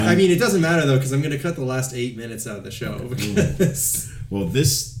I mean, it doesn't matter though because I'm going to cut the last 8 minutes out of the show. Because well,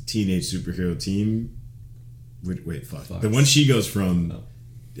 this teenage superhero team. Wait, fuck. The one she goes from,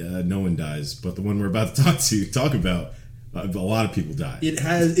 no one dies, but the one we're about to talk about, a lot of people die.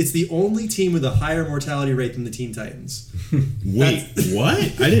 It's the only team with a higher mortality rate than the Teen Titans. Wait, what?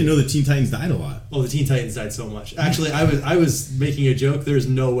 I didn't know the Teen Titans died a lot. Oh, the Teen Titans died so much. Actually, I was making a joke. There's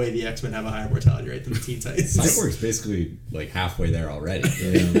no way the X-Men have a higher mortality rate than the Teen Titans. Cyborg's basically like halfway there already.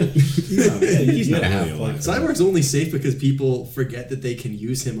 He's not half really alive. Cyborg's only safe because people forget that they can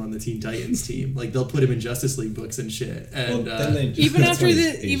use him on the Teen Titans team. Like they'll put him in Justice League books and shit. And even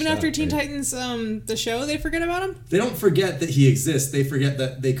after Teen Titans the show, they forget about him. They don't forget that he exists. They forget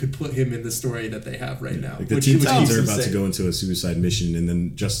that they could put him in the story that they have right now. Like the Teen Titans are about to go into a suicide mission, and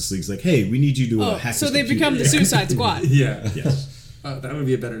then Justice League's like, "Hey, we need you to hack." So they become the Suicide Squad. Yeah. Yes. That would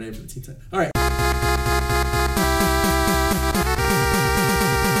be a better name for the Teen Titans. All right.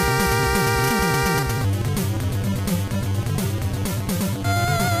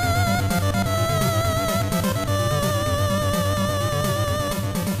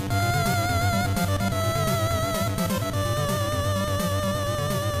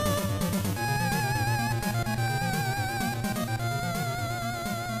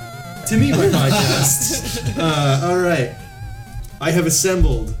 To me, my podcast. All right. I have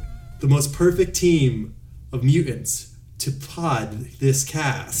assembled the most perfect team of mutants to pod this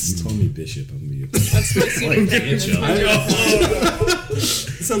cast. You told me Bishop. I'm gonna be That's my super Ketchup. It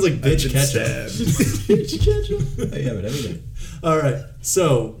sounds like bitch ketchup. Bitch ketchup. I have it every day. All right.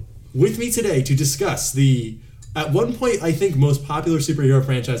 So, with me today to discuss the, at one point, I think, most popular superhero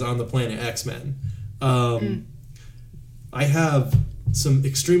franchise on the planet, X-Men. I have some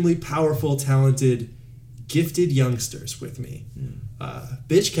extremely powerful, talented, gifted youngsters with me.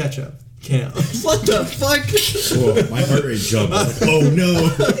 Bitch Ketchup, Cam. What the fuck? Whoa, my heart rate jumped. I was like, oh no.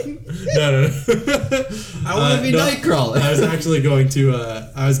 No. I want to be Nightcrawler. I was actually going to,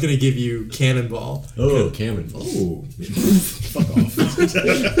 I was going to give you Cannonball. Oh, Cannonball. Oh, fuck off.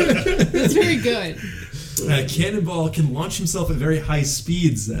 That's very good. Cannonball can launch himself at very high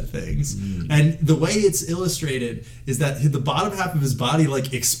speeds at things. And the way it's illustrated is that the bottom half of his body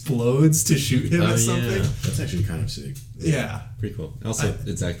like explodes to shoot him at something. Yeah. That's actually kind of sick. Yeah. Pretty cool. Also,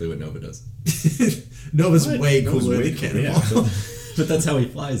 exactly what Nova does. Nova's What? way Nova's cooler way than cooler, Cannonball. yeah. But that's how he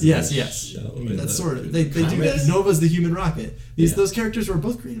flies. Yes. That's That's sort of they do that. Nova's the human rocket. Those characters were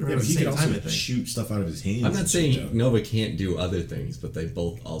both created around Yeah, but the he same could time, I also think. shoot stuff out of his hands. I'm not and saying shit. Nova can't do other things, but they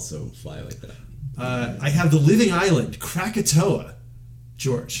both also fly like that. I have the living island, Krakatoa.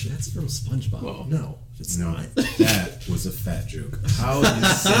 George. That's from SpongeBob. Well, no, it's No, not. that was a fat joke. How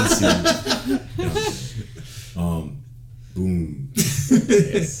insensitive. No. Boom.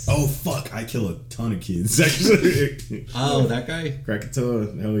 Yes. Oh, fuck. I kill a ton of kids, actually. Oh, that guy?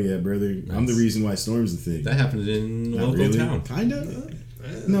 Krakatoa. Hell yeah, brother. I'm the reason why Storm's the thing. That happened in Not local really. town. Kind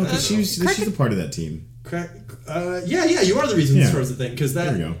of. No, because she's a part of that team. Yeah, you are the reason Yeah. this was the thing, because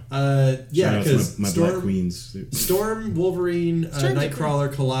that. There we go. Yeah, Shout out to because my Black Queens. Storm, Wolverine, Storm's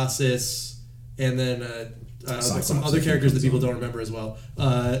Nightcrawler, Colossus, and then some Cyclops, other I characters that think, people comes don't remember as well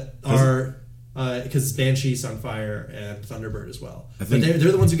are because Banshee, Sunfire, and Thunderbird as well. I But think-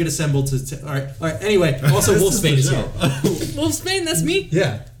 they're the ones who get assembled to. All right. Anyway, also Wolfsbane is here. Wolfsbane, that's me.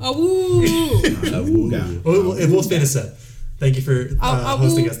 Yeah. Oh, woo. Ooga. Wolfsbane is said. Thank you for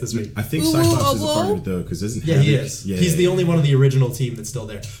hosting us this week. I think Ooh, Cyclops is a ooh, part ooh. of it, though, because isn't Yeah, Havoc? he is. Yeah, He's yeah, the yeah. only one of the original team that's still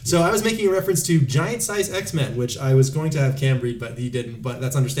there. So I was making a reference to Giant Size X-Men, which I was going to have Cam read, but he didn't. But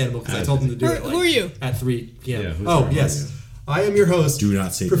that's understandable because I told him to do it. Who are you? At 3 p.m. Yeah, who's Oh, your yes. host? I am your host. Do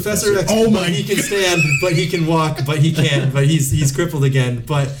not say Professor X. Oh my! He can stand, but he can walk, but he can't. But he's crippled again.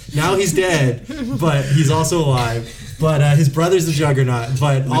 But now he's dead. But he's also alive. But his brother's the Juggernaut.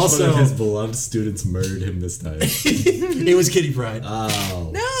 But Which also, one of his beloved students murdered him this time? it was Kitty Pryde.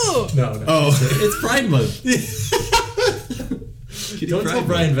 Oh. No. No. Oh, It's Pride Month. Don't tell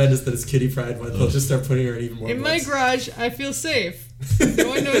Brian Bendis that it's Kitty Pryde Month. He'll just start putting her in even more In my books. garage, I feel safe. No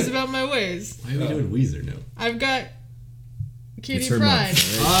one knows about my ways. Why are we doing Weezer now? I've got Kitty it's her Pryde.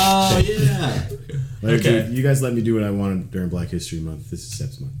 month. Oh, yeah. Okay. You guys let me do what I wanted during Black History Month. This is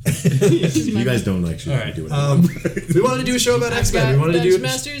Sep's month. You guys don't like shit. All right. Do it. We wanted to do a show about I've X-Men. got We wanted to do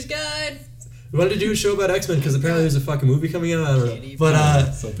Master's Guide. We wanted to do a show about X-Men because apparently there's a fucking movie coming out. I don't know.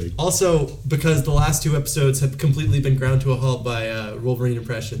 But Something. also because the last 2 episodes have completely been ground to a halt by Wolverine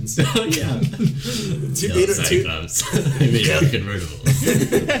impressions. Oh, yeah.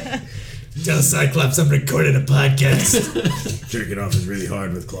 Tell Cyclops I'm recording a podcast. Jerking off is really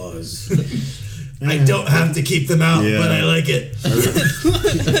hard with claws. I don't have to keep them out, Yeah. but I like it.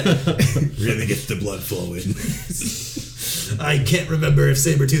 Really gets the blood flowing. I can't remember if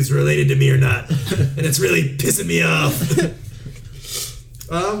Sabretooth's related to me or not, and it's really pissing me off.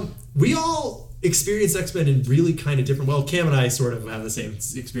 We all experienced X-Men in really kind of different. Well, Cam and I sort of have the same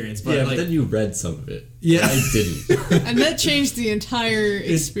experience, but but then you read some of it. Yeah, I didn't. And that changed the entire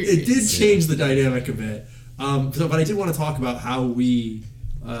experience. It did change the dynamic a bit. But I did want to talk about how we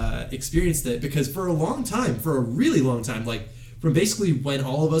experienced it, because for a really long time, like from basically when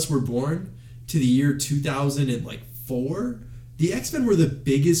all of us were born to the year 2004, the X-Men were the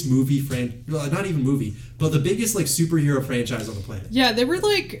biggest not even movie, but the biggest like superhero franchise on the planet. Yeah, they were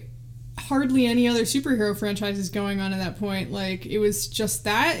like hardly any other superhero franchises going on at that point. Like it was just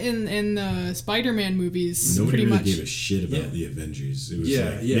that in the Spider-Man movies. Nobody pretty really much gave a shit about the Avengers. It was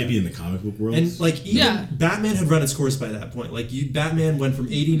maybe in the comic book world. And like even Batman had run its course by that point. Like Batman went from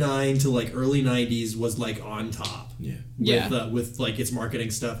 89 to like early 90s was like on top. With like its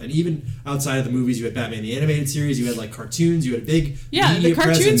marketing stuff. And even outside of the movies, you had Batman the animated series, you had like cartoons, you had a big media the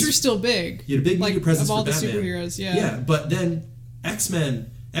cartoons presence. were still big. You had a big media presence of all for the Batman. superheroes. Yeah, but then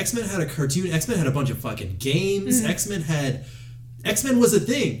X-Men had a cartoon. X-Men had a bunch of fucking games. X-Men was a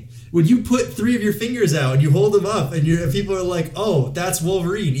thing. When you put 3 of your fingers out and you hold them up, and people are like, "Oh, that's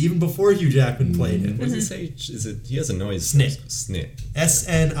Wolverine," even before Hugh Jackman played it. What does he say? He has a noise. Snit.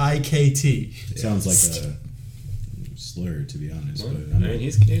 SNIKT. Sounds like a slur, to be honest. Well, but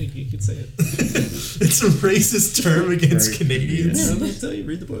he's Canadian. You could say it. It's a racist term against Canadians. Yeah, I'll tell you.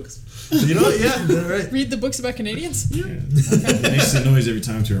 Read the books. You know what? Yeah, right. Read the books about Canadians? He makes a noise every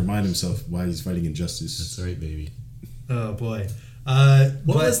time to remind himself why he's fighting injustice. That's right, baby. Oh boy.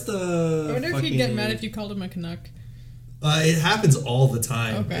 What was the? I wonder if he'd get mad if you called him a Canuck. It happens all the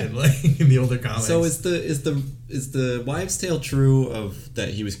time in the older comics. So is the wives' tale true of that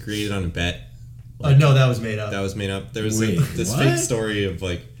he was created on a bet? No, that was made up. That was made up. There was this what? fake story of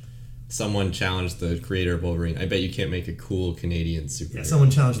like someone challenged the creator of Wolverine. I bet you can't make a cool Canadian superhero. Yeah,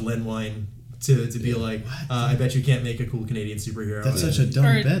 someone challenged Len Wein to be like, I bet you can't make a cool Canadian superhero. That's such a dumb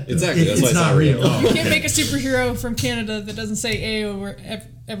Alright. bet. Though. Exactly. That's why It's it's not real. You can't make a superhero from Canada that doesn't say A over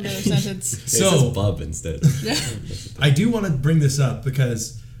every other sentence. It says bub instead. Yeah. I do want to bring this up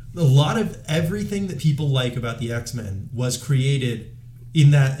because a lot of everything that people like about the X-Men was created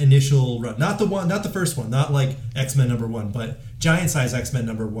in that initial run. Not the first one, not like X-Men #1, but Giant Size X-Men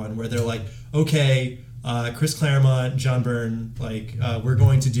 #1, where they're like, okay, Chris Claremont, John Byrne, like we're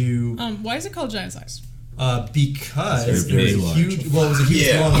going to do. Why is it called Giant Size? Because Very it was a large. huge. Well, it was a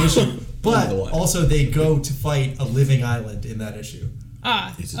huge long issue, but the wild. also they go to fight a living island in that issue.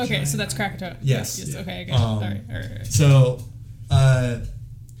 It's a Okay, giant so that's Krakatoa. Yes. Okay, I get it. All right. So,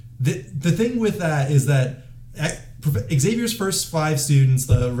 the thing with that is that Xavier's first 5 students,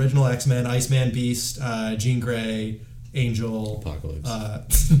 the original X-Men, Iceman, Beast, Jean Grey, Angel, Apocalypse,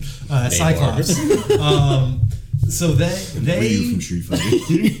 Cyclops. So they Ryu from Street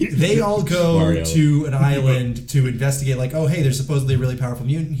Fighter. they all go Mario. to an island to investigate. Like, oh hey, there's supposedly a really powerful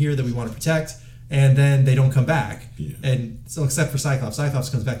mutant here that we want to protect. And then they don't come back. Yeah. And so except for Cyclops. Cyclops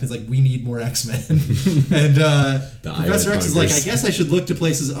comes back and is like, we need more X-Men. And Professor X is like, I guess I should look to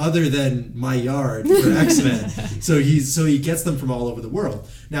places other than my yard for X-Men. so he gets them from all over the world.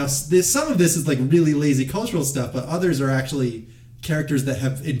 Now, some of this is like really lazy cultural stuff, but others are actually characters that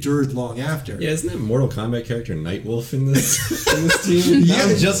have endured long after. Yeah, isn't that Mortal Kombat character Nightwolf in this team? Yeah.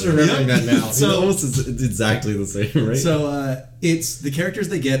 I'm just remembering that now. So- So almost it's exactly the same, right? So it's the characters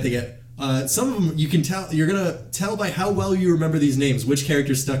they get. Some of them you can tell. You're gonna tell by how well you remember these names which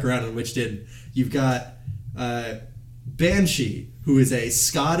characters stuck around and which didn't. You've got Banshee, who is a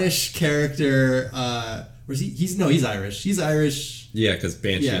Scottish character. Or is he? He's Irish. He's Irish. yeah, because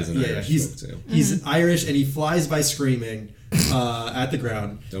Banshee is an Irish He's folktale. he's Irish and he flies by screaming at the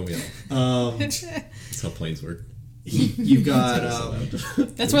ground. Don't we all? That's how planes work. You've got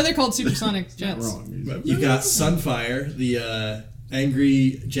That's why they're called supersonic jets. Wrong. you've got Sunfire, the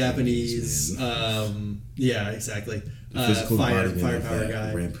angry Japanese. Yeah, exactly. The physical Fire embodiment of power that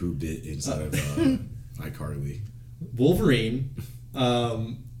guy. Rampu bit inside of iCarly. Wolverine. I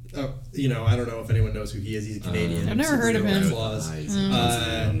don't know if anyone knows who he is. He's a Canadian. I've never heard of him. Flaws. I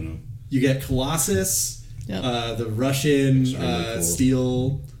don't know. You get Colossus, Yep. the Russian really cool.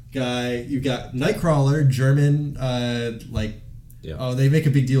 steel guy. You got Nightcrawler, German. Yeah. Oh, they make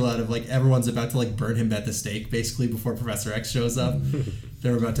a big deal out of like everyone's about to like burn him at the stake basically before Professor X shows up.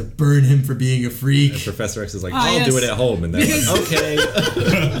 They're about to burn him for being a freak. And Professor X is like, Ah, I'll yes. do it at home, and they're like,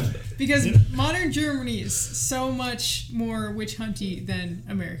 okay. Because modern Germany is so much more witch hunty than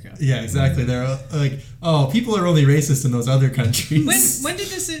America. Yeah, exactly. They're like, oh, people are only racist in those other countries. When did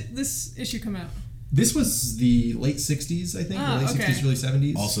this issue come out? This was the late 60s, I think. Late 60s, early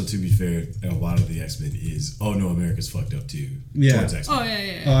 70s. Also, to be fair, a lot of the X-Men is, oh no, America's fucked up too. Yeah. Towards X-Men. Oh,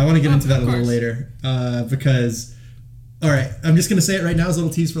 yeah. Oh, I want to get into that a of little course. later. Because, all right, I'm just going to say it right now as a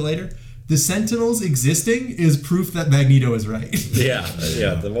little tease for later. The Sentinels existing is proof that Magneto is right. Yeah.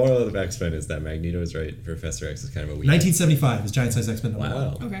 The moral of the X-Men is that Magneto is right. Professor X is kind of a weak. 1975 is Giant Size X-Men number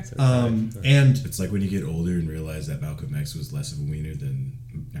Wow. one. Okay. And It's like when you get older and realize that Malcolm X was less of a wiener than.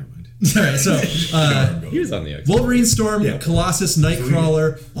 Never mind. all right, so He was on the X-Men. Wolverine, Storm, Yeah. Colossus,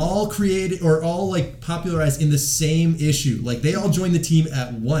 Nightcrawler, all created or all like popularized in the same issue. Like they all joined the team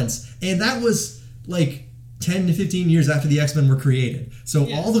at once, and that was like 10 to 15 years after the X-Men were created. So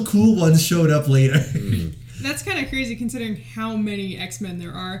Yeah. all the cool ones showed up later. That's kind of crazy considering how many X-Men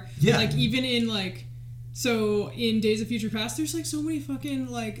there are. Yeah. Like even in like, so in Days of Future Past, there's like so many fucking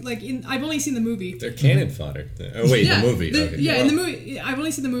like in. I've only seen the movie. They're cannon fodder. Oh wait, the movie. Okay. In the movie. I've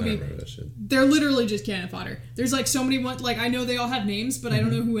only seen the I movie. don't remember that shit. They're literally just cannon fodder. There's like so many ones. Like I know they all have names, but I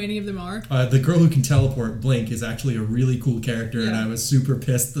don't know who any of them are. The girl who can teleport, Blink, is actually a really cool character, and Yeah. I was super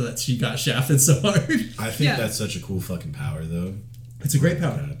pissed that she got shafted so hard. I think Yeah. that's such a cool fucking power, though. It's a great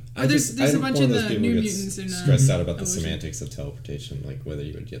power. There's a bunch one in of those the people New who gets Mutants and stressed out about the Evolution. semantics of teleportation, like whether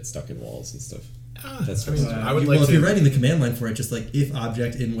you would get stuck in walls and stuff. That's I mean, I would well, like if to. you're writing the command line for it, just like if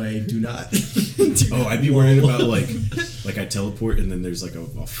object in way, do not. Oh, I'd be worried about like I teleport and then there's like a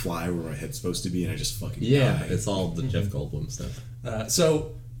fly where my head's supposed to be and I just fucking die. it's all the Jeff Goldblum stuff.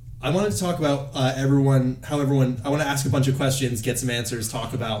 So I wanted to talk about how everyone. I want to ask a bunch of questions, get some answers,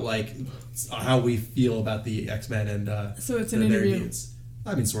 talk about like how we feel about the X-Men and. So it's an their interview. needs.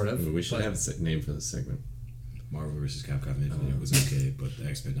 I mean, sort of. We should but- have a name for this segment. Marvel vs. Capcom Infinite was okay, but the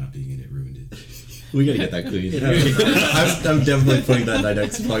X-Men not being in it ruined it. We gotta get that clean. I'm definitely putting that night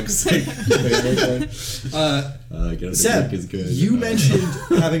Xbox. Seb, is good. you mentioned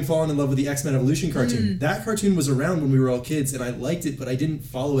having fallen in love with the X-Men Evolution cartoon. That cartoon was around when we were all kids, and I liked it, but I didn't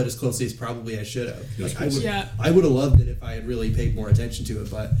follow it as closely as probably I should have. was Like, cool. I would have loved it if I had really paid more attention to it,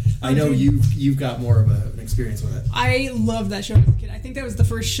 but I know you've got more of an experience with it. I loved that show as a kid. I think that was the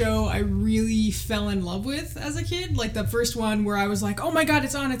first show I really fell in love with as a kid. Like the first one where I was like, oh my god,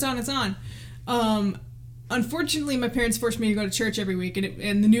 it's on. Unfortunately, my parents forced me to go to church every week,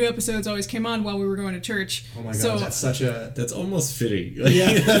 and the new episodes always came on while we were going to church. Oh my god, so, that's such a... That's almost fitting.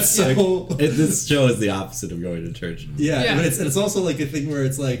 Yeah, that's so... This show is the opposite of going to church. Yeah, but it's also like a thing where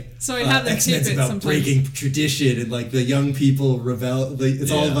it's like So I'd have them X-Men's tape it about sometimes. breaking tradition and like the young people rebel.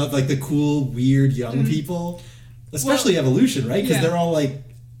 It's all Yeah. about like the cool, weird young people, especially Evolution, right? Because yeah. they're all like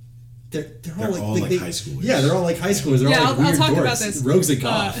they're all like high schoolers. Yeah, they're all like high schoolers. They're Yeah, all like I'll weird talk dorks, about this. rogues and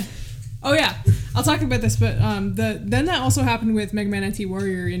goth. Oh yeah, I'll talk about this, but then that also happened with Mega Man NT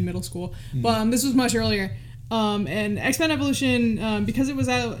Warrior in middle school. But this was much earlier. And X-Men Evolution, because it was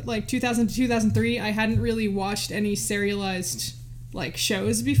out like 2000 to 2003, I hadn't really watched any serialized like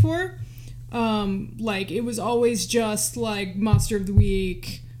shows before. Like it was always just like Monster of the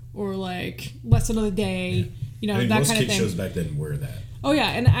Week or like Lesson of the Day, you know, I mean, that most kind of kid thing. shows back then were that. Oh yeah,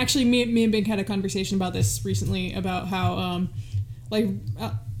 and actually, me and Bink had a conversation about this recently about how,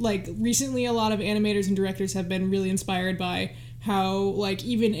 like recently, a lot of animators and directors have been really inspired by how like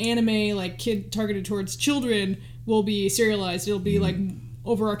even anime like kid targeted towards children will be serialized. It'll be like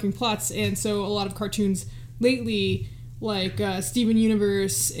overarching plots, and so a lot of cartoons lately, like Steven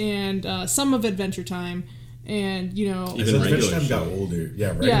Universe and some of Adventure Time, and you know, As Even Adventure regular Time got show. older. Yeah,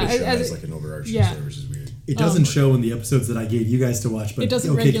 regular Yeah, show as- has like an overarching yeah. story, which is weird. It doesn't show in the episodes that I gave you guys to watch, but It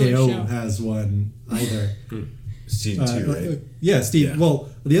doesn't regularly show. OKKO has one either. Season 2, right? Yeah, Steve. Yeah. Well,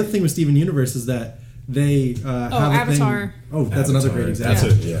 the other thing with Steven Universe is that they have a Avatar. thing. Oh, that's another great example.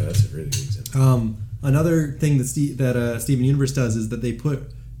 That's a really good example. Another thing that Steven Universe does is that they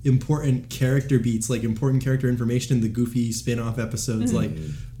put important character beats, like important character information in the goofy spin-off episodes. Like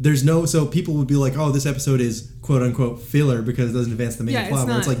there's no, so people would be like, oh, this episode is quote unquote filler because it doesn't advance the main Yeah, it's plot.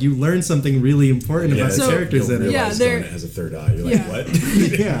 But it's not. like you learn something really important about the So- characters in it. Yeah, Realize they're- Garnet has a third eye. You're Yeah. like,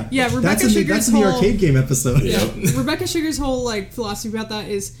 what? Yeah, Yeah, Rebecca that's in Sugar's the whole- arcade game episode. Yeah. Rebecca Sugar's whole like philosophy about that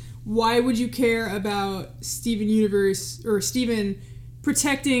is why would you care about Steven Universe or Steven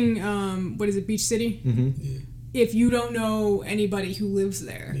protecting what is it, Beach City? If you don't know anybody who lives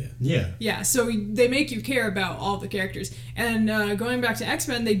there. Yeah. Yeah. So they make you care about all the characters. And going back to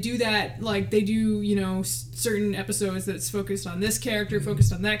X-Men, they do that, like, they do, you know, certain episodes that's focused on this character,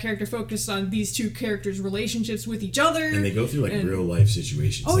 focused on that character, focused on these two characters' relationships with each other. And they go through like And- real life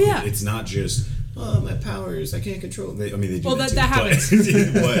situations. Oh, Like, yeah. It's not just, oh, my powers, I can't control. They do Well, that, that too,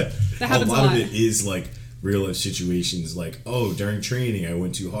 happens. But, That happens a a lot lot. of it is like real life situations like, oh, during training I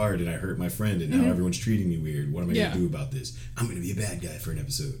went too hard and I hurt my friend and now everyone's treating me weird. What am I going to do about this? I'm going to be a bad guy for an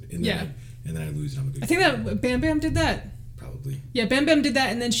episode. And then I lose and I'm a good guy. I think that Bam Bam did that. Probably. Yeah, Bam Bam did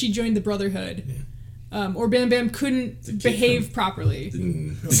that, and then she joined the Brotherhood. Yeah. Or Bam Bam couldn't behave properly.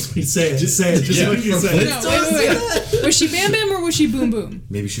 Say it. Just what you say. No, wait. Was she Bam Bam or was she Boom Boom?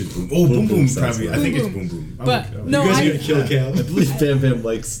 Maybe she was Boom. Oh, Boom Boom probably. I think it's Boom Boom. But no, you guys are gonna kill Cal. I believe Bam Bam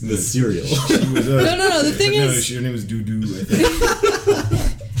likes the cereal. No. The thing is, her name was Doo Doo. I think.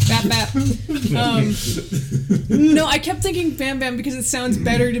 Bap Bap. No, I kept thinking Bam Bam because it sounds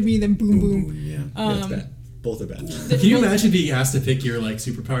better to me than Boom Boom. Yeah. It's bad. Both are bad. Can you imagine being asked to pick your like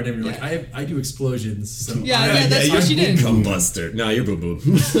superpower name? You're like, I do explosions. So Yeah, that's what she did. Combuster. No, you're Boom Boom.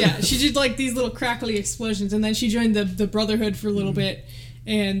 Yeah, she did like these little crackly explosions, and then she joined the Brotherhood for a little bit,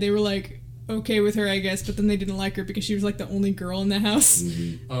 and they were like okay with her, I guess, but then they didn't like her because she was like the only girl in the house.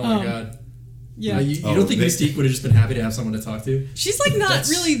 Oh my god. Yeah. You don't think Mystique would have just been happy to have someone to talk to? She's like not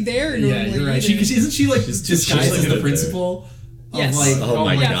really there normally. Yeah, you're right. Isn't she like disguised as the principal? Yes. Oh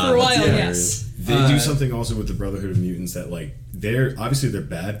my god. For a while, yes. They do something also with the Brotherhood of Mutants that like they're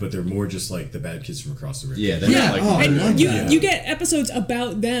bad, but they're more just like the bad kids from across the river. Yeah, they're like and you get episodes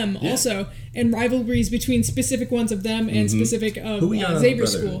about them also, and rivalries between specific ones of them and specific of Xavier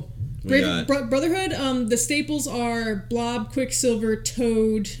School. Brotherhood, the staples are Blob, Quicksilver,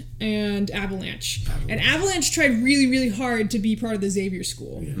 Toad, and Avalanche. And Avalanche tried really, really hard to be part of the Xavier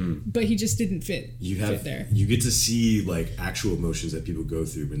School, but he just didn't fit there. You get to see like actual emotions that people go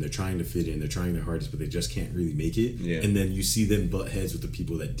through when they're trying to fit in. They're trying their hardest, but they just can't really make it. Yeah. And then you see them butt heads with the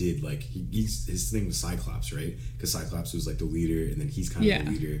people that did. Like his thing was Cyclops, right? Because Cyclops was like the leader, and then he's kind of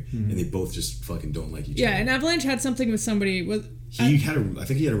the leader, and they both just fucking don't like each other. Yeah, and Avalanche had something with somebody. I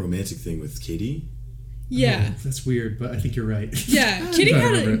think he had a romantic thing with Katie. Yeah, that's weird, but I think you're right. Yeah, Kitty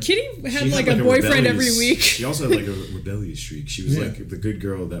had like a boyfriend every week. She also had like a rebellious streak. She was like the good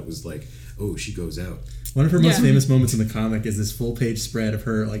girl that was like, oh, she goes out. One of her most famous moments in the comic is this full-page spread of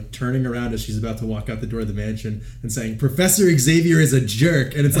her like turning around as she's about to walk out the door of the mansion and saying, "Professor Xavier is a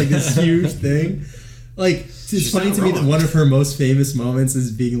jerk," and it's like this huge thing. Like, it's funny to me that one of her most famous moments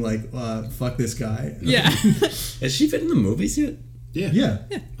is being like, "Fuck this guy." Yeah. Has she been in the movies yet? Yeah.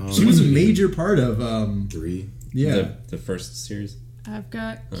 She was a major part of 3. Yeah. The first series. I've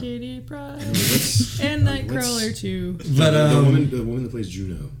got Kitty Pryde and Nightcrawler too. But the woman that plays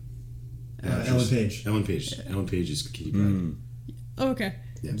Juno. Ellen Page. Ellen Page is Kitty Pryde. Oh, okay.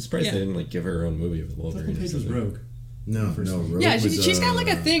 I'm surprised they didn't like give her own movie with Wolverine. Ellen Page was Rogue. No. Rogue Yeah, was, she's got like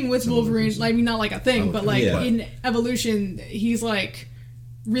a thing with Wolverine. Like, I mean, not like a thing, but like in Evolution, he's like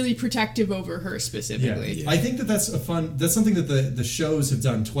really protective over her specifically. Yeah. I think that's something that the shows have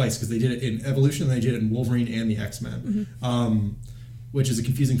done twice, because they did it in Evolution and they did it in Wolverine and the X-Men, which is a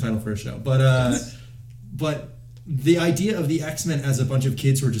confusing title for a show. But the idea of the X-Men as a bunch of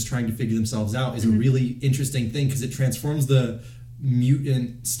kids who are just trying to figure themselves out is a really interesting thing, because it transforms the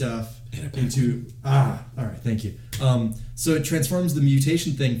mutant stuff into all right, thank you. So it transforms the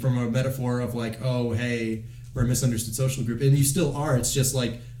mutation thing from a metaphor of like, oh hey, we're a misunderstood social group, and you still are. It's just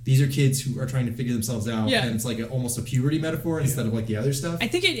like these are kids who are trying to figure themselves out, and it's like almost a puberty metaphor instead of like the other stuff. I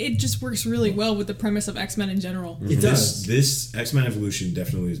think it just works really well with the premise of X-Men in general. It does. This X-Men Evolution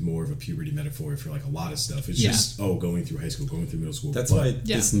definitely is more of a puberty metaphor for like a lot of stuff. It's just going through high school, going through middle school. That's why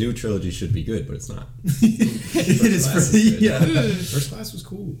this new trilogy should be good, but it's not. It is pretty. First Class was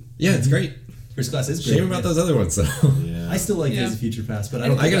cool. Yeah, it's great. First Class is great. Shame about those other ones, though. I still like Days of Future Past, but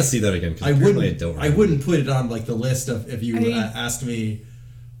I gotta see that again. I wouldn't put it on like the list of if you asked me.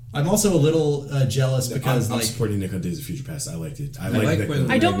 I'm also a little jealous because I'm supporting Nick on Days of Future Past. I liked it.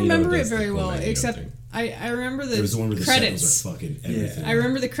 I don't remember it very well, except I remember the credits. Fucking everything. I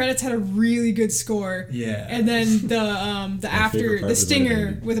remember the credits had a really good score. Yeah. And then the after the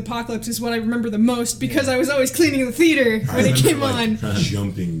stinger with Apocalypse is what I remember the most, because I was always cleaning the theater when it came on.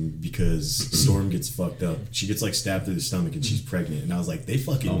 Jumping because Storm gets fucked up. She gets like stabbed through the stomach and she's pregnant. And I was like, they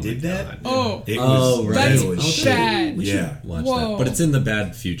fucking did that? God. It was that's bad. Yeah. Watch that. But it's in the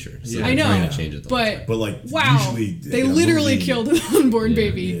bad future. So I know. They're gonna change it but like usually they literally killed an unborn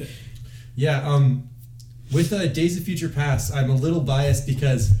baby. With Days of Future Past, I'm a little biased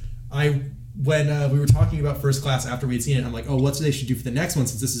because when we were talking about First Class after we had seen it, I'm like, oh, what they should do for the next one,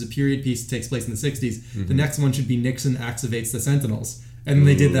 since this is a period piece that takes place in the 60s, the next one should be Nixon activates the Sentinels. And then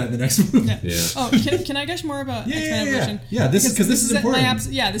they did that in the next one. Oh, can I gush more about X-Men Evolution? Yeah, this is important.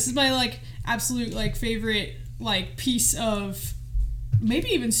 This is my like absolute like favorite like piece of maybe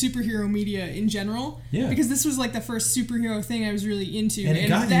even superhero media in general. Yeah. Because this was like the first superhero thing I was really into. And it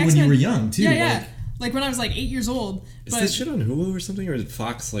got you when you were young too. Like when I was like 8 years old. Is this shit on Hulu or something, or did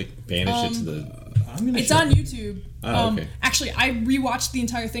Fox like banish it to the? It's on YouTube. Oh, okay. Actually, I rewatched the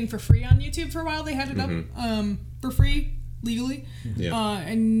entire thing for free on YouTube for a while. They had it up for free legally,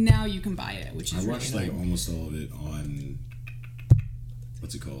 and now you can buy it, which is I watched really like almost all of it on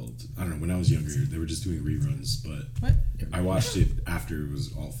what's it called? I don't know. When I was younger, they were just doing reruns, but What? I watched it after it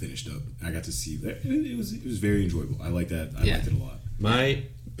was all finished up. I got to see that. It was very enjoyable. I like that. I liked it a lot. My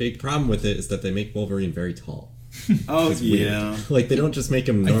big problem with it is that they make Wolverine very tall. Oh Weird. Like they don't just make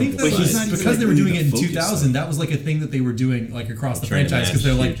him I normal think that's size. just even, because they were really doing the it in focus 2000. on- That was like a thing that they were doing like across the Trying to franchise because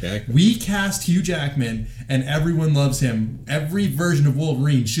they're match like, Hugh Jackman. we cast Hugh Jackman and everyone loves him. Every version of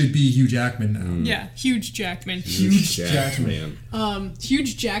Wolverine should be Hugh Jackman now. Yeah, huge Jackman. Huge Jackman. man.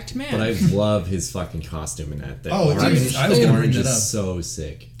 Huge jacked man. But I love his fucking costume in that. That Oh, dude, orange, I was gonna bring orange that is up. so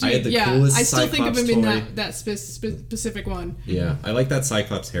sick. Dude, I had the yeah, coolest I still think of Cyclops him in toy. that specific one. Yeah, I like that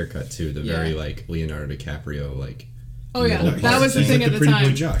Cyclops haircut too. The Yeah. very like Leonardo DiCaprio like. Oh yeah, middle that was the He's thing like at the the Pretty time.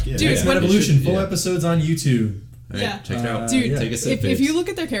 Boy Jock. Yeah. Dude, Yeah. when- Evolution, full Yeah. episodes on YouTube. Alright, Yeah. check it out, Dude, yeah. Take a sip. if you look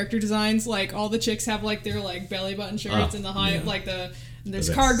at their character designs, like all the chicks have like their like belly button shirts Oh, and the high yeah. like there's That's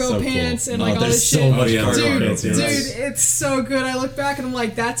cargo so cool. pants and Oh, like all there's this so shit. much yeah, cargo Dude, pants, dude, yes. it's so good. I look back and I'm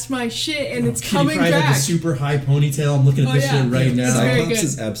like, that's my shit, and it's Kitty coming Pryde had back. the super high ponytail. I'm looking at Oh, this yeah. shit right It's now. very Cyclops good.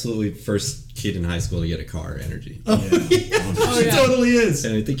 is absolutely first kid in high school to get a car energy. Oh, It yeah. totally is.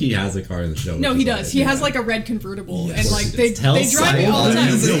 And I think he has a car in the show. No, which he is does. like- He has like a red convertible, Yes. and like He they does. Tell drive it all the Cyclops.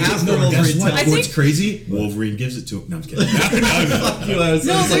 time. Does it have the Guess Wolverine what? tell? I What's think- crazy? Wolverine gives it to him. No, I'm just kidding. No,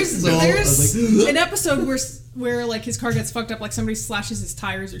 there's an episode where like his car gets fucked up, like somebody slashes his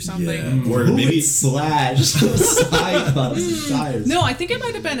tires or something. Yeah. Or maybe slash Cyclops tires. No, I think it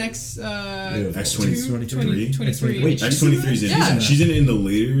might have been X-23. 23. Wait, X-23's in it. Yeah. She's in it in the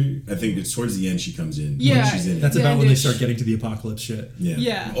later. I think it's towards the end she comes in. Yeah. She's in it. That's Yeah, about when they Dish. start getting to the apocalypse shit. Yeah.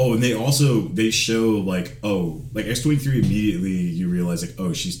 Yeah. Oh, and they show like X-23 immediately you realize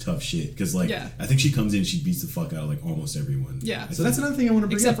like she's tough shit because like Yeah. I think she comes in she beats the fuck out of like almost everyone. Yeah. So that's another thing I want to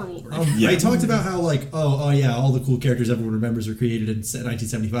bring Except up. for Wolverine. Yeah. I talked about how like oh yeah, all the cool characters everyone remembers were created in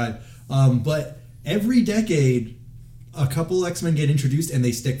 1975. But every decade, a couple X-Men get introduced and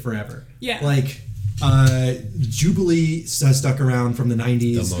they stick forever. Yeah. Like Jubilee has stuck around from the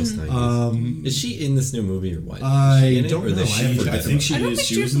 90s. The most 90s. Is she in this new movie or what? Is I she in it, don't or know. they I shoot haven't her checked I think she I don't is. think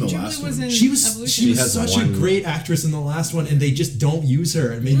She was in the Jubilee last was one. in She was Evolution. she was has such one- a great actress in the last one, and they just don't use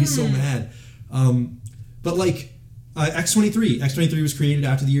her. It made me so mad. But like X-23 was created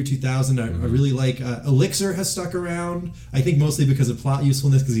after the year 2000. I really like Elixir has stuck around. I think mostly because of plot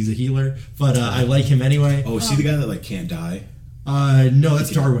usefulness because he's a healer, but I like him anyway. Oh, see the guy that like can't die? No,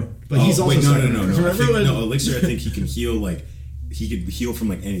 that's Darwin, but he's also wait, no. stuck around. I Remember think, when- no, Elixir. I think he can heal like he could heal from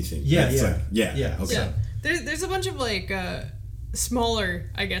like anything. Yeah, It's yeah. like- yeah, Yeah. Okay. Yeah. There's a bunch of like smaller,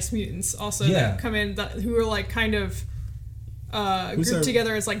 I guess, mutants also Yeah. that come in who are like kind of Who's grouped our-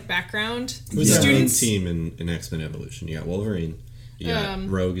 together as like background Who's the main students. team in X-Men Evolution? You got Wolverine. You got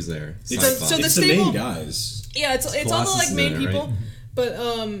Rogue is there. It's, Cyclops. so the it's the stable- main guys. Yeah, it's all the Colossus like is main in it, people. right? But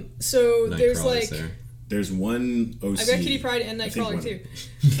so there's Nightcrawler's like there. There's one OC. I've got Kitty Pryde and I think Nightcrawler one- too.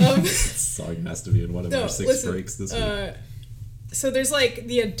 This song has to be in one of No, our 6 listen, breaks this week. so there's like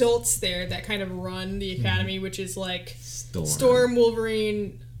the adults there that kind of run the academy, which is like Storm. Storm,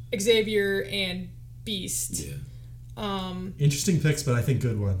 Wolverine, Xavier, and Beast. Yeah. Interesting picks, but I think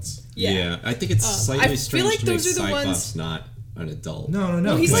good ones. Yeah. I think it's I slightly feel strange like to those make are the Cyclops ones- not an adult. No.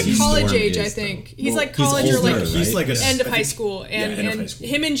 Well, he's like Because college Storm age, I is, think. though. He's like he's college or older, like right? He's like a end of I high think- school, yeah, and end of high and school.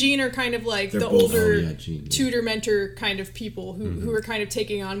 him and Jean are kind of like They're the both- older Oh, yeah, Jean, yeah. tutor mentor kind of people who are kind of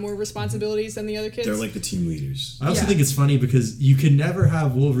taking on more responsibilities than the other kids. They're like the team leaders. I also Yeah. think it's funny because you can never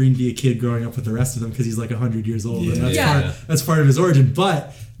have Wolverine be a kid growing up with the rest of them because he's like 100 years old, and that's Yeah. that's part of his origin.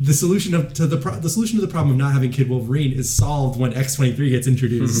 But the solution to the problem of not having Kid Wolverine is solved when X-23 gets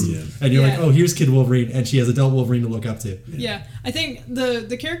introduced, Yeah. and you're like, Yeah. oh, here's Kid Wolverine, and she has adult Wolverine to look up to. Yeah, I think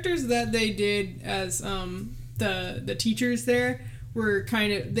the characters that they did as the teachers there were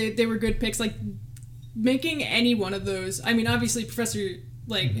kind of they were good picks. Like making any one of those. I mean, obviously Professor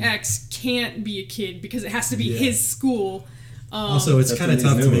X can't be a kid because it has to be Yeah. his school. Also, it's That's kind of in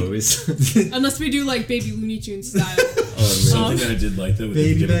these tough to new make. movies. Unless we do like Baby Looney Tunes style. Something that I did like though with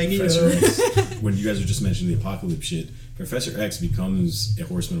Baby the beginning of Magneto. Professor X, when you guys were just mentioning the apocalypse shit, Professor X becomes a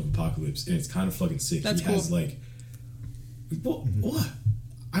horseman of apocalypse, and it's kind of fucking sick. That's he cool. has like, what?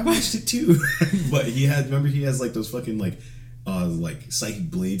 I watched it too, but he has like those fucking like psychic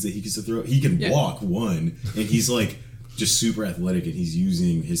blades that he gets to throw. He can Yeah. walk one, and he's like just super athletic, and he's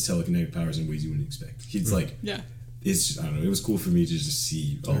using his telekinetic powers in ways you wouldn't expect. He's like, Yeah. it's just, I don't know. It was cool for me to just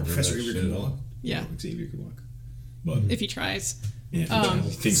see. Oh, Remember Professor that Xavier shit can at all? walk. Yeah. Xavier can walk. But if he tries. yeah, he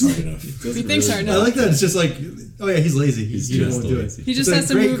thinks hard enough. If he thinks hard I enough. like that. It's just like, oh yeah, he's lazy. He's He just won't do it. lazy. He just It's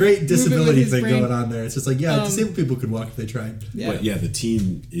has a to great, move- great move it with disability his thing brain. going on there. It's just like, yeah, disabled people could walk if they tried. Yeah. But yeah, the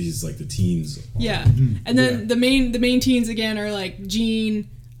team is like the teens. Yeah. And then the main teens again are like Jean,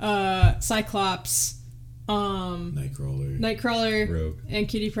 Cyclops, Nightcrawler, Rogue. and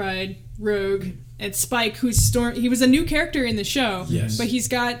Kitty Pryde, Rogue, and Spike, who's he was a new character in the show. Yes. But he's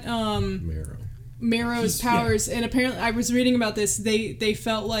got Marrow. Marrow's powers, and apparently I was reading about this. They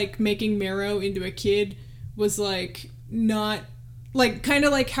felt like making Marrow into a kid was like not like kind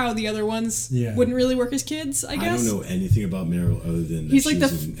of like how the other ones wouldn't really work as kids. I guess. I don't know anything about Meryl other than that He's like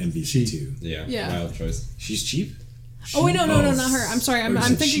she's in NBC2. Yeah. Wild choice. She's cheap? Oh wait, no, not her. I'm sorry. Or is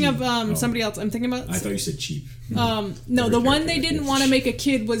I'm it thinking she? of somebody else. I'm thinking about. I thought you said cheap. No, the one they didn't want to make a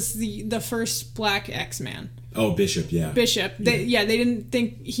kid was the first Black X-Man. Oh, Bishop, yeah. Bishop. They didn't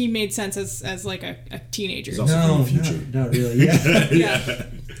think he made sense as like a teenager. He's also from the future. not really. Yeah. Yeah.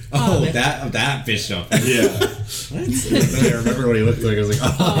 Oh, that Bishop. Yeah. I remember what he looked like. I was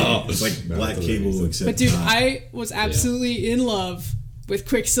like, oh. It's like Black Cable, except But dude, not. I was absolutely in love with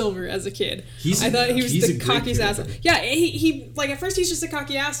Quicksilver as a kid. I thought he was he's the a great cockiest character. asshole. Yeah, he like at first he's just a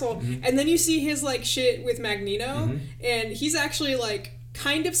cocky asshole, and then you see his like shit with Magneto, and he's actually like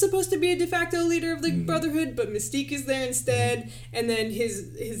kind of supposed to be a de facto leader of the Brotherhood, but Mystique is there instead, and then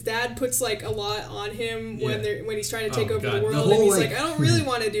his dad puts like a lot on him when he's trying to take over the world, and he's like, I don't really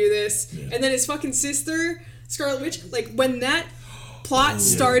want to do this, and then his fucking sister Scarlet Witch, like when that plot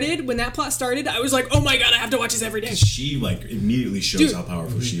started, I was like, oh my god, I have to watch this every day. She like immediately shows Dude. how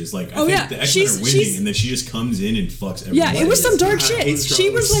powerful she is. Like, I Oh, think yeah. the X-Men She's- are winning, she's- and then she just comes in and fucks everyone. Yeah, it was some dark I shit. hate She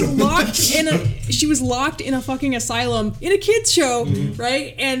was Scarlet like Witch. she was locked in a fucking asylum in a kids show,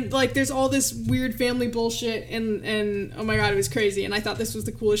 right? And like there's all this weird family bullshit and oh my god, it was crazy. And I thought this was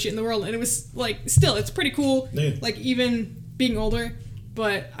the coolest shit in the world. And it was like still it's pretty cool. Yeah. Like even being older.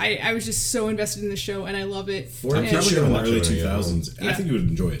 But I was just so invested in the show and I love it. For a And- kid show in the watch early it when I get 2000s, I Yeah. think you would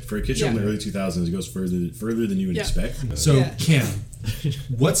enjoy it. For a kid show in the Yeah. early 2000s, it goes further than you would Yeah. expect. So Yeah. Cam,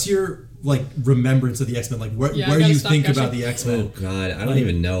 what's your like remembrance of the X-Men? Like where Yeah, I do gotta you stop think gushing. about the X-Men? Oh god, I don't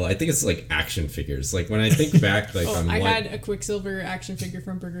even know. I think it's like action figures. Like when I think back, like on I what had a Quicksilver action figure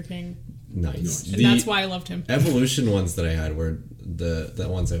from Burger King. nice. And that's why I loved him. Evolution ones that I had were the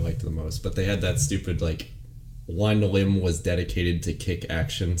ones I liked the most. But they had that stupid like one limb was dedicated to kick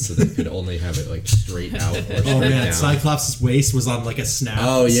action, so they could only have it like straight out. Or Oh straight man, down. Cyclops' waist was on like a snap.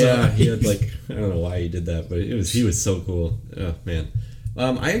 Oh yeah, so- he had like I don't know why he did that, but he was so cool. Oh man,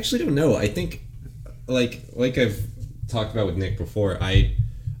 I actually don't know. I think like I've talked about with Nick before, I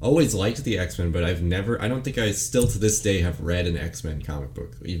always liked the X-Men, but I don't think I still to this day have read an X-Men comic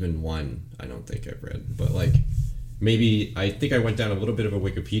book, even one. I don't think I've read, but like maybe I think I went down a little bit of a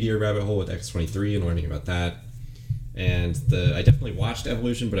Wikipedia rabbit hole with X-23 and learning about that. And I definitely watched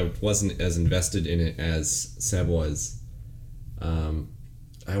Evolution, but I wasn't as invested in it as Seb was.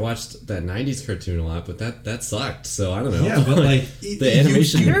 I watched that 90s cartoon a lot, but that sucked, so I don't know. Yeah, but like The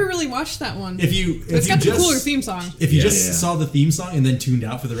animation- I never really watched that one. If you It's got the just, cooler theme song. If you Yeah, just yeah. saw the theme song and then tuned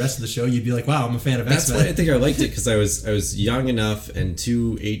out for the rest of the show, you'd be like, "Wow, I'm a fan of That's X-Men." why I think I liked it, because I was young enough and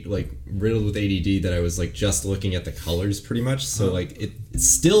riddled with ADD that I was like just looking at the colors pretty much. So like it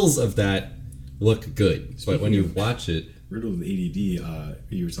stills of that look good, but when you watch it, Riddled with ADD,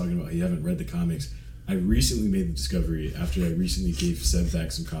 you were talking about you haven't read the comics. I recently made the discovery after I recently gave Seb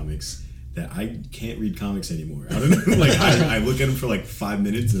back some comics that I can't read comics anymore. I don't know. Like I look at them for like 5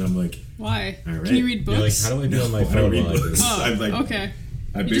 minutes and I'm like, Why? all right. Can you read you're like, books? how do I be on my I don't phone read while I do books. this? Oh, I'm like, okay.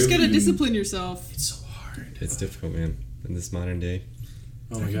 I You just barely gotta even- discipline yourself. It's so hard. It's difficult, man, in this modern day.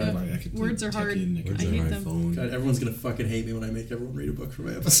 Oh my god. I could Words play are hard. Tekken, I could I play hate my them. phone. God, everyone's gonna fucking hate me when I make everyone read a book for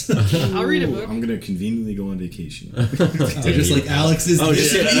my episode. I'll read a book. I'm gonna conveniently go on vacation. They're just like Alex's. Oh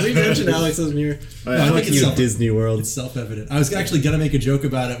shit! Did we mention Alex as mirror? I think Fuck it's you, self- Disney World. It's self-evident. I was actually gonna make a joke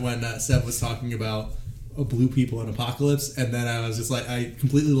about it when Seb was talking about Blue People in Apocalypse, and then I was just like, I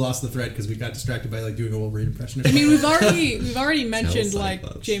completely lost the thread because we got distracted by like doing a Wolverine impression. I mean, we've already mentioned like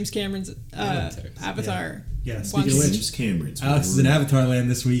Cyclops. James Cameron's Avatar. Yeah, Once. speaking of which, Just Cameron's. Alex is in Avatar Land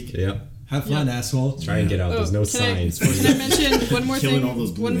this week. Yep. Have fun, asshole. Try and get out. There's no signs. Can I mention one more killing thing? all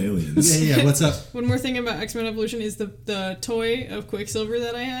those blue one, aliens. Yeah. What's up? one more thing about X-Men Evolution is the toy of Quicksilver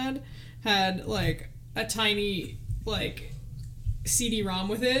that I had like a tiny like CD-ROM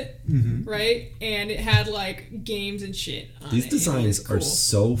with it, right? And it had like games and shit on These it. designs It was cool. are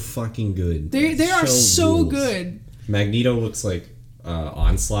so fucking good. They are so rules. good. Magneto looks like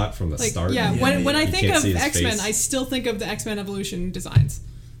Onslaught from the Like start. yeah, when I You think can't of see his X-Men, face. I still think of the X-Men Evolution designs.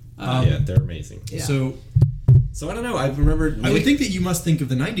 Yeah, they're amazing. Yeah. So, So I don't know. I remember. I would think that you must think of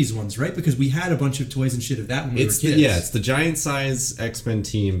the '90s ones, right? Because we had a bunch of toys and shit of that when we were kids. It's the giant size X-Men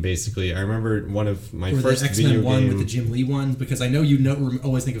team. Basically, I remember one of my or first the X-Men video one game with the Jim Lee ones, because I know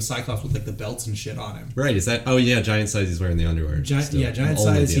always think of Cyclops with like the belts and shit on him. Right? Is that? Oh yeah, giant size. He's wearing the underwear. Giant still.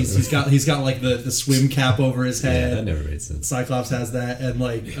 size. He's got like the swim cap over his head. Yeah, that never made sense. Cyclops has that, and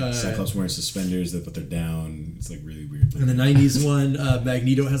like Cyclops wearing suspenders that but they're down. It's like really weird. in the '90s one,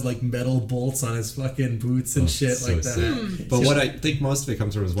 Magneto has like metal bolts on his fucking boots and shit so like that. sick. But what I think most of it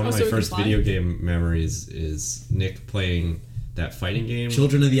comes from is one of Also, my it can first fly. video game memories is Nick playing that fighting game,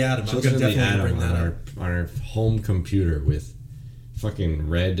 Children of the Atom. Children of the definitely Atom, bring that on up. our home computer with fucking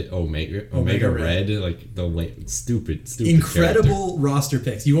red Omega Red, like the stupid Incredible roster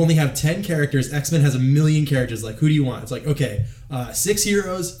picks. You only have 10 characters. X-Men has 1 million characters. Like, who do you want? It's like, okay, 6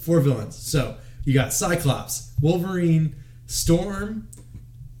 heroes, 4 villains. So you got Cyclops, Wolverine, Storm,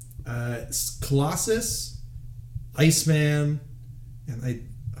 Colossus, Iceman, and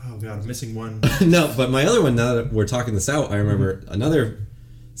I'm missing one. No, but my other one, now that we're talking this out, I remember another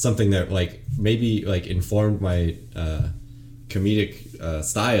something that like maybe like informed my comedic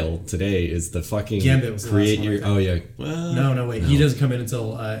style today is the fucking Gambit was the create last one, your I think. well, No, wait. He doesn't come in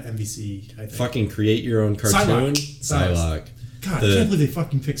until MVC, I think. fucking create your own cartoon. Psylocke. God, I can't believe they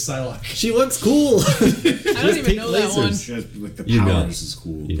fucking picked Psylocke. She looks cool. I don't even know that one. She has, like the You know. powers is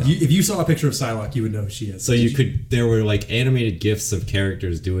cool. You know. If you saw a picture of Psylocke, you would know who she is. So there were like animated gifs of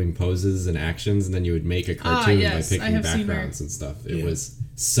characters doing poses and actions, and then you would make a cartoon yes, by I picking have seen her. backgrounds and stuff. It Yeah. was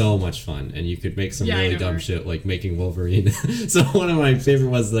so much fun, and you could make some Yeah, I really know dumb her. shit like making Wolverine. So one of my favorite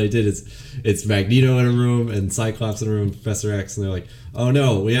ones that I did is it's Magneto in a room and Cyclops in a room, Professor X, and they're like, "Oh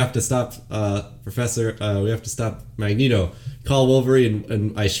no, we have to stop we have to stop Magneto. Call Wolverine."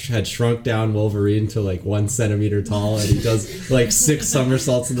 And I had shrunk down Wolverine to like 1 centimeter tall, and he does like 6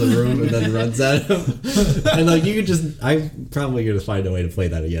 somersaults in the room and then runs at him. And like you could I'm probably gonna find a way to play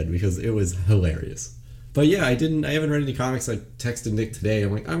that again because it was hilarious. But yeah, I haven't read any comics. I texted Nick today.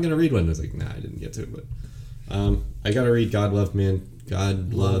 I'm like, I'm gonna read one. I was like, nah, I didn't get to it, but I gotta read God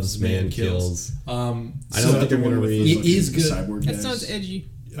Loves Man Kills. I I don't think I'm gonna read. It is good. Cyborg That guys. sounds edgy.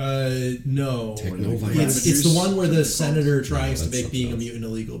 No. Technovirus. It's the one where the senator tries to that's make something being a else. mutant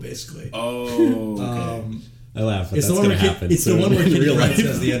illegal, basically. Oh, okay. I laugh, but It's the that's one gonna where happen. it's the soon one where in Kitty real Pryde life.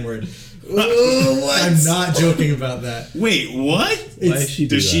 says the N-word. I'm not joking about that. Wait, what? It's, she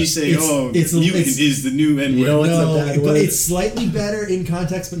do Does she that? say, it's- mutant it's- is the new N-word? You know what's a no, bad but word? it's slightly better in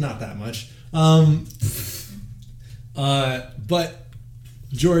context, but not that much. But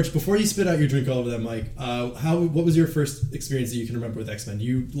George, before you spit out your drink all over that mic, what was your first experience that you can remember with X-Men?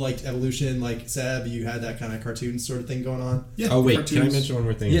 You liked Evolution, like Seb. You had that kind of cartoon sort of thing going on. Yeah, Oh wait, cartoons. can I mention one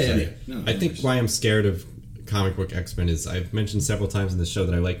more thing? Yeah, Sorry. yeah. No, I think no why I'm scared of comic book X-Men is I've mentioned several times in the show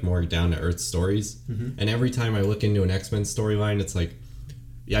that I like more down to earth stories, and every time I look into an X-Men storyline, it's like,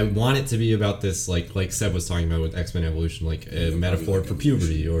 yeah, I want it to be about this, like Seb was talking about with X-Men Evolution, like a metaphor like for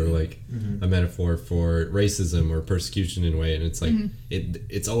puberty or like a metaphor for racism or persecution in a way, and it's like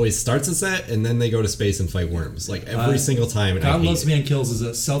it's always starts as that, and then they go to space and fight worms, like every single time. And I God hate Loves it. Man Kills is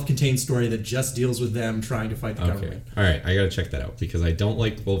a self-contained story that just deals with them trying to fight the Okay. government. All right. I gotta check that out because I don't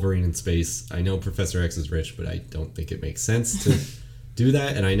like Wolverine in space. I know Professor X is rich, but I don't think it makes sense to do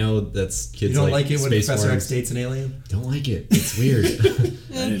that. And I know that's kids You don't like it when space Professor worms. X dates an alien? Don't like it. It's weird. I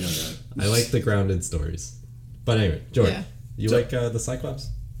didn't know that. I like the grounded stories. But anyway, Jordan, Yeah. you like the Cyclops?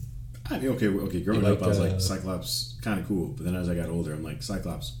 I mean, okay. Growing You up, like, I was like, Cyclops, kind of cool. But then as I got older, I'm like,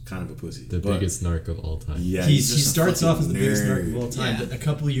 Cyclops, kind of a pussy. The But, biggest narc of all time. Yeah, He just a starts off as the fucking biggest nerd. narc of all time, Yeah. but a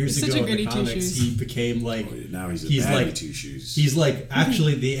couple of years He's ago such a in the goody comics, two-shoes. he became like Oh, now he's he's bad like- with two shoes. he's like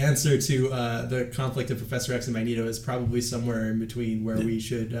actually the answer to the conflict of Professor X and Magneto is probably somewhere in between where we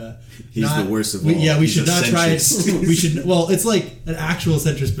should. He's not- the worst of we- all. Yeah, we He's should a not try it. centrist. We should. Well, it's like an actual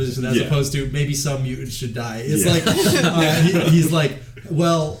centrist position as Yeah. opposed to maybe some mutants should die. It's Yeah. like he's like,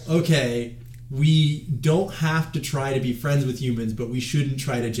 well, okay. We don't have to try to be friends with humans, but we shouldn't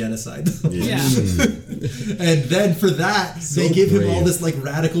try to genocide them. Yeah. And then for that, they give him all brave. this like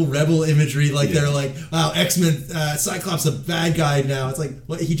radical rebel imagery. Like Yeah. they're like, "Wow, X-Men, Cyclops a bad guy now." It's like,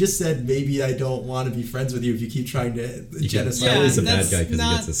 what he just said. Maybe I don't want to be friends with you if you keep trying to genocide. Yeah, Tell he's a that's bad guy because he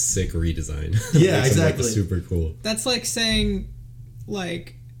not- gets a sick redesign. Yeah, Makes him look exactly. super cool. That's like saying,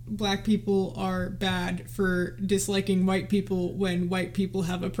 like, black people are bad for disliking white people when white people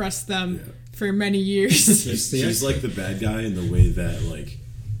have oppressed them Yeah. for many years. She's like the bad guy in the way that, like,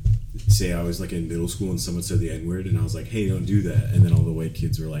 say I was like in middle school and someone said the N-word and I was like, hey, don't do that. And then all the white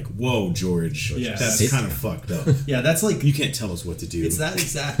kids were like, "Whoa, George, Yeah. that's kind of fucked up. Yeah, that's like You can't tell us what to do." it's that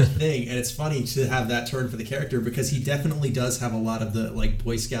exact thing, and it's funny to have that turn for the character because he definitely does have a lot of the like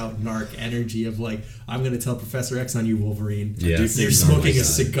Boy Scout narc energy of like, I'm gonna tell Professor X on you, Wolverine. Yeah. do think You're so. smoking Oh my a God.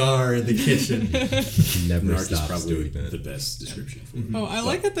 cigar in the kitchen. He never Narc is stops probably doing that. the best description for it. Oh, I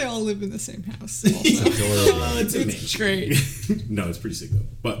like that they all live in the same house. It's Also. adorable. It's great. No, it's pretty sick though.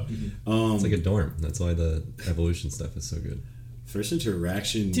 But It's like a dorm. That's why the evolution stuff is so good. first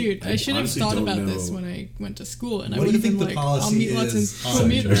interaction, Dude, I should have honestly thought don't about know. this when I went to school, and I What do would you have been think the like, "I'll policy meet lots is of on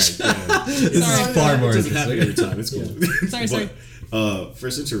meet." Alright, yeah. This Sorry. is far more It doesn't happen interesting. every time. It's cool. Sorry. But,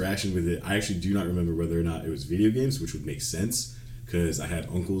 first interaction with it, I actually do not remember whether or not it was video games, which would make sense because I had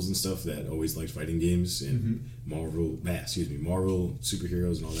uncles and stuff that always liked fighting games and Marvel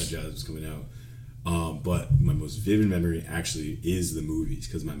superheroes and all that jazz was coming out. But my most vivid memory actually is the movies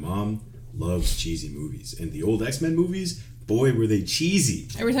because my mom loves cheesy movies, and the old X-Men movies, boy, were they cheesy.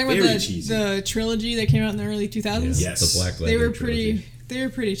 Are we talking Very about cheesy. the trilogy that came out in the early 2000s? Yes. The Black They Leather were trilogy. pretty. They were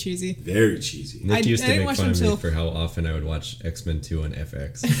pretty cheesy. Very cheesy. Nick I used to didn't make watch fun them of me till- for how often I would watch X-Men 2 on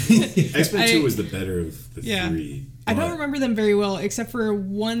FX. X-Men I- 2 was the better of the Yeah. three. I don't but- remember them very well, except for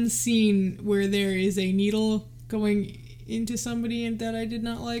one scene where there is a needle going into somebody and that I did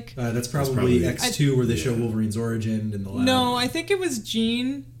not like. That's probably, probably- X2 where they show yeah. Wolverine's origin in the lab. No, I think it was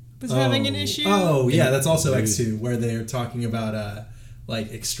Jean was having an issue. Oh, yeah, that's also Maybe. X2 where they're talking about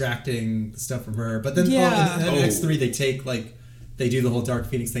like extracting stuff from her. But then, Yeah. and then Oh. X3 they take like they do the whole Dark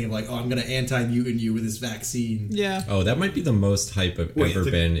Phoenix thing of like, oh, I'm gonna anti-mutant you with this vaccine. Yeah. Oh, that might be the most hype I've Wait, ever the-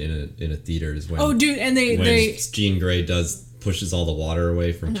 been in a theater is when Oh, dude, and when they Jean Grey pushes all the water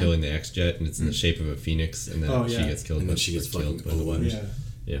away from killing the X-Jet, and it's in the shape of a phoenix, and then Oh, she yeah. gets killed. And by, then she gets killed fucking by the water. owned. Yeah.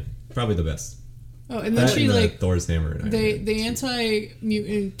 Yeah, probably the best. oh, and then That she and, like Thor's hammer. And Iron they Man. they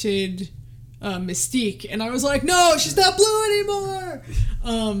anti-mutated Mystique, and I was like, no, she's not blue anymore.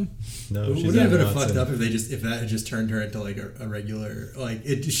 No, Would she's it have not been Watson. fucked up if that had just turned her into like a regular like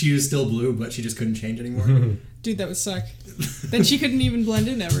she was still blue but she just couldn't change anymore? Dude, that would suck. Then she couldn't even blend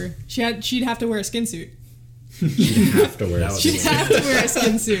in ever. She'd have to wear a skin suit. You have to wear. That a was- She'd have to wear a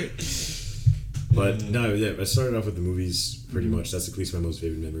skin suit. But no, yeah, I started off with the movies pretty much. That's at least my most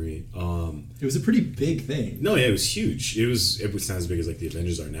vivid memory. It was a pretty big thing. No, yeah, it was huge. It was not as big as like the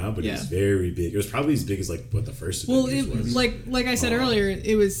Avengers are now, but it was Yeah. very big. It was probably as big as like what the first Well, Avengers was. like I said earlier,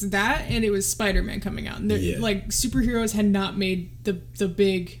 it was that, and it was Spider-Man coming out. And Yeah. like superheroes had not made the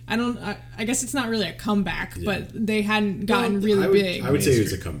big. I guess it's not really a comeback, but they hadn't gotten really big. I would say it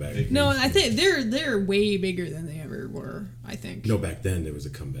was a comeback. No, I think they're way bigger than they ever were. I think. No, back then there was a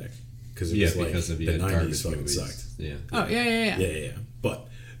comeback because it Yeah, was like because of the the 90s garbage fucking movies. sucked. Yeah. Oh yeah. Yeah. But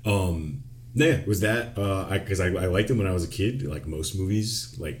yeah, was that because I liked them when I was a kid. Like most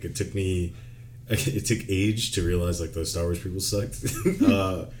movies, like it took age to realize like those Star Wars people sucked.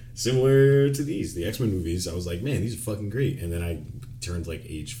 Similar to the X-Men movies, I was like, man, these are fucking great. And then I turned like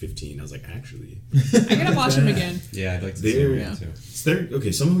age 15. I was like, actually, I gotta watch them again. Yeah, I'd like to They're- see Yeah. it too. they're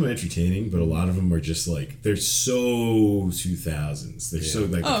okay. Some of them are entertaining, but a lot of them are just like they're so 2000s. They're so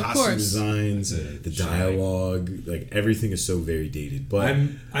like Oh, the of costume course. designs, The the shine. dialogue, like everything is so very dated. But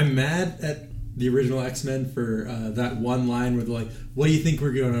I'm mad at the original X-Men for that one line where they're like, "What do you think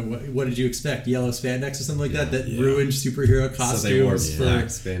we're going to? What did you expect? Yellow spandex or something like that? That Yeah. ruined superhero So they wore costumes for black a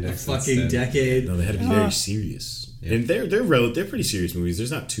spandex fucking instead. decade." no, they had to be very serious. Yeah. And they're pretty serious movies.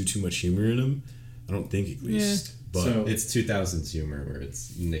 There's not too much humor in them. I don't think at least. But So- It's 2000s humor where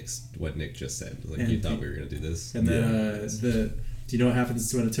it's what Nick just said. Like you And- thought we were gonna do this. And then do you know what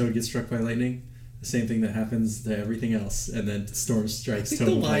happens when a toad gets struck by lightning? The same thing that happens to everything else, and then storm I strikes think toad.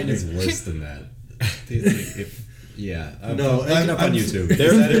 the with line lightning. is worse than that. Yeah. No, look it up on I'm- YouTube.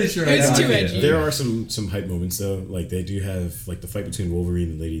 I'm pretty sure I It's know. too edgy. there are some hype moments though. Like they do have like the fight between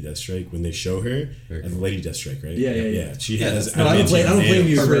Wolverine and Lady Deathstrike when they show her Very and cool. Lady Deathstrike, right? Yeah. She Yeah, has. that's No, I don't blame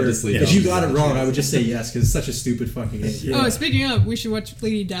you for Horrendously if you dumb. got it wrong. I would just say yes because it's such a stupid fucking name. Oh, speaking of, we should watch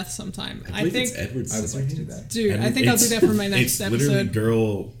Lady Death sometime. I believe think, it's Edward I would like to do that. dude, And I think I'll do it's- that for my next it's literally episode.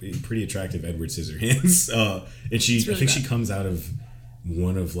 girl, pretty attractive Edward Scissorhands, and she, really I think she bad. comes out of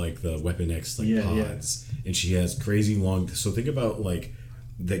one of like the Weapon X like Yeah, yeah. pods, and she has crazy long. So think about like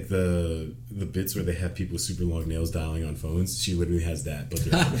the bits where they have people with super long nails dialing on phones. She literally has that, but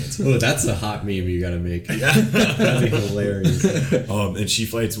they're hands. Oh, that's a hot meme you gotta make. That'd be hilarious. And she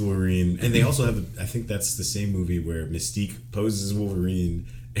fights Wolverine, and they also have. I think that's the same movie where Mystique poses as Wolverine.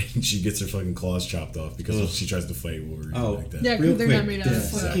 And she gets her fucking claws chopped off because she tries to fight Wolverine Oh. like that. Yeah, Real they're quick, not made out of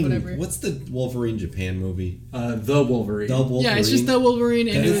exactly. whatever. What's the Wolverine Japan movie? The Wolverine. The Wolverine. Yeah, it's just the Wolverine,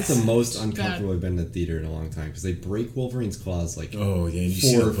 and That it is was the most bad. uncomfortable I've been in the theater in a long time because they break Wolverine's claws like Oh yeah, and you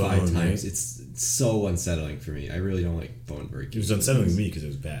see 4 or the 5 bone, times. right? It's so unsettling for me. I really don't like Boneberg. It was unsettling to me because it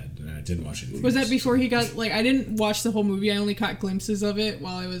was bad, and I didn't watch it. Was that before he got like? I didn't watch the whole movie. I only caught glimpses of it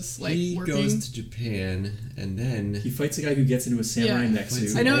while I was like He working. goes to Japan and then He fights a guy who gets into a samurai Yeah. mech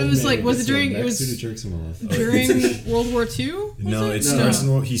suit. I know it was like, was it during? It was jerks him off. during World War II. No, it's No. First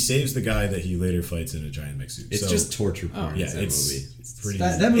World. He saves the guy that he later fights in a giant mech suit. It's So, just torture porn. yeah, that it's movie. pretty.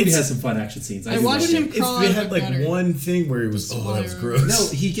 That movie it's- has some fun action scenes. I do watched like him it. crawl. They out had of like gutter. one thing where it was, oh, that was Spoiler.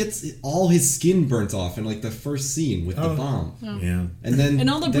 gross. No, he gets all his skin burnt off in like the first scene with the Oh. bomb. Yeah. And then And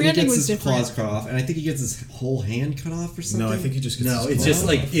all the then he branding gets was his different. claws cut off, and I think he gets his whole hand cut off or something. No, I think he just gets No, his it's claw just off.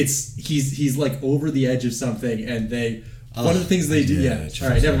 like he's like over the edge of something, and they one of the things they do. yeah, Yeah. All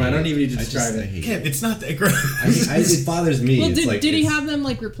right, never mind. I don't even need to I just describe I it. hate Yeah, it. it's not that gross. It bothers me. Well, It's did, like, did he it's- have them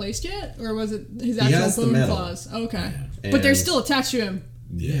like replaced yet, or was it his He has actual the bone metal. claws? Oh, okay, And but they're still attached to him.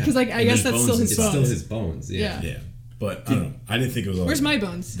 Yeah. Because like I guess there's that's still bones his It's inside. bones. still his bones. Yeah. Yeah, but I don't know. I didn't think it was all. Where's my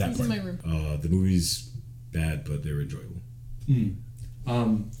bones? That It's in part. my room. The movie's bad, but they were enjoyable.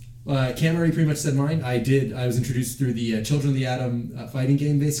 Cam already pretty much said mine. I was introduced through the Children of the Atom fighting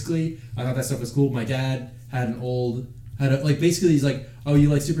game. Basically, I thought that stuff was cool. My dad had basically he's like, oh, you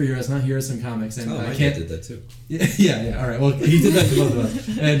like superheroes, huh? Here are some comics, and Oh, I my can't. dad did that too. Yeah. All right. Well, he did that to both of us,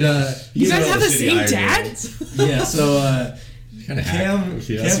 and You guys have the same dad? yeah. So Kinda Cam hack, if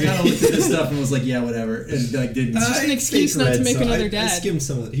you kind ask me. of looked at this stuff and was like, yeah, whatever, and like didn't. It's just an excuse not to make another I dad. skimmed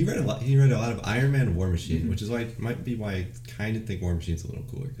some of the, he read a lot of Iron Man and War Machine, which is why I kind of think War Machine's a little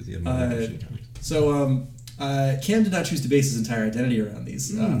cooler because he had more War Machine comics. So Cam did not choose to base his entire identity around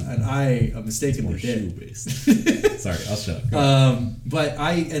these, and I mistakenly More shoe did. based. Sorry, I'll shut up. But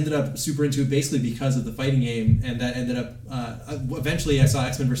I ended up super into it basically because of the fighting game, and that ended up eventually I saw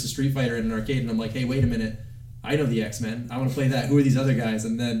X-Men vs. Street Fighter in an arcade, and I'm like, hey, wait a minute, I know the X-Men, I want to play that. Who are these other guys?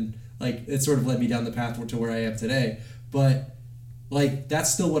 And then like it sort of led me down the path to where I am today. But like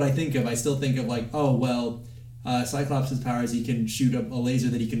that's still what I think of. I still think of like, oh well, Cyclops' powers, he can shoot a laser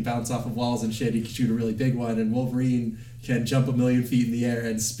that he can bounce off of walls and shit. He can shoot a really big one, and Wolverine can jump 1,000,000 feet in the air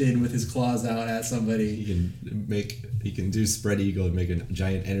and spin with his claws out at somebody. He can do spread eagle and make a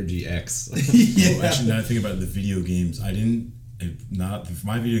giant energy X. Well, actually, now I think about the video games,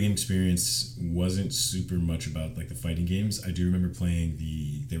 my video game experience wasn't super much about like the fighting games. I do remember playing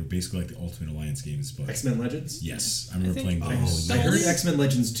they were basically like the Ultimate Alliance games, but X-Men Legends? yes, I remember think- playing those. I heard X-Men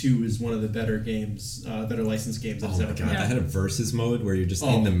Legends 2 is one of the better games, better licensed games that's Oh ever my come god, out. that had a versus mode where you're just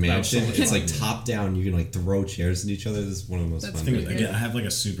Oh, in the that was so mansion. much It's fun. like top down. You can like throw chairs at each other. This is one of the most That's fun Thing games. is, again, I have like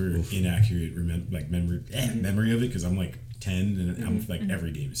a super inaccurate memory of it because I'm like 10 and I'm like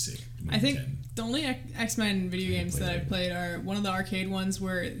every game is sick. I think 10. the only X-Men video games that I've played are one of the arcade ones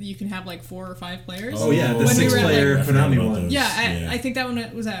where you can have like 4 or 5 players. Oh, yeah, the When we were at, 6-player I forgot Konami about one. those. Yeah, I think that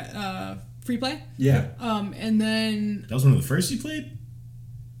one was at Free Play. Yeah. And then That was one of the first you played?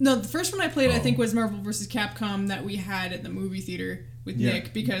 no, the first one I played I Oh. think was Marvel vs. Capcom that we had at the movie theater with Yeah.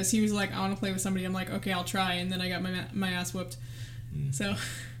 Nick because he was like, I want to play with somebody. I'm like, okay, I'll try, and then I got my ass whooped. So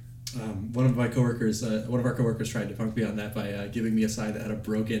One of our coworkers tried to punk me on that by giving me a side that had a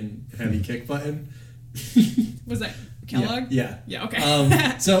broken heavy kick button. was that Kellogg? Yeah. Yeah.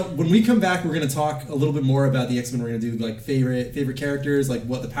 Okay. So when we come back, we're going to talk a little bit more about the X-Men. We're going to do like favorite characters, like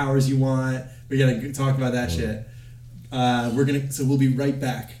what the powers you want. We're going to talk about that shit. So we'll be right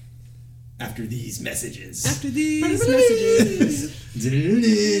back after these messages. After these messages.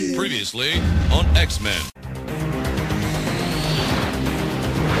 Previously on X-Men.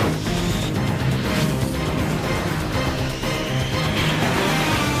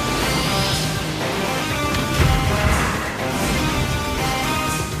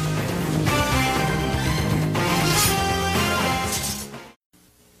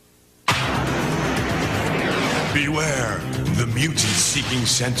 Beware, the mutant-seeking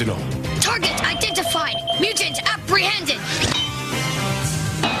sentinel. Target identified. Mutant apprehended.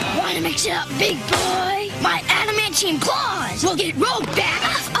 Wanna mix it up, big boy? My adamantium claws will get Rogue back.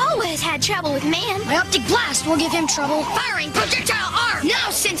 I've always had trouble with man. My optic blast will give him trouble. Firing projectile arm. Now,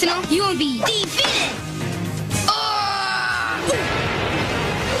 Sentinel, you will be defeated.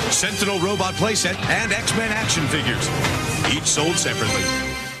 Sentinel robot playset and X-Men action figures. Each sold separately.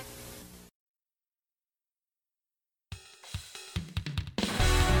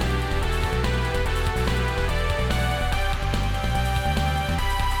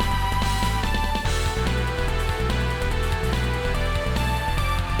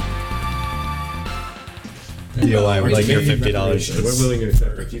 Deal, I would like your Maybe $50. We're willing to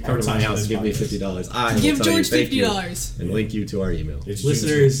accept. If you come to my house, give me $50. I will Give tell you George thank you $50. and link you to our email.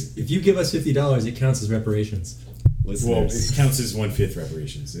 Listeners, if you give us $50, it counts as reparations. Well, listeners. it counts as 1/5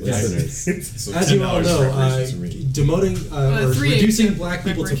 reparations. Listeners. So As you all $10 know, reparations for me. demoting or 3/8 reducing black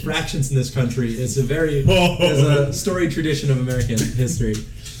people to reparations. fractions in this country is a very Oh. is a storied tradition of American history,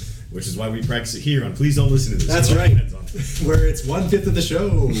 Which is why we practice it here on Please Don't Listen to This. That's It all right. depends on- where it's 1/5 of the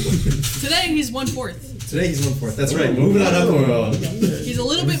show. Today he's 1/4. Today he's 1/4. That's right. Moving on up the world. He's a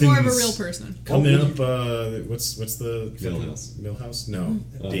little bit Everything more of a is- real person. Coming up, what's the Millhouse. Millhouse? No,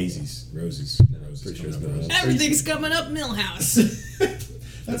 Daisies, Roses. Roses pretty sure coming it's up. Millhouse. Everything's coming up, Millhouse.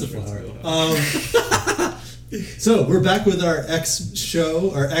 That's a flower. So we're back with our X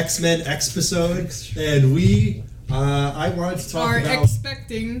show, our X-Men episode, and we. I wanted to talk Are about.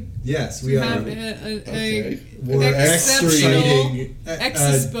 expecting Yes, we to are. have We're exceptional exciting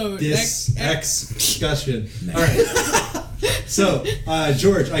X-spode. X discussion. All right. So,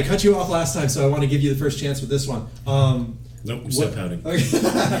 George, I cut you off last time, so I want to give you the first chance with this one. Nope, stop pouting. Okay.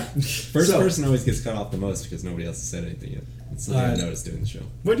 First So- person always gets cut off the most because nobody else has said anything yet. It's something I noticed doing the show.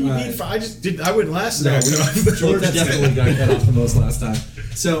 What do you mean? I just did. I went last No, time. so- George That's definitely it. got cut off the most last time.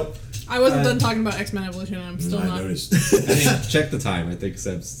 So, I wasn't done talking about X-Men Evolution. I'm still I not. noticed. I mean, check the time. I think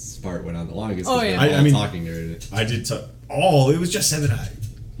Seb's part went on the longest. Oh, 'cause yeah. we were all I mean- talking during it. I did. It was just 7 I.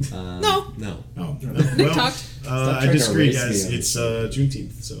 No. No. Oh, Nick talked. I trying to disagree, erase guys. me. It's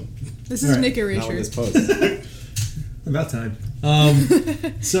Juneteenth, so This is All right. Nick Not with Erasure. this post. about time.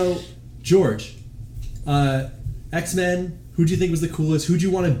 So, George, X-Men. Who do you think was the coolest? Who do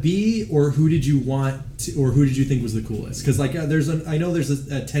you want to be, or who did you want, to, or who did you think was the coolest? Because I know there's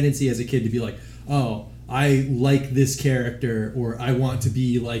a tendency as a kid to be like, oh, I like this character, or I want to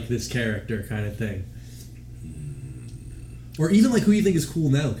be like this character, kind of thing. Or even like who you think is cool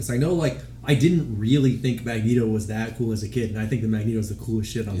now? Because I know I didn't really think Magneto was that cool as a kid, and I think that Magneto is the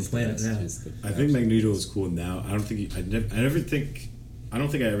coolest shit on the planet now. I think Magneto is cool now. I don't think I don't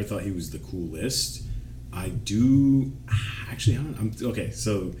think I ever thought he was the coolest. I do actually. I'm okay.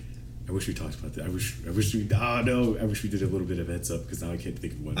 So I wish we talked about that. I wish we. Oh no! I wish we did a little bit of heads up because now I can't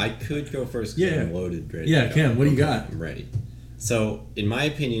think of one. I could go first. 'Cause Yeah. I'm loaded. Ready Yeah, to go. Cam, what do you got? I'm ready. So, in my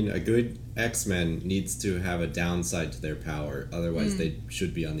opinion, a good X-Men needs to have a downside to their power. Otherwise, they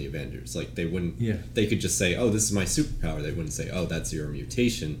should be on the Avengers. Like they wouldn't. Yeah. They could just say, "Oh, this is my superpower." They wouldn't say, "Oh, that's your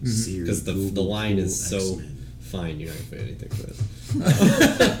mutation," Siri, because the Google, line is so X-Men. fine. You're not gonna pay anything for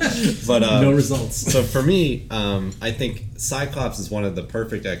this. But No results. So for me, I think Cyclops is one of the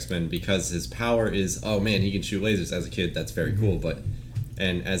perfect X-Men because his power is, oh man, he can shoot lasers. As a kid, that's very cool.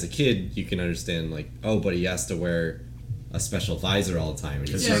 And as a kid, you can understand like, oh, but he has to wear a special visor all the time and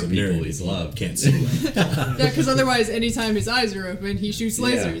he's Because hurt he's a people nerd, he's he loved. can't see. Yeah, because otherwise, anytime his eyes are open, he shoots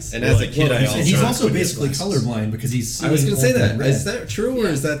lasers. And as a kid, I also He's Trying to also put his basically glasses. colorblind because he's. I was seeing gonna say all that. red. Is that true or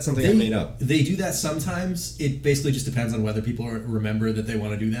is that something I made up? They do that sometimes. It basically just depends on whether people remember that they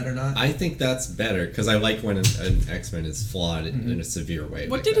want to do that or not. I think that's better because I like when an X-Men is flawed in a severe way.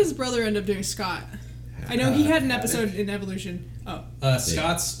 What like did that. his brother end up doing, Scott? I know he had an episode in Evolution. Oh,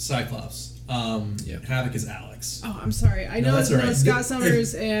 Scott's Cyclops. Havoc is Alex. oh, I'm sorry. I know that's all right. Scott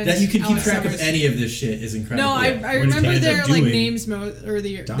Summers and that you can keep Alex track Summers. of any of this shit is incredible. No, I What remember he ended their up like doing- names or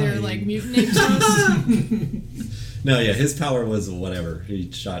their Dying. like mutant names most. No, yeah, his power was whatever.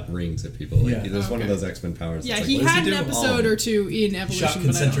 He shot rings at people. Like, Yeah. There's one of Okay. those X-Men powers. Yeah, that's he like, what does had an do? episode Oh. or two in Evolution, shot but I don't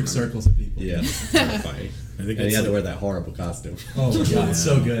concentric remember. circles at people. Yeah, terrifying. I think And it's he had to like- wear that horrible costume. Oh my god, it's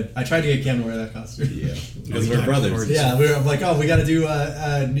so good. I tried to get Cam to wear that costume. Yeah, because Oh, we're yeah, brothers. Yeah, we were like, oh, we got to do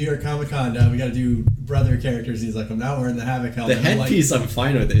New York Comic Con. We got to do brother characters. He's like, I'm not wearing the Havoc The helmet. I'm like, headpiece, I'm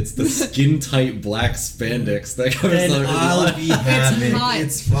fine with. It's the skin tight black spandex that covers and the. I'll be Havoc. hot.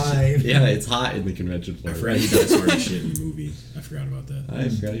 It's fine. Yeah, it's hot in the convention floor. I forgot he does hard shit in the movie. I forgot about that. I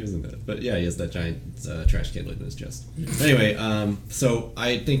forgot he was in that. But yeah, he has that giant trash can lid in his chest. Anyway, so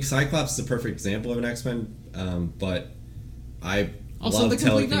I think Cyclops is a perfect example of an X-Men, but I Also love the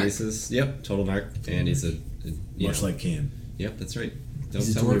complete narc. telekinesis. Yep, total narc. And he's a you Much know, like Cam. Yep, that's right. Don't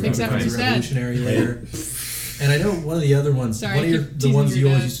He's a tell me dwarf. about Takes after it. his dad. revolutionary later. And I know one of the other ones, Sorry, one of I your, keep the teasing ones you your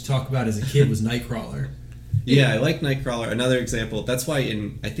always dad. used to talk about as a kid was Nightcrawler. Yeah, I like Nightcrawler. Another example. That's why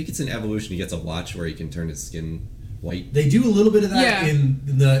I think it's in Evolution he gets a watch where he can turn his skin white. They do a little bit of that Yeah. in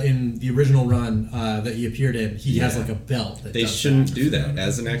the original run that he appeared in. He has Yeah. like a belt. That They does shouldn't that. do that.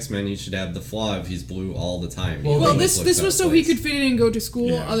 As an X-Men, he should have the flaw if he's blue all the time. Well, He Well, always this looks was out so of he place. could fit in and go to school.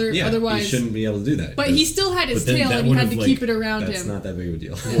 Yeah. Yeah, Otherwise, he shouldn't be able to do that. but he still had his But then tail, that and he had would've, to like, keep it around That's him. not that big of a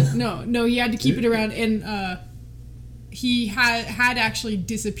deal. No, he had to keep it around. And he had actually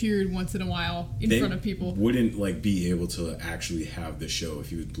disappeared once in a while in They front of people. wouldn't like be able to actually have the show if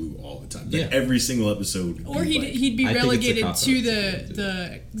he was blue all the time. Like Yeah. every single episode. would Or be he'd be I think it's a relegated cop-out to to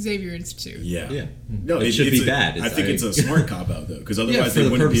the Xavier Institute. Yeah. Yeah. No, It should it's be bad. I think it's a smart cop out though, because Yeah, otherwise for they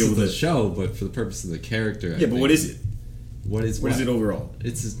the wouldn't be purpose able of to. the show, but for the purpose of the character. Yeah, but what is it? What is What is it overall?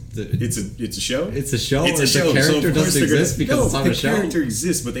 It's It's a show. It's a show. It's a or show. The character so of course doesn't they're gonna- exist because no, it's on the a show. character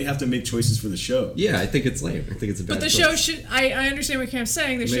exists, but they have to make choices for the show. Yeah, I think it's lame. I think it's a bad. But the choice. show should. I understand what Cam's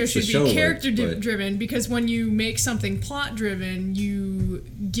saying. The It show makes the should show be work, character but- driven, because when you make something plot driven, you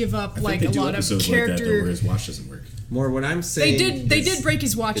give up I like think a they do lot of episodes like that though, character. where his watch doesn't work. More what I'm They saying. did break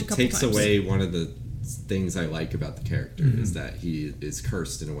his watch a It couple takes times. away one of the things I like about the character is that he is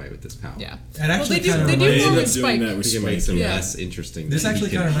cursed in a way with this power. Yeah. And actually well, they kinda do They reminds- more end with up doing Spike. that I with think it Spike. makes him Yeah. less interesting. This than actually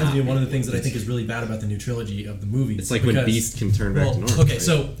he kind of can reminds me of one of the be. things that I think is really bad about the new trilogy of the movies. It's like when because- Beast can turn back to normal. Okay, right?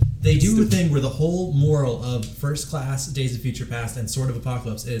 so they do a thing where the whole moral of First Class, Days of Future Past, and Sword of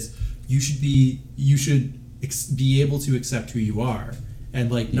Apocalypse is you should be able to accept who you are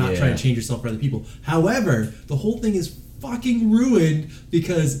and like not try Yeah. to change yourself for other people. However, the whole thing is fucking ruined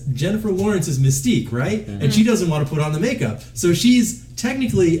because Jennifer Lawrence is Mystique, right? And she doesn't want to put on the makeup. So she's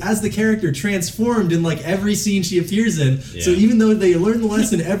technically, as the character, transformed in like every scene she appears in. So Yeah. even though they learn the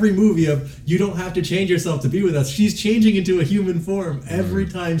lesson every movie of you don't have to change yourself to be with us, she's changing into a human form every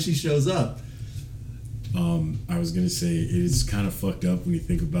time she shows up. I was gonna say it is kind of fucked up when you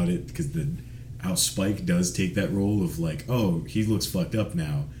think about it, because how Spike does take that role of like, oh, he looks fucked up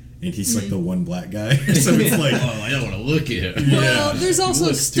now, and he's like the one black guy. So it's like, I don't want to look at him. Well, there's also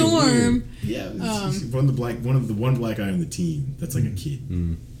looks too Storm. yeah, he's one of the one black guy on the team that's like a kid.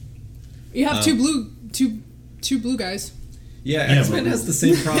 You have two blue guys. Yeah, Yeah, X-Men but has the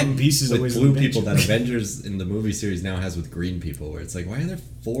same problem Beast is with always blue the people that bench. Avengers in the movie series now has with green people, where it's like, why are there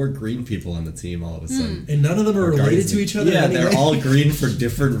 4 green people on the team all of a sudden? And none of them are Or related Guardians to of- each other. Yeah, anyway. they're all green for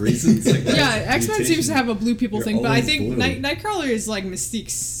different reasons. Like, Yeah, that's X-Men seems mutation. to have a blue people You're thing, but I always think blue. Nightcrawler is like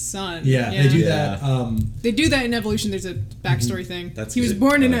Mystique's son. Yeah, they do Yeah. that. They do that in Evolution. There's a backstory thing. That's he was good.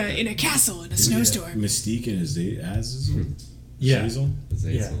 born in I a like in a castle in a snowstorm. Mystique and Azazel. Yeah. Azazel.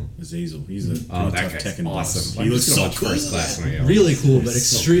 Azazel. Azazel. He's a Oh, pretty that tough guy's Tekken boss. awesome. He I'm looks just so gonna watch cool. First Class when I go. Really cool, but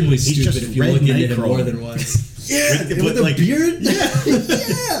extremely He's stupid just if you red look into him Nightcrawler. more than once. Yeah, With a like, beard?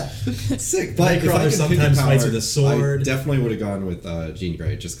 Yeah. Sick. But if I Nightcrawler could sometimes pick a fights power, with a sword. I definitely would have gone with Jean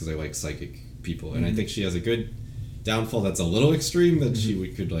Grey just because I like psychic people. And I think she has a good downfall that's a little extreme,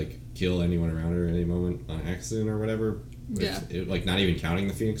 that could like kill anyone around her at any moment on accident or whatever. Yeah. Like not even counting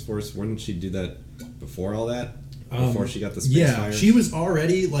the Phoenix Force. Wouldn't she do that before all that? Before she got the space Yeah, fire? she was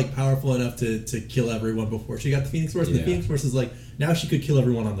already like powerful enough to kill everyone before she got the Phoenix Force. And the Yeah. Phoenix Force is like now she could kill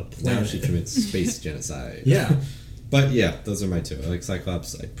everyone on the Now planet. she commits space genocide. Yeah. But yeah, those are my two. I like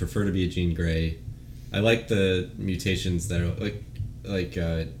Cyclops. I prefer to be a Jean Grey. I like the mutations that are like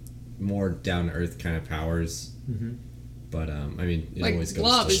more down to earth kind of powers. But I mean, it Like always goes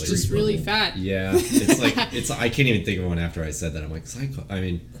Blob to is like, just really fat. Yeah, it's like I can't even think of one after I said that. I'm like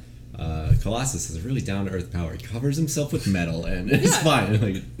Colossus has a really down to earth power. He covers himself with metal and it's fine.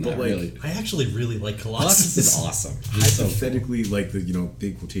 Like, not really. I actually really like Colossus is awesome. He's so cool. hypothetically, like the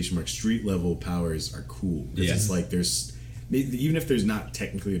big quotation mark street level powers are cool. 'Cause Yeah. it's like there's even if there's not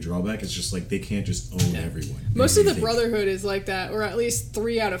technically a drawback, it's just like they can't just own everyone. Most of the Anything. Brotherhood is like that, or at least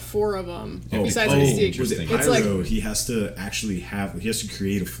 3 out of 4 of them. Besides oh, Mystique, was it it's like Pyro? He has to actually he has to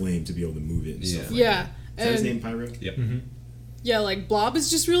create a flame to be able to move it. And Yeah. stuff like yeah, that. Is that his and name, Pyro? Yep. yeah, like Blob is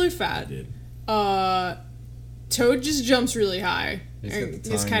just really fat. Did. Toad just jumps really high. He's got and the it's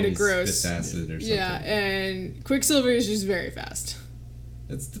tongue kind and of he gross. spits acid or something. Yeah, and Quicksilver is just very fast.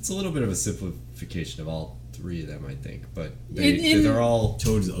 It's a little bit of a simplification of all 3 of them, I think, but In- they're all.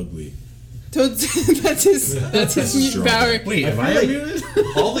 Toad's ugly. Toad's that's his mutant strong. power. Wait, I feel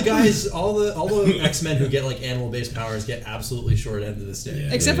like all the guys, all the X-Men who get like animal-based powers get absolutely short end of the stick.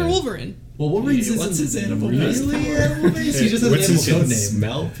 Yeah. Except for Wolverine. Well, Wolverine's What's isn't his animal really based animal-based. He just has What's an his animal code name? name.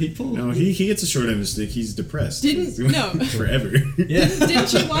 Smell people? No, he gets a short end of the stick. He's depressed. No. forever. Yeah.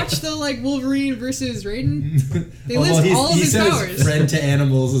 Didn't you watch the like Wolverine versus Raiden? They Oh, well, list he's- all of he his says powers. friend to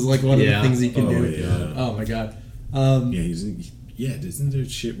animals is like one of Yeah. the things he can Oh, do. yeah. Oh my god. Yeah, isn't there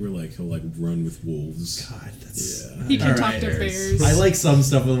shit where like he'll like run with wolves? God, that's. Yeah. He can All talk right. to bears. I like some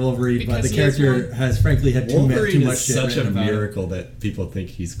stuff with Wolverine, but Because the he is character one. has frankly had too Wolverine much is shit such a written about him. miracle that people think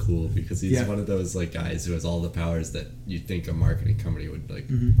he's cool because he's Yeah. one of those like guys who has all the powers that you'd think a marketing company would like.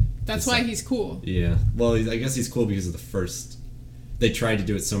 That's Just why like- he's cool. Yeah. Well, I guess he's cool because of the first. They tried to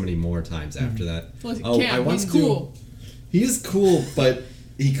do it so many more times after that. Well, I want he's to- cool. He is cool, but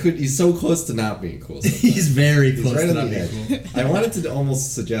he's so close to not being cool. sometimes. He's very He's close right to on not the being edge. cool. I wanted to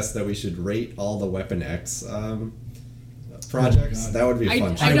almost suggest that we should rate all the Weapon X projects, God. that would be a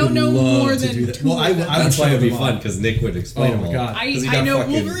fun. I show. don't know love more to than do that. two Well, I of them. would That's why show it'd be them fun all. because Nick would explain Oh them my all. God. 'Cause you I got know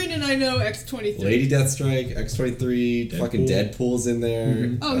fucking Wolverine and I know X-23. Lady Deathstrike, X-23, fucking Deadpool's in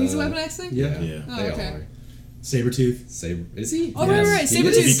there. Oh, he's a Weapon X thing? Yeah. Yeah. Oh, They okay. all are. Sabretooth. Is he? Oh, right. He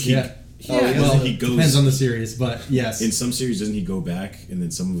is. Sabretooth. Yeah. Well, he goes. Depends on the series, but yes. In some series, doesn't he go back? And then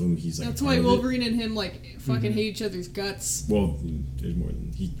some of them, he's like. That's a why part of it. Wolverine and him fucking hate each other's guts. Well, there's more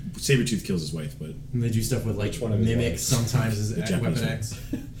than Sabretooth kills his wife, but And they do stuff with like one of his Mimic wives? sometimes as The Japanese Weapon one. X.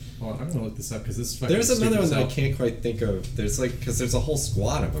 Well, I'm gonna look this up because this is fucking There's another one stupid that I as can't quite think of. There's because there's a whole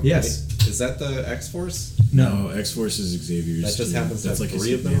squad of them. Yes. Right? Is that the X-Force? No. X Force is Xavier's. That just team. happens to That's have like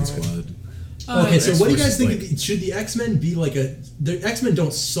three his of them Hitman already? squad. Okay, so what do you guys X-Force think? is Should the X-Men be like the X-Men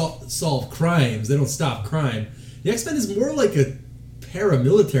don't solve crimes. They don't stop crime. The X-Men is more like a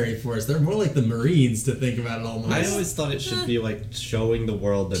paramilitary force. They're more like the Marines to think about it almost. I always thought it should be like showing the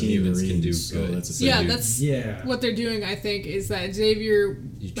world that Team mutants can do Marines. good. Oh, that's a thing. Yeah, You- that's Yeah. what they're doing, I think, is that Xavier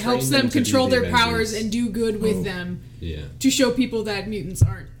You train helps them them to be control the their powers Avengers. and do good with Oh. them yeah. to show people that mutants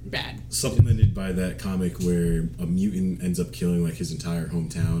aren't bad. Supplemented by that comic where a mutant ends up killing like his entire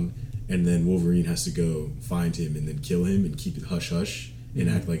hometown, and then Wolverine has to go find him and then kill him and keep it hush hush and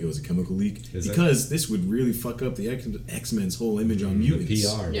act like it was a chemical leak, Is that- because this would really fuck up the X-Men's whole image on mutants.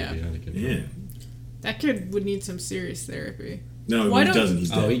 PR. Yeah. Would be out of control. Yeah. That kid would need some serious therapy. No, Why he don't- doesn't. He's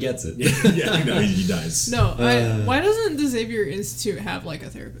dead. Oh, he gets it. yeah, no, he dies. No, why doesn't the Xavier Institute have like a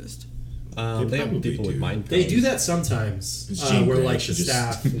therapist? They They have probably people with do. mind. They powers. do that sometimes, It's Jean where Grey. like She the just-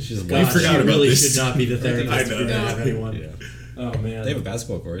 staff. She's God, forgot she about really this. should not be the therapist I if know. you're gonna have anyone. Yeah. Oh man, They have a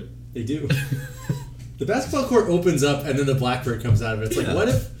basketball court. They do. The basketball court opens up, and then the Blackbird comes out of it. It's like, Yeah. what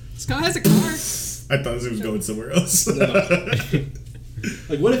if? Scott has a car. I thought it was going somewhere else.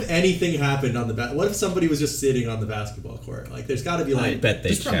 Like, what if anything happened on the what if somebody was just sitting on the basketball court? Like, there's got to be I like, bet they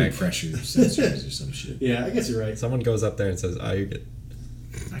There's probably check. pressure sensors or some shit. yeah, I guess you're right. Someone goes up there and says, "Oh, you're good."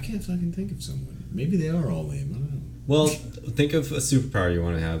 I can't fucking think of someone. Maybe they are all lame. I don't know. Well, think of a superpower you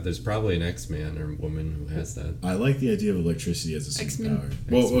want to have. There's probably an X-Man or woman who has that. I like the idea of electricity as a X-Men.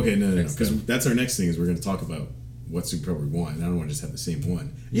 superpower. Well, okay, no, X-Men. because that's our next thing is we're going to talk about what superpower we want, and I don't want to just have the same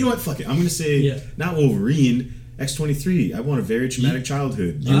one. You know what? Fuck it. I'm going to say not Wolverine, X-23. I want a very traumatic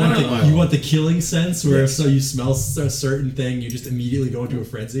childhood. You want the killing sense, where so you smell a certain thing, you just immediately go into a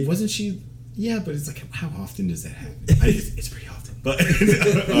frenzy. Wasn't she? Yeah, but it's like, how often does that happen? It's pretty often. But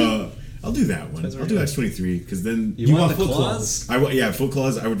I'll do that one. I'll do X-23 because then You want the foot claws? foot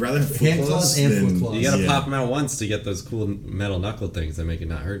claws. I would rather have foot Hand claws and than, foot claws. You gotta yeah. pop them out once to get those cool metal knuckle things that make it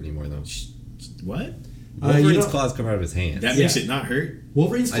not hurt anymore, though. What? Wolverine's claws come out of his hands. That makes it not hurt.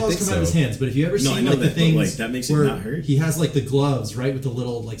 Wolverine's I claws think come out of his so. hands, but if you ever No, I seen know like the that, but, things like, that makes it where not hurt? he has like the gloves, right, with the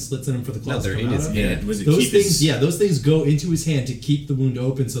little like slits in them for the claws they're to come in out his of? hand. Yeah, was it Those keep things, his- those things go into his hand to keep the wound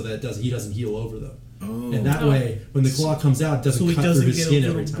open so that he doesn't heal over them. Oh. And that way, when the claw comes out, it doesn't cut through his skin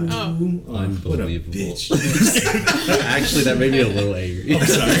every time. Oh. What a Unbelievable. bitch. Actually, that made me a little angry. I'm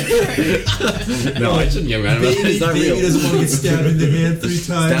sorry. No, I shouldn't get mad about it. It's not real. doesn't want to get stabbed in the hand 3 times.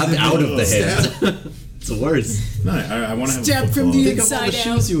 Stabbed out of the Stabbed. hand. It's the worst. No, I want to have Stab a foot from claw. the Think of all the Inside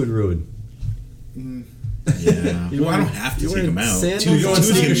out. shoes you would ruin. Yeah. You Well, I wearing- don't have to you take wearing them out. sandals? You go in Two is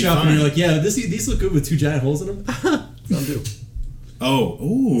gonna sneaker be shop and fine. you're like, yeah, these look good with 2 giant holes in them. Some do. Oh,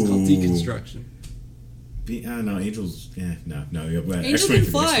 ooh. It's called deconstruction. No, Angel's. Yeah, no. Angel can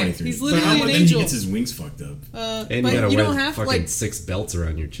fly. He's literally But an then angel. He gets his wings fucked up. And but you gotta you wear don't have fucking like. 6 belts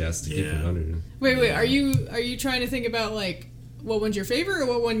around your chest to keep Yeah. it under. Wait. Are you trying to think about like what one's your favorite or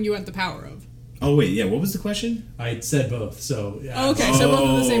what one you want the power of? Oh wait, yeah. What was the question? I said both, so yeah. Oh, okay, so both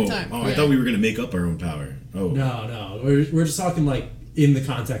at the same time. Oh, I Yeah. thought we were gonna make up our own power. Oh No, we're just talking like in the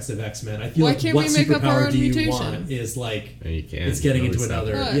context of X-Men. I feel Why like can't what we make up our superpower own do you mutation? want is like And you can't. it's getting into Notice that.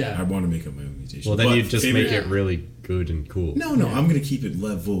 another. What? Yeah, I want to make up my own mutation. Well, then But you just favorite- make it really good and cool. No, I'm gonna keep it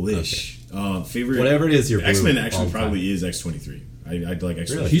level-ish. Favorite. Whatever it is, you're X-Men blue all actually the time. probably is X-23. I'd like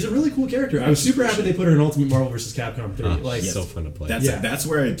X-23. she's a really cool character. I was super happy they put her in Ultimate Marvel vs. Capcom 3. Ah, like, so fun to play. That's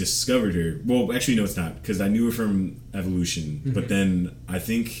where I discovered her. Well, actually, no, it's not because I knew her from Evolution, but then I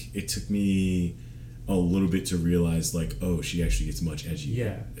think it took me a little bit to realize, like, oh, she actually gets much edgy.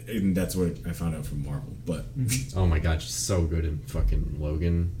 Yeah. And that's what I found out from Marvel. But Oh my god, she's so good in fucking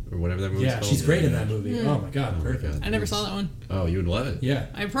Logan or whatever that movie's yeah, called. she's great in that movie. Oh my god, perfect. God. I never saw that one. Oh, you would love it. Yeah,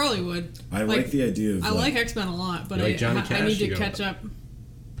 I probably would. I like the idea of I like X-Men a lot, but You like Johnny I Cash? need You to go- catch up.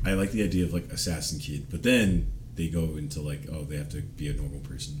 I like the idea of like Assassin Kid, but then they go into like, oh, they have to be a normal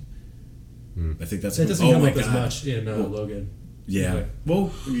person. I think that's that doesn't oh come my up as God. much in Well, Logan. Yeah. Okay.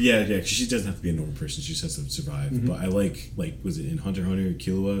 Well, yeah. 'Cause she doesn't have to be a normal person. She just has to survive. Mm-hmm. But I like was it in Hunter x Hunter?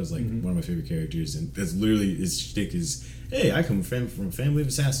 Killua is like one of my favorite characters, and that's literally his shtick is, hey, I come from a family of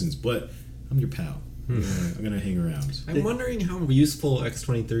assassins, but I'm your pal. I'm gonna hang around. I'm wondering how useful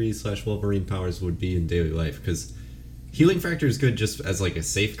X-23/Wolverine powers would be in daily life, because healing factor is good just as like a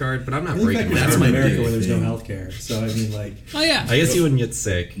safeguard, but I'm not breaking That's That's in my America big where there's no thing. healthcare. So I mean, like, Oh yeah. I guess you wouldn't get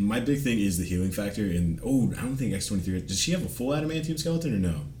sick. My big thing is the healing factor, and I don't think X-23. Does she have a full adamantium skeleton or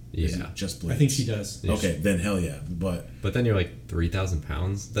no? Is Yeah. it just blades? I think she does. Okay, then hell yeah. But But then you're like 3,000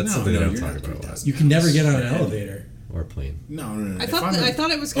 pounds. That's No, something no, I don't you're talk not about a lot. 3,000. You can never get on an elevator. Or a plane. no. I If thought I'm I thought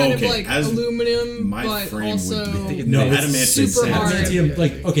it was kind of like aluminum, my but frame also would be No, it's adamantium. super hard. Adamantium,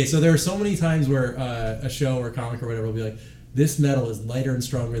 like, okay, so there are so many times where a show or comic or whatever will be like, this metal is lighter and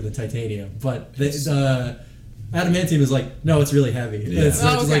stronger than titanium, but adamantium is like, no, it's really heavy. Yeah. It's,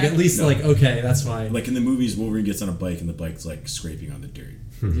 Oh, it's like okay. at least No. like, okay, that's fine. Like in the movies, Wolverine gets on a bike and the bike's like scraping on the dirt.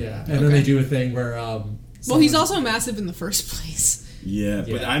 Yeah, and then they do a thing where. well, he's also massive in the first place. Yeah,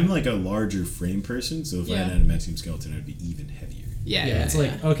 but Yeah. I'm like a larger frame person, so if I Yeah. had an adamantium skeleton, I'd be even heavier. Yeah, Yeah, it's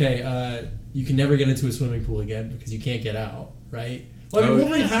like, okay, you can never get into a swimming pool again because you can't get out, right? Well, I mean, Oh,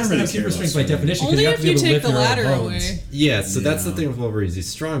 Wolverine I has don't to really have care super about strength by swimming. definition. 'cause only have if to be you able to take lift the your own ladder bones. away. Yeah, so that's the Yeah. thing with Wolverine. He's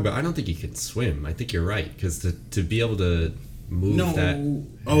strong, but I don't think he can swim. I think you're right, because to be able to move that.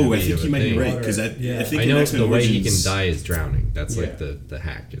 Oh, I heavy think of you a might be thing- right because I think I in know X-Men the way he can Origins- die is drowning. That's like Yeah. the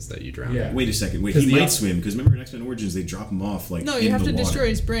hack is that you drown. Yeah. Wait a second. Wait, 'Cause he the- might swim because remember in X-Men Origins they drop him off like No, in you have the to water. destroy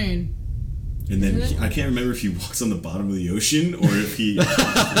his brain. And then Isn't it? I can't remember if he walks on the bottom of the ocean or if he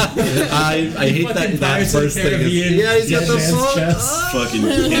I hate Fucking that Pirates of the first thing. Caribbean, Yeah, he's got dead the man's fuck. chest. fucking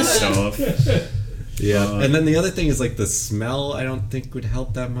pissed off. Yeah, and then the other thing is like the smell. I don't think would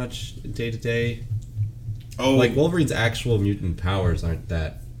help that much day to day. Oh, Like Wolverine's actual mutant powers aren't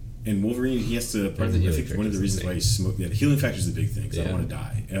that. and Wolverine, he has to. Or the I healing think one of the factor's reasons the why he same. smoked. Yeah, the healing factor is the big thing because I Yeah. don't want to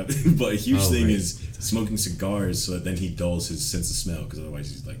die. But a huge Oh, thing right. is smoking cigars so that then he dulls his sense of smell because otherwise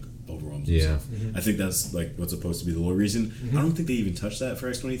he's like overwhelmed. Yeah. Himself. I think that's like what's supposed to be the lore reason. I don't think they even touched that for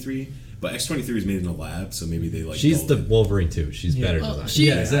X-23, but X-23 was made in a lab, so maybe they like. She's dulled the it. Wolverine too. She's better Well, than that. she-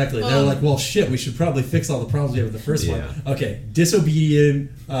 Yeah, exactly. They're like, well, shit, we should probably fix all the problems we have with the first Yeah. one. Okay,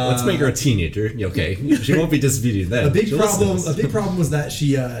 disobedient. Let's make her a teenager. Okay, she won't be disobedient then. A big She'll listen to problem. us. A big problem was that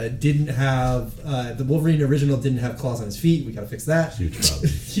she didn't have the Wolverine original didn't have claws on his feet. We gotta fix that. Huge problem.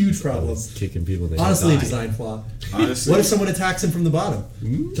 Huge problem. Kicking people. They Honestly, a die. design flaw. Honestly, What if someone attacks him from the bottom?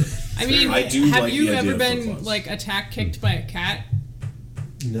 I mean, I do have like you the idea ever of been foot claws. like attack kicked by a cat?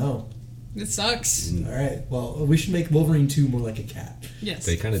 No. It sucks. All right. Well, we should make Wolverine 2 more like a cat. Yes.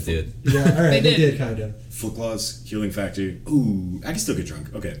 They kind of did. Yeah. All right. They They did. did kind of. foot claws, healing factor. Ooh, I can still get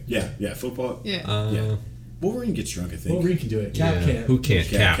drunk. Okay, yeah, football. Yeah. Yeah. Wolverine gets drunk, I think. Wolverine can do it. Cap Yeah. can't. Who can't?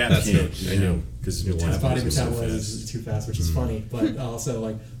 Cap. That's can't. what I knew. Because It was. His body so metabolism fast. is too fast, which is funny. But also,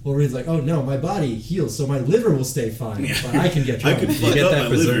 like, Wolverine's like, oh no, my body heals, so my liver will stay fine, but I can get I drunk. could fuck get up that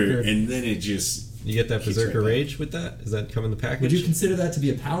my liver, berserker. and then it just. You get that Kicks Berserker right back. Rage with that? Does that come in the package? Would you consider that to be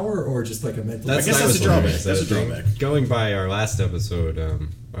a power or just like a mental? I guess what that's was a drawback. wondering. Is that That's a thing? drawback. Going by our last episode,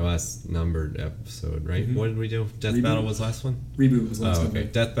 our last numbered episode, right? What did we do? Death Reboot. Battle was last one? Reboot was last Oh, time. okay.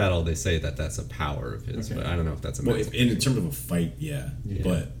 Death Battle, they say that's a power of his, Okay. but I don't know if that's a Well, mental. in terms of a fight, yeah.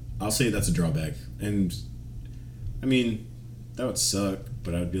 But I'll say that's a drawback. And, I mean, that would suck,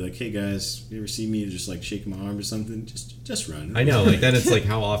 but I would be like, hey guys, you ever see me just like shaking my arm or something? Just run. I know, like then it's like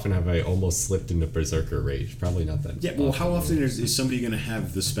how often have I almost slipped into Berserker Rage? Probably not that. Yeah, well, how often is somebody going to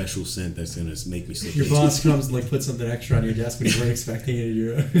have the special scent that's going to make me slip? Your into boss comes and like puts something extra on your desk when you weren't expecting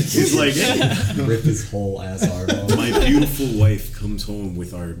it. It's like, Rip his whole ass arm off. my beautiful wife comes home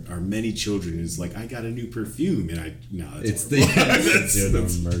with our many children and is like, I got a new perfume. And I, no, It's that's the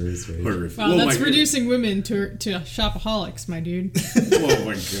that's murderous rage. horrific. Wow, Well, that's my- reducing women to shopaholics, my dude. Oh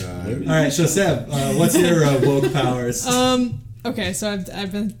my god. All right, so Seb, what's your woke powers? Okay, so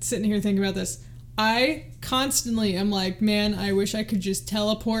I've been sitting here thinking about this. I constantly am like, man, I wish I could just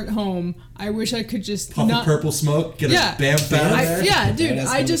teleport home. I wish I could just Puff not. of purple smoke, get Yeah, a bamf out of there. yeah, dude. Badass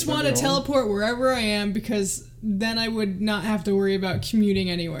I just want to motherfucker home. teleport wherever I am because then I would not have to worry about commuting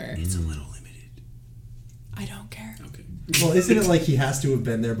anywhere. It's a little limited. I don't care. Okay. Well, isn't it like he has to have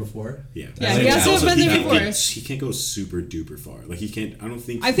been there before? Yeah. Yeah, he has to have Also, been there can't before. He can't go super duper far. Like he can't. I don't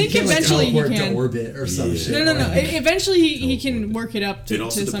think. I think He can't, like, eventually he teleport can. to orbit or some Yeah. shit. No. Like- Eventually he can work it up It to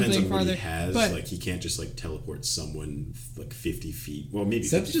also depends something on what farther. he has. But Like he can't just like teleport someone like 50 feet. Well, maybe.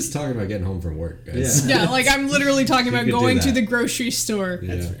 Seb's 50 just feet. talking about getting home from work, guys. Yeah. yeah, like I'm literally talking about could do going to that. the grocery store,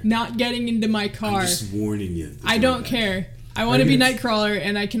 Yeah. not getting into my car. I'm just warning you. I don't care. I want to be Nightcrawler,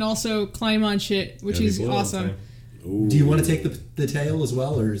 and I can also climb on shit, which That'd be is cool, awesome. okay. Do you want to take the tail as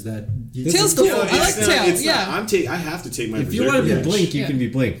well, or is that? Tail's cool. I like Tail. Yeah. I have to take my. If you want to be Yeah. Blink, you Yeah. can be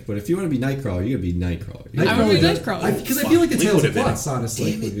Blink. But if you want to be Nightcrawler, you gotta be Nightcrawler. You I gotta would be be- Nightcrawler. Because I feel like a Blink tail's a would've been- plus,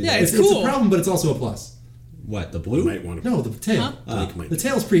 honestly. Yeah, it's It's cool. a problem, but it's also a plus. What, the You blue? might want to. No, the tail. Blake might. The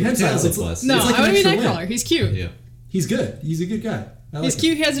tail's prehensile. tail's a It's, plus. No, it's like I an would be extra Nightcrawler. wing. He's cute. Yeah. He's good. He's a good guy. I like He's him.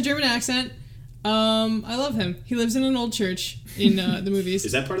 cute. He has a German accent. I love him. He lives in an old church in the movies.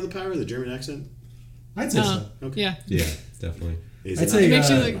 Is that part of the power, the German accent? I'd say so. Okay. Yeah. Yeah, definitely. Is I'd it say, It makes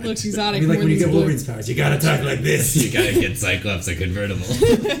you uh, look I exotic. mean, like more when you than get blue. Wolverine's powers, you gotta talk like this. You gotta get Cyclops a convertible.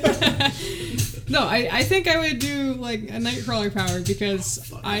 No, I think I would do like a Nightcrawler power because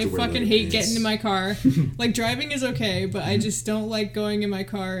I I have to wear fucking leather hate pants. getting in my car. Like driving is okay, but I just don't like going in my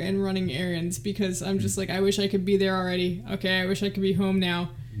car and running errands because I'm just like I wish I could be there already. Okay, I wish I could be home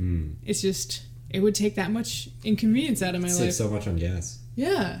now. It's just it would take that much inconvenience out of my Save life. so much on gas.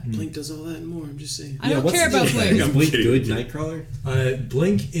 Yeah, Blink does all that and more. I'm just saying. I don't what's care the about deal? Blink. I'm Is Blink kidding. good Nightcrawler?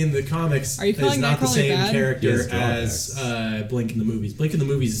 Blink in the comics Are you is calling not the Nightcrawler same bad? He character has as Blink in the movies. Blink in the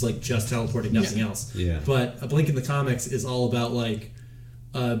movies is like just teleporting, nothing else. Yeah. But Blink in the comics is all about like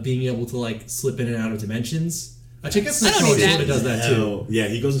being able to like slip in and out of dimensions. Which I guess I don't Nightcrawler need that. sort of does that too. Hell, yeah,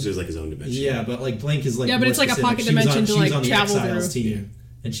 he goes into like his own dimension. Yeah, but like Blink is like Yeah, but more it's like a specific. pocket She was dimension to, she was like, on the travel Exiles through. team,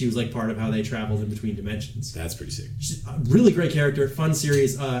 and she was like part of how they traveled in between dimensions. That's pretty sick. She's a really great character, fun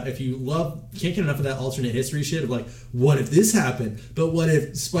series. If you can't get enough of that alternate history shit of like, what if this happened? But what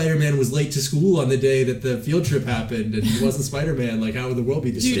if Spider-Man was late to school on the day that the field trip happened and he wasn't Spider-Man? Like, how would the world be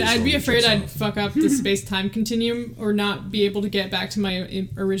Dude, destroyed? I'd be Storm afraid jumps I'd off. fuck up the space-time continuum or not be able to get back to my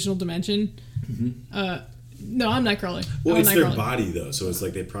original dimension. No, I'm Nightcrawler. Well, I'm it's their Nightcrawler. body though, so it's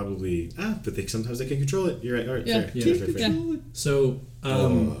like they probably but they sometimes they can control it. You're right. All right, Yeah. fair. So,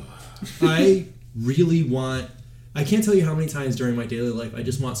 I really want. I can't tell you how many times during my daily life I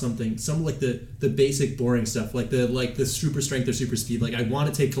just want some like the basic boring stuff, like the super strength or super speed. Like I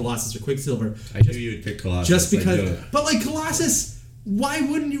want to take Colossus or Quicksilver. I knew you would pick Colossus. Just I because, knew it. but like Colossus, why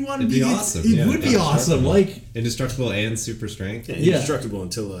wouldn't you want to It'd be awesome. It Yeah, would be awesome. indestructible. Like Indestructible and super strength. Yeah, Yeah. indestructible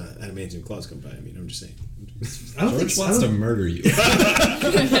until adamantium claws come by. I mean, I'm just saying. I don't George think wants I to don't- murder you.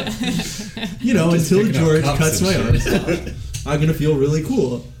 you know, until picking up George cups cuts and my arms shit. off, I'm gonna feel really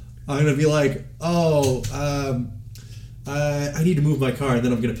cool. I'm gonna be like, oh, I need to move my car, and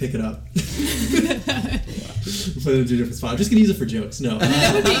then I'm gonna pick it up. Put it into a different spot. I'm just gonna use it for jokes. No.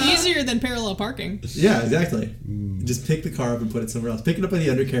 That would be easier than parallel parking. Yeah, exactly. Just pick the car up and put it somewhere else. Pick it up by the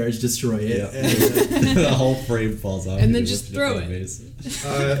undercarriage, destroy it. Yeah. And, The whole frame falls off. And then because just you lifted throw up it. the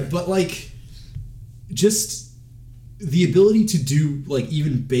base. but like, just the ability to do like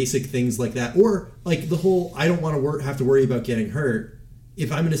even basic things like that, or like the whole I don't want to have to worry about getting hurt.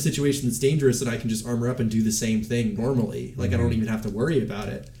 If I'm in a situation that's dangerous, and I can just armor up and do the same thing normally, like I don't even have to worry about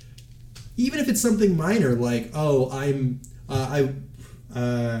it. Even if it's something minor, like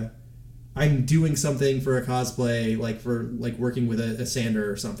I'm doing something for a cosplay, like for like working with a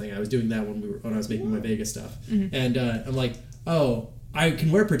sander or something. I was doing that when I was making my Vegas stuff, and I'm like, oh, I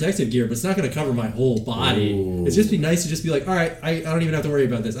can wear protective gear, but it's not going to cover my whole body. Ooh. It's just be nice to just be like, all right, I don't even have to worry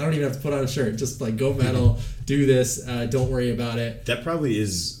about this. I don't even have to put on a shirt. Just like go metal, do this. Don't worry about it. That probably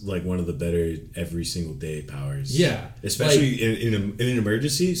is like one of the better every single day powers. Yeah. Especially in an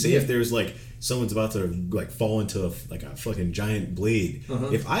emergency. Say if there's like someone's about to like fall into a fucking giant blade.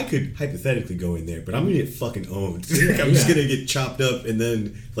 If I could hypothetically go in there, but I'm gonna get fucking owned. I'm just gonna get chopped up, and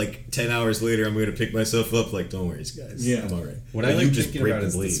then like 10 hours later, I'm gonna pick myself up. Like, don't worry, guys. Yeah. I'm all right. What But I you like just thinking break about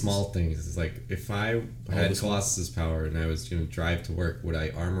is the blades. small things. It's like if I had the small- Colossus's power and I was going to drive to work, would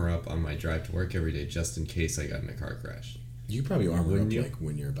I armor up on my drive to work every day just in case I got in a car crash? You probably armor Wouldn't up you? like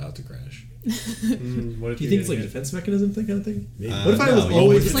when you're about to crash. What if Do you think it's like a defense mechanism thing kind of thing? Maybe. What if I no, was you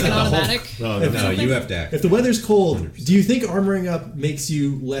always It's like an automatic. No, No, you have to act. If the weather's cold, do you think armoring up makes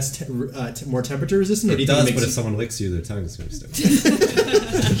you less more temperature resistant, or do It you think does, it but makes if someone licks you, their tongue is going to stick.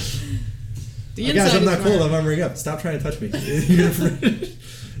 The you... Guys, I'm inside not is cold. hard. I'm armoring up. Stop trying to touch me.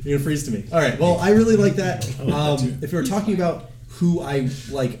 You're gonna freeze to me. All right. Well, I really like that. If we were talking about who I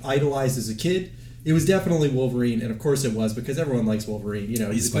like idolized as a kid, it was definitely Wolverine, and of course it was because everyone likes Wolverine. You know,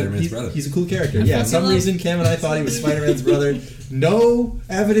 He's a cool- Spider-Man's brother. He's a cool character. Yeah. For fucking some love- reason, Cam and I thought he was Spider-Man's brother. No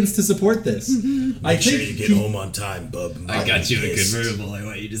evidence to support this. I Make sure think you get home on time, bub. I got you a convertible. I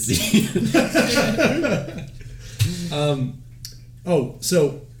want you to see. Oh,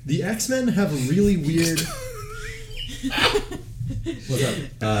 so the X-Men have a really weird. What's up?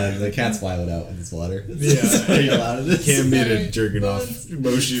 The cat's flying out in this water. Yeah. Are you allowed in this? Cam made a Sorry. jerking off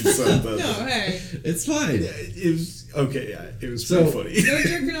motion. No, hey. It's fine. It was okay. Yeah, it was So- pretty funny. No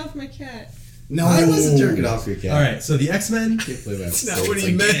jerking off my cat. No, I wasn't jerking off your cat. All right, so the X-Men. Can't believe That's not what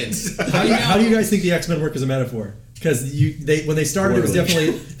he meant. How do you guys think the X-Men work as a metaphor? Because when they started, it was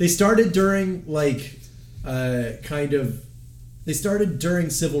definitely they started during like they started during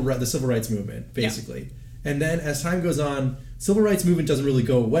the civil rights movement basically, And then as time goes on, civil rights movement doesn't really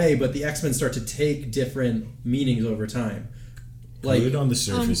go away, but the X-Men start to take different meanings over time. Like, good on the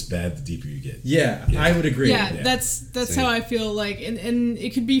surface, bad the deeper you get. Yeah, I would agree. Yeah, Yeah. that's how I feel like, and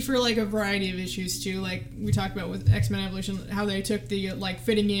it could be for like a variety of issues too. Like we talked about with X-Men Evolution, how they took the like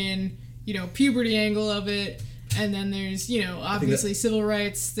fitting in, puberty angle of it, and then there's obviously civil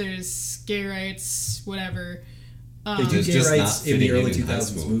rights, there's gay rights, whatever. They do There's gay just rights not in the fitting early in high 2000s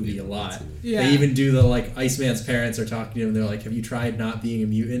school movie a people, lot. too. Yeah. They even do the like Iceman's parents are talking to him. They're like, "Have you tried not being a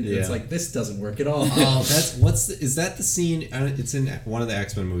mutant?" And it's Yeah. like, this doesn't work at all. Oh, is that the scene? It's in one of the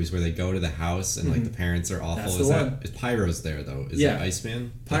X-Men movies where they go to the house and like the parents are awful. That's is the that one. is Pyro's there though? Is Yeah. it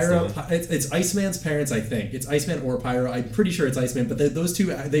Iceman? That's the Pyro, one? it's Iceman's parents, I think. It's Iceman or Pyro. I'm pretty sure it's Iceman, but those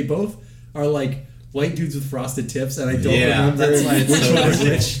two, they both are like white dudes with frosted tips, and I don't remember that's why it's which so one is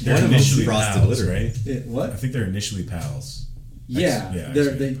weird. which. They're One of them's initially frosted pals, literally. right? I What? think they're initially pals. Yeah, Yeah, they're,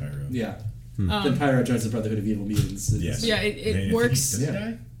 Iceman they, and Pyro. yeah. Then Pyro joins the Brotherhood of Evil Mutants. Yes. Yeah, I it think works. he- does he Yeah.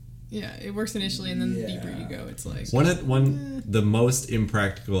 die? Yeah, it works initially, and then the Yeah. deeper you go, it's like The most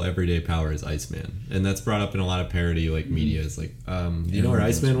impractical everyday power is Iceman, and that's brought up in a lot of parody media. It's like, you know where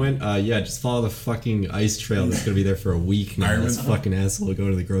Iceman went? Yeah, just follow the fucking ice trail that's gonna be there for a week now. Ireland. This fucking asshole will go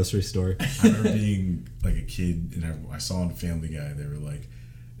to the grocery store. I remember being like a kid, and I saw on Family Guy, they were like,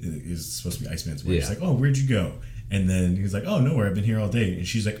 it was supposed to be Iceman's wife. Yeah. It's like, oh, where'd you go? And then he was like, oh, nowhere, I've been here all day. And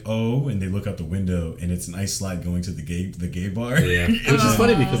she's like, oh, and they look out the window, and it's an ice slide going to the gay bar. Yeah, which is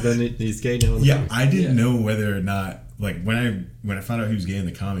funny because then he's gay now. In the Yeah, comics. I didn't know whether or not, like, when I found out he was gay in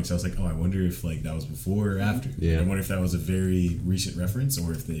the comics, I was like, oh, I wonder if like that was before or after. Yeah. I wonder if that was a very recent reference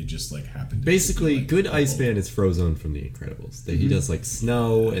or if they just like happened to Basically, like, good couple. Iceman is Frozone from The Incredibles. That he does like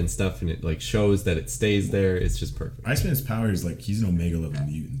snow and stuff, and it like shows that it stays there. It's just perfect. Iceman's power is like he's an Omega level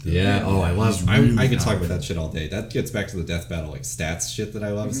mutant. though. Yeah. Oh, I love. He's I really could talk powerful. about that shit all day. That gets back to the Death Battle like stats shit that I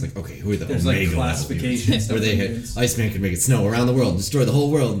love. It's like, okay, who are the There's like Omega level classifications. mutants? stuff Where they like hit mutants. Iceman can make it snow around the world, and destroy the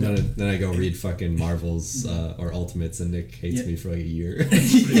whole world. And then I go read fucking Marvels or Ultimates, and Nick hates me for like a year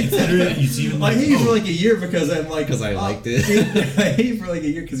It's even I like, hate you oh, for like a year because I'm like, because I liked it. I hate you for like a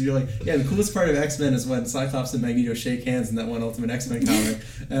year because you're like, yeah, the coolest part of X-Men is when Cyclops and Magneto shake hands in that one Ultimate X-Men comic,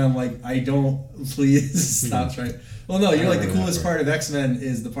 and I'm like, I don't, please stop trying. Well, no, you're like, the coolest part of X-Men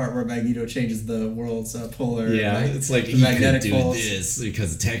is the part where Magneto changes the world's polar. Yeah, like, it's like the he magnetic could do poles. this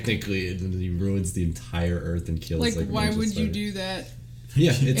because technically he ruins the entire Earth and kills. like why Ninja would you Spider. do that?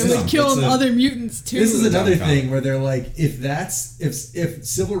 Yeah, it's It would kill other mutants too. This is another dumb thing comic. where they're like, if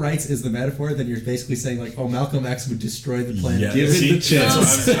civil rights is the metaphor, then you're basically saying like, oh, Malcolm X would destroy the planet. yeah, Give it see, the chance.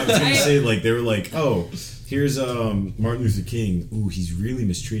 that's what I was gonna I- say, like they were like, oh, here's Martin Luther King. Ooh, he's really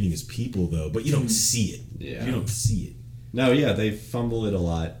mistreating his people though, but you don't see it. Yeah. You don't see it. No, yeah, they fumble it a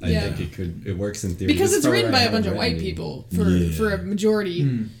lot. I Yeah. think it works in theory. because This it's part written I by a haven't bunch of read white any. people Yeah. for a majority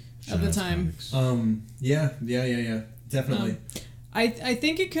of the Giants time. comics. Yeah, definitely. I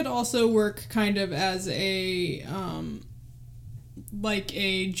think it could also work kind of as a like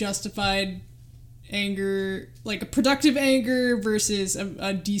a justified anger, like a productive anger versus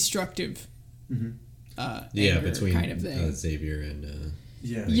a destructive Yeah, anger between kind of thing. Xavier and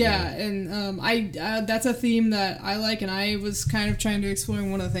Yeah, and I that's a theme that I like, and I was kind of trying to explore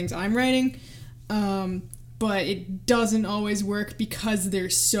in one of the things I'm writing, but it doesn't always work because they're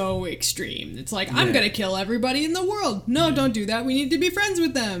so extreme. It's like, I'm gonna kill everybody in the world. No, don't do that. We need to be friends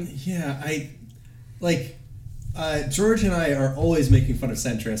with them. Yeah, George and I are always making fun of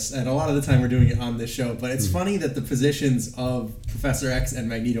centrists, and a lot of the time we're doing it on this show, but it's funny that the positions of Professor X and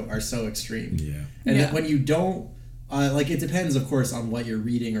Magneto are so extreme. Yeah. And Yeah. that when you don't, it depends, of course, on what you're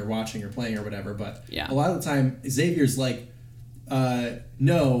reading or watching or playing or whatever, but Yeah. a lot of the time, Xavier's like,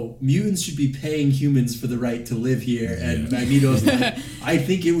 no, mutants should be paying humans for the right to live here, and Magneto's like, I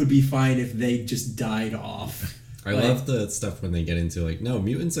think it would be fine if they just died off. I love the stuff when they get into like, no,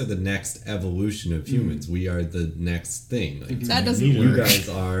 mutants are the next evolution of humans. We are the next thing. Like, That doesn't you work. guys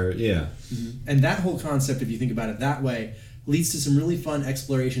are, yeah. And that whole concept, if you think about it that way, leads to some really fun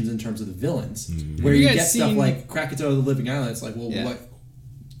explorations in terms of the villains, where You you guys get stuff seen- like Krakatoa the Living Island. It's like, well, Yeah.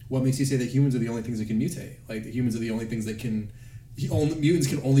 what makes you say that humans are the only things that can mutate? Like, the humans are the only things that can... mutants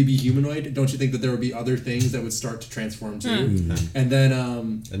can only be humanoid. Don't you think that there would be other things that would start to transform too? And then,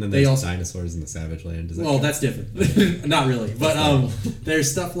 And then they there's also... dinosaurs in the Savage Land. Does that Well, count? that's different. Not really. But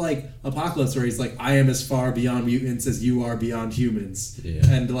there's stuff like Apocalypse where he's like, I am as far beyond mutants as you are beyond humans. Yeah.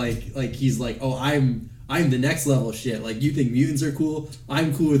 And like he's like, oh, I'm I'm the next level of shit. Like, you think mutants are cool?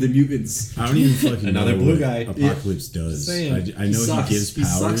 I'm cooler than mutants. I don't even fucking Another know blue what guy. Apocalypse does. Saying. I know sucks. he gives powers.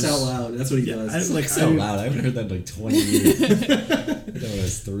 He sucks out loud. That's what he does. I was like, So loud. I haven't heard that in like 20 years. I thought when I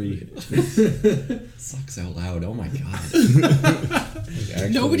was 3. Sucks out loud. Oh my god. Actually,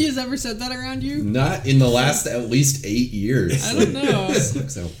 Nobody has ever said that around you? not in the last at least 8 years. I don't know.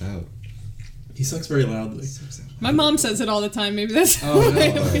 Sucks out loud. He sucks very loudly. My mom says it all the time. Maybe that's Oh, no.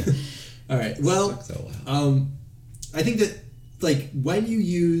 why. All right. Well, Sucks out loud. I think that like when you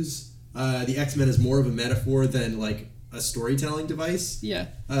use the X-Men as more of a metaphor than like a storytelling device, Yeah.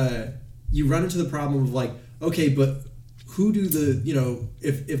 you run into the problem of like, okay, but who do the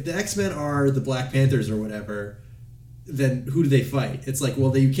if the X-Men are the Black Panthers or whatever, then who do they fight? It's like,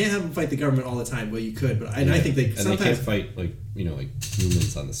 well, you can't have them fight the government all the time. Well, you could, but I think they and sometimes they can't fight like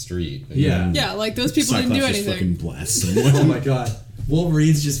humans on the street. Yeah. Yeah, like those people Cyclops didn't do just fucking anything. blasts someone. Oh my god,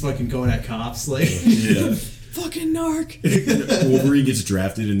 Wolverine's just fucking going at cops like. Yeah. Fucking narc. Wolverine gets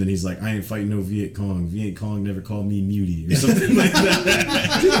drafted and then he's like, I ain't fighting no Viet Cong. Viet Cong never called me mutie or something like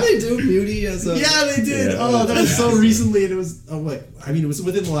that. Didn't they do Mutie as a? Yeah, they did. Yeah. Oh, that was so recently, and it was. Oh, like, I mean, it was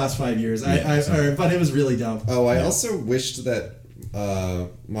within the last 5 years. Yeah, But it was really dumb. Oh, I also wished that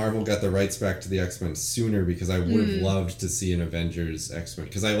Marvel got the rights back to the X-Men sooner because I would have loved to see an Avengers X-Men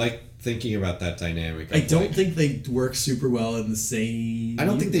because I like thinking about that dynamic. I of, don't like, think they work super well in the same. I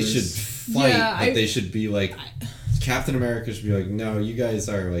don't think they should universe. fight, Yeah, but they should be like. Captain America should be like, no, you guys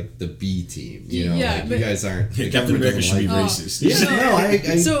are like the B team. You know, Yeah, like, but- you guys aren't. the Captain government America doesn't should be like racist. Yeah, no,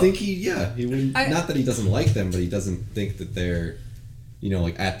 I So- think he wouldn't. I- Not that he doesn't like them, but he doesn't think that they're,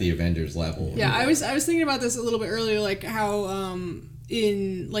 like at the Avengers level. Yeah, I was thinking about this a little bit earlier, like how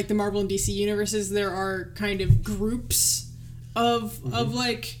in like the Marvel and DC universes there are kind of groups of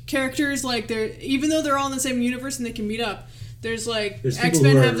like characters, like they're even though they're all in the same universe and they can meet up. There's like There's people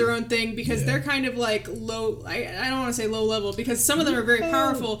X-Men who are- have their own thing because they're kind of like low. I don't want to say low level because some of them are very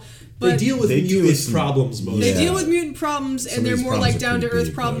powerful, but They deal with They deal mutant with some- problems mostly. they Yeah. deal with mutant problems Some and of they're these more problems like are down to pretty earth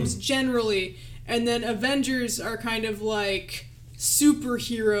big, problems though. generally. And then Avengers are kind of like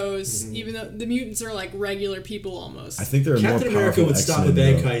superheroes, even though the mutants are like regular people almost. I think there are Captain more America powerful would stop a X-Men,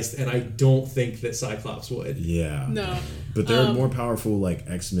 bank though. heist, and I don't think that Cyclops would. Yeah. No. But there are more powerful like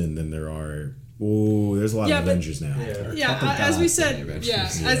X-Men than there are. Oh, there's a lot Yeah, of but- Avengers now. Yeah, couple as we gods in the said, Avengers. yeah,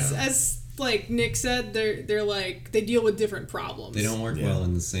 Yeah. as like Nick said, they're like they deal with different problems. They don't work Yeah. well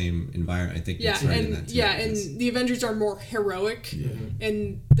in the same environment. I think Yeah, that's right in and that too, yeah, because- and the Avengers are more heroic,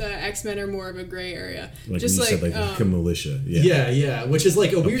 and the X-Men are more of a gray area. Like Just when you like, said, like a militia. Yeah, which is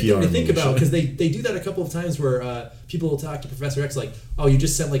like a weird thing PR to think militia. about because they do that a couple of times where people will talk to Professor X like, oh, you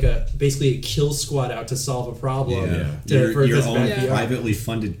just sent like basically a kill squad out to solve a problem. Yeah. For Your this own bad PR. privately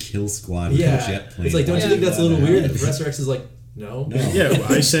funded kill squad with a Yeah, jet plane. it's like, don't you Yeah. think that's a little weird? And Professor X is like, no. Yeah, well,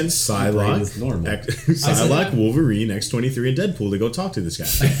 I sent Brain Psylocke, is normal. Psylocke, Wolverine, X-23, and Deadpool to go talk to this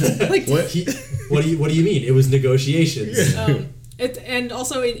guy. like What? What do you mean? It was negotiations. and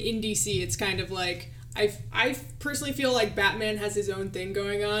also in DC, it's kind of like I personally feel like Batman has his own thing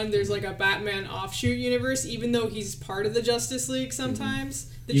going on. There's like a Batman offshoot universe, even though he's part of the Justice League sometimes.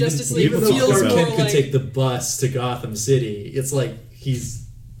 The Justice League even though feels Clark more Kent could like take the bus to Gotham City, it's like he's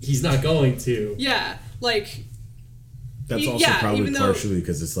not going to. yeah, like That's also yeah, probably even though- partially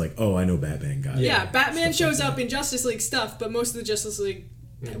because it's like, oh, I know Batman guy. yeah, Batman shows up in Justice League stuff, but most of the Justice League,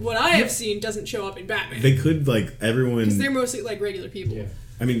 what I have seen, doesn't show up in Batman. They could, like, everyone... Because they're mostly like regular people. Yeah.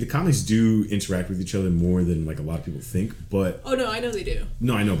 I mean, the comics do interact with each other more than, like, a lot of people think, but... Oh no, I know they do.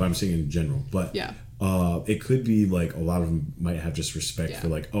 No, I know, but I'm saying in general. But Yeah. It could be, like, a lot of them might have just respect Yeah. for,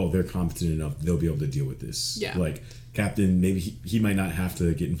 like, oh, they're competent enough, they'll be able to deal with this. Yeah. Like, Captain, maybe he might not have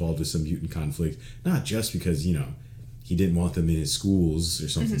to get involved with some mutant conflict, not just because, he didn't want them in his schools or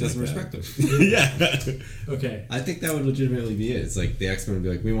something doesn't like respect that. them. Yeah. Okay. I think that would legitimately be it. It's like the X-Men would be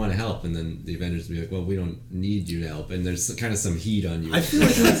like, we want to help, and then the Avengers would be like, well, we don't need you to help, and there's kind of some heat on you. I feel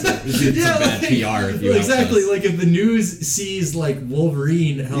like that's It's bad PR if you well, help exactly. us. Like if the news sees like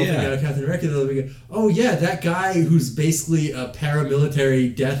Wolverine helping Yeah. out Captain America, they'll be like, "Oh yeah, that guy who's basically a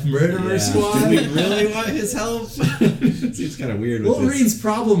paramilitary death murderer squad." Do we really want his help? Seems kind of weird. With Wolverine's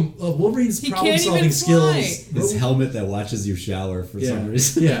problem He problem can't solving even skills. This helmet that watches you shower for some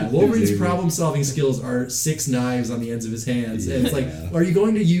reason. Yeah, Wolverine's Xavier. problem solving skills are 6 knives on the ends of his hands. And it's like, Yeah. are you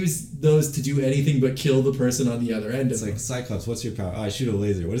going to use those to do anything but kill the person on the other end It's of like it? Cyclops. What's your power? Oh, I shoot a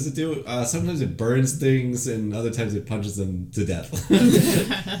laser. What does it do? Sometimes it burns things, and other times it punches them to death.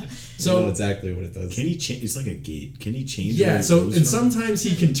 So- I know exactly what it does. Can he change? It's like a gate. Can he change? Yeah, where it so goes and from? sometimes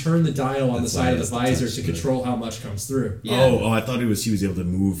he can turn the dial on That's the why side he of has the to visor touch to the- control how much comes through. Yeah. Oh, I thought he was able to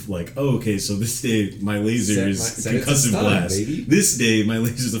move like, oh, okay, so this day my lasers Set can concussive stun, blast. baby. This day, my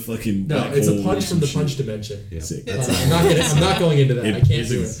laser's a fucking No, black it's a hole punch or from the some punch shit. dimension. Yeah. Sick. I'm not going into that. I can't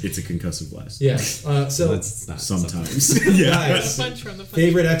do it. It's a concussive blast. Yeah. So It's not Sometimes. Yeah. guys, Punch from the punch.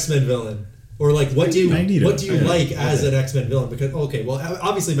 favorite X-Men villain, or like what do you Magneto. like Yeah. as an X-Men villain? Because okay, well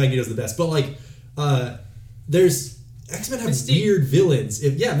obviously Magneto's the best, but like there's X-Men have Mystique. weird villains.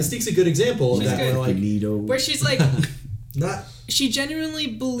 Mystique's a good example of She's that. good. Where like Magneto. Where she's like, not she genuinely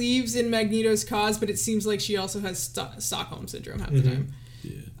believes in Magneto's cause, but it seems like she also has Stockholm syndrome half the time.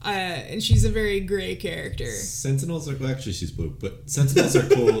 And she's a very gray character. Sentinels are well, actually she's blue, but Sentinels are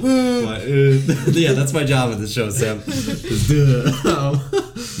cool. But, yeah, that's my job in the show, Sam.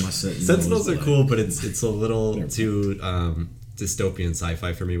 Sentinels are cool, but it's a little too dystopian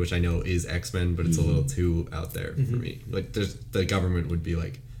sci-fi for me, which I know is X-Men, but it's a little too out there for me. Like the government would be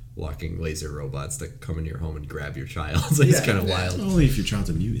like walking laser robots that come into your home and grab your child. So it's kind of wild. Only if your child's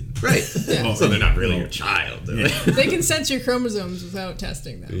a mutant. Right. Oh, So they're not really your child. Yeah. They can sense your chromosomes without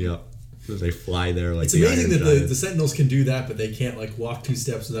testing them. Yeah. So they fly there like it's the amazing Iron that Giant. the Sentinels can do that, but they can't like walk 2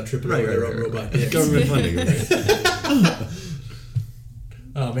 steps without tripping Right, over their right, own right, robot right. dicks. Government funding. Right?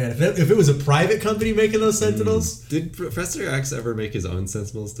 Oh man, if it was a private company making those Sentinels, Did Professor X ever make his own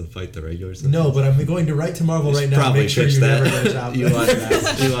Sentinels to fight the regular Sentinels? no. But I'm going to write to Marvel right now to Probably make sure pitch you that. never get a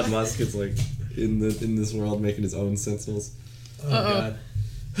job. Elon Musk is like in this world making his own Sentinels. Oh god.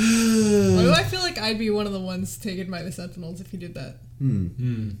 Why do I feel like I'd be one of the ones taken by the Sentinels if he did that?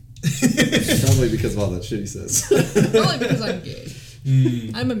 Probably because of all that shit he says. Probably because I'm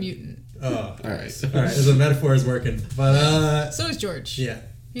gay. I'm a mutant. Oh. All right. All right, the metaphor is working, but So is George. yeah.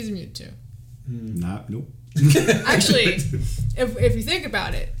 He's a mutant too. Nope. Actually, if you think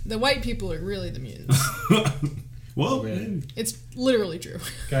about it, the white people are really the mutants. Well, It's literally true.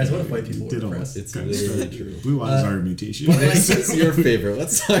 Guys, what if white people were did oppressed? It's literally true. blue eyes are a mutation. What's your favorite?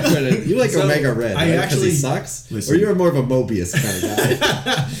 Let's talk about it. You like So, Omega Red, I right? 'Cause actually- he sucks? Listen. Or you're more of a Mobius kind of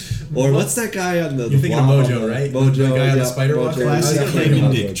guy? Or what's that guy on the You're thinking of wall? Mojo, right? Mojo, The guy on the yeah, spider Mojo. walker? Classic I was Craig thinking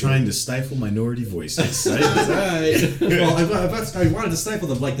and Mojo. Nick trying to stifle minority voices. Right? Right. Well, I wanted to stifle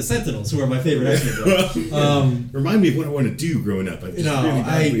them like the Sentinels, who are my favorite X-Men. Remind me of what I want to do growing up. I just No, really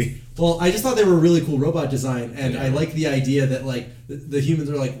badly. I just thought they were really cool robot design, and I like the idea that like the humans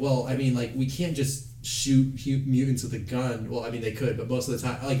are like, well, I mean, like we can't just shoot mutants with a gun. Well, I mean they could, but most of the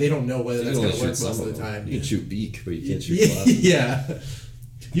time, like they don't know whether that's going to work most of the time. You can shoot beak, but you can't shoot claw. Yeah.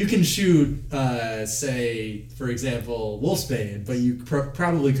 You can shoot, say, for example, Wolfsbane, but you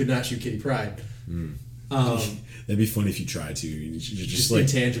probably could not shoot Kitty Pryde. That'd be funny if you tried to. You're Just just like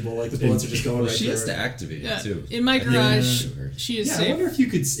intangible, like the bullets are just going right She through has to her. activate Yeah. it too. In my garage, she is Yeah, I safe. wonder if you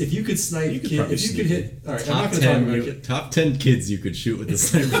could snipe, could kid, probably if you sneak could hit. All right, I'm Top not going to talk 10, about it. top 10 kids you could shoot with the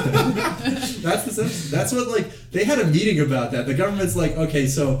sniper. That's what like they had a meeting about that. The government's like, okay,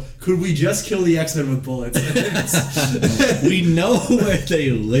 so could we just kill the X-Men with bullets? We know where they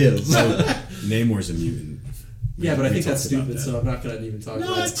live. Namor's a mutant. Yeah, but I We think that's talked about stupid, that. so I'm not going to even talk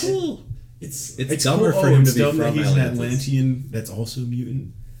No, about it's it. cool. It's It's dumber for him it's to be dumb that from he's an Atlantis. Atlantean that's also a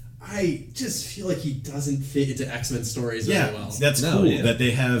mutant. I just feel like he doesn't fit into X-Men stories Yeah, very well. that's No, cool yeah. that they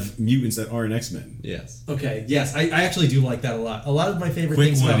have mutants that aren't X-Men. Yes. Okay, yes, I actually do like that a lot. A lot of my favorite Quick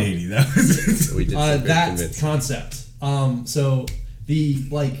things about 180. That was We did some great that convincing. concept. So the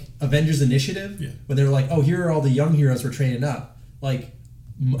like Avengers Initiative, Yeah. when they're like, oh, here are all the young heroes we're training up. Like,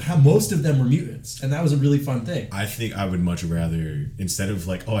 how most of them were mutants, and that was a really fun thing. I think I would much rather, instead of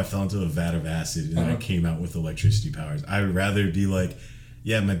like, oh, I fell into a vat of acid and then I Uh-huh. came out with electricity powers, I would rather be like,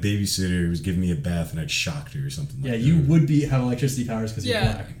 yeah, my babysitter was giving me a bath and I'd shocked her or something Yeah, like that. you would have electricity powers because you're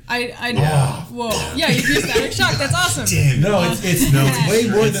Yeah, black. whoa, yeah, you do static shock. That's awesome. Damn. No, it's way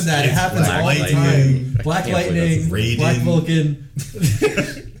more than that. It happens Black all the Lightning. time. Black can't believe Lightning, that's Black Raiden.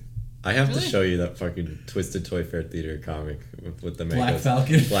 Vulcan, I have to Really? show you that fucking Twisted Toy Fair Theater comic with the Black makeup.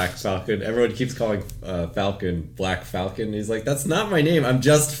 Falcon. Black Falcon. Everyone keeps calling Falcon Black Falcon. He's like, that's not my name. I'm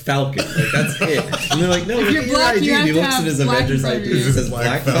just Falcon. Like, that's it. And they're like, no, If look you're at your black, ID. you have He to looks have at his black in Avengers front of ID. you. It says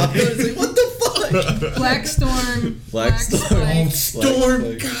Black Falcon. It's like, what the fuck? Black Storm, Black Storm. Storm,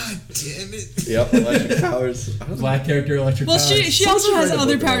 Like- god damn it. Yep, electric powers. black character, electric Well, powers. she also has write a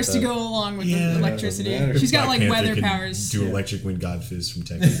other book about powers to that. go along with Yeah, the electricity. matter. She's got Black like Panther weather can powers. Do electric wind god fizz from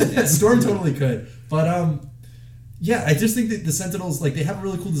Texas. Yeah, Storm totally could, but yeah, I just think that the Sentinels, like, they have a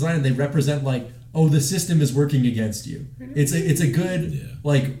really cool design and they represent like oh, the system is working against you. It's a good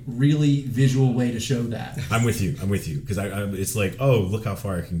like really visual way to show that. I'm with you because it's like, oh, look how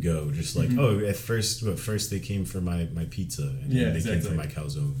far I can go. Just like, oh, at first they came for my pizza, and then they came for my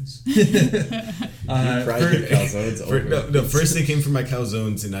calzones. First they came for my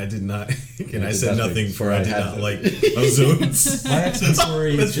calzones, and I did not, and I said nothing for I did not like calzones. My X-Men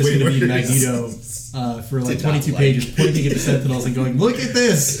story is just going to be Magneto for like 22 pages, pointing at the Sentinels and going, "Look at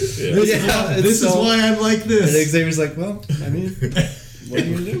this! This is why I'm like this." And Xavier's like, well, I mean, what are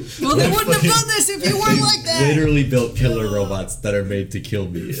you gonna do? Well, they wouldn't have done this if you weren't like that. Literally built killer robots that are made to kill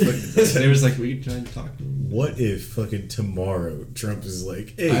me. They was like, we can try and talk to him. What if fucking tomorrow Trump is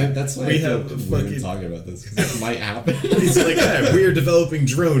like, hey, That's why we I have feel fucking. weird talking about this because it might happen. He's like, yeah, we are developing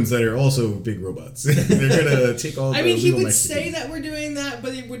drones that are also big robots. They're gonna take all. I the mean, he illegal would say Mexicans. that we're doing that,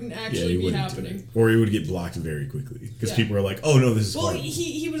 but it wouldn't Yeah, actually he be wouldn't do happening. it. Or he would get blocked very quickly because Yeah. people are like, oh no, this is Well, horrible.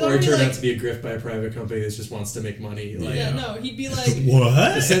 he was Or it already turned like, out to be a grift by a private company that just wants to make money. Like, yeah, no, he'd be like,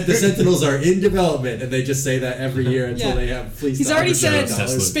 What? The Sentinels are in development, and they just say that every year until Yeah. they have fleeced. he's already said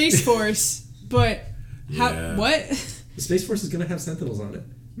Tesla. Space Force, but how? Yeah. What? The Space Force is going to have Sentinels on it.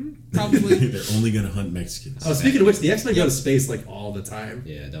 Probably. They're only gonna hunt Mexicans. Oh, speaking of which, the X-Men go to space like all the time.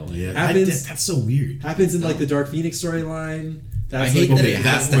 Yeah, don't. Yeah, Happens- that's so weird. Happens in like the Dark Phoenix storyline. That's I hate like, that okay, it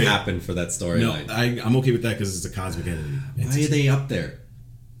has to wait. happen for that No, storyline. I'm okay with that because it's a cosmic entity. Why are they up there?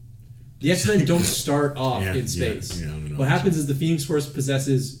 The X-Men don't start off Yeah, in space. yeah, I don't know. What happens is the Phoenix Force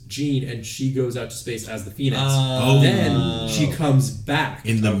possesses Jean, and she goes out to space as the Phoenix. Oh. Then she comes back.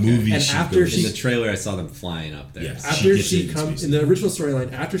 In the movie, And she after goes, she- In the trailer, I saw them flying up there. Yes. After gets she into comes space. in the original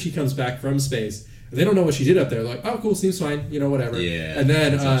storyline, after she comes back from space, they don't know what she did up there. They're like, oh, cool, seems fine, whatever. Yeah, And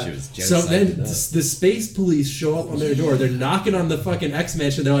then, that's what she was so then genocided up. the space police show up on their door. They're knocking on the fucking X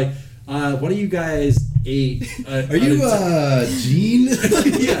Mansion. They're like, what do you guys ate? Are you Gene?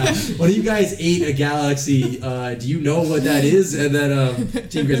 Yeah. What do you guys ate a galaxy? Do you know what that is? And then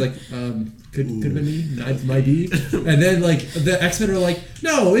Jean Grey's like, could have been me. That might be. And then like the X-Men are like,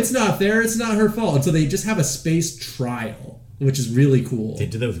 no, it's not there. It's not her fault. And so they just have a space trial, which is really cool. They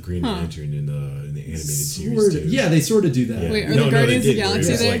did that with Green Lantern in the animated series Sort too. of- yeah, they sort of do that. Yeah. Wait, are the Guardians of the did, where it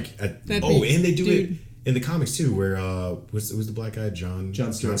Galaxy was there? like That'd oh, be- and they do dude. it in the comics too, where was the black guy John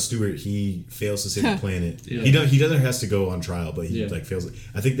Stewart? He fails to save the planet. Yeah. He doesn't has to go on trial, but he Yeah. like fails.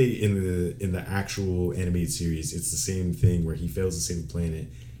 I think they in the actual animated series, it's the same thing where he fails to save the planet,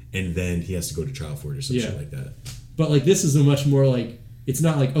 and then he has to go to trial for it or some shit like that. But like this is a much more like, it's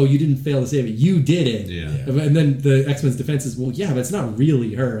not like, oh, you didn't fail to save it, you did it. Yeah. And then the X-Men's defense is, well, yeah, but it's not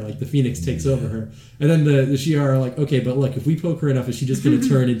really her. Like the Phoenix takes over her. And then the Shi'ar are like, okay, but look, if we poke her enough, is she just going to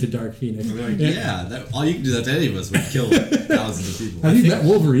turn into Dark Phoenix? Yeah, all you can do that to any of us would kill thousands of people. Have you met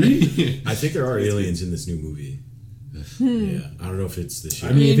Wolverine? I think there are aliens in this new movie. Yeah, I don't know if it's the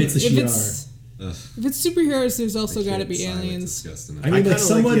I Shi'ar. mean, if it's the if Shi'ar. it's- If it's superheroes, there's also got to be Silence aliens. disgusting. I I mean, kind like of like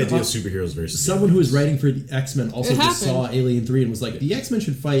someone, the idea of superheroes versus someone who was writing for the X-Men also It just happened. saw Alien 3 and was like, the X-Men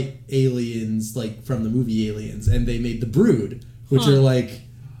should fight aliens like from the movie Aliens, and they made the Brood, which are like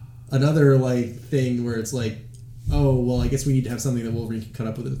another like thing where it's like, oh well, I guess we need to have something that Wolverine can cut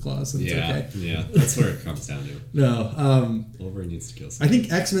up with his claws, and it's okay. Yeah, that's where it comes down to. No, Wolverine needs to kill I someone.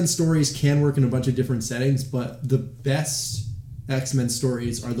 think X-Men stories can work in a bunch of different settings, but the best X-Men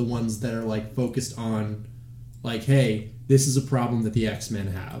stories are the ones that are like focused on like, hey, this is a problem that the X-Men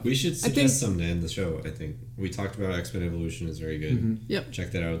have. We should think- suggest some to end the show. I think we talked about X-Men Evolution is very good. Yep.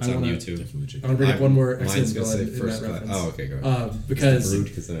 Check that out. It's I on wanna- YouTube. Definitely check I want to bring up one more X-Men Mine's gonna say villain in first that class. reference. Oh, okay, go ahead. Because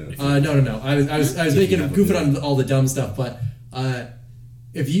Brood, 'cause no. I was making have a goofing villain. on all the dumb stuff, but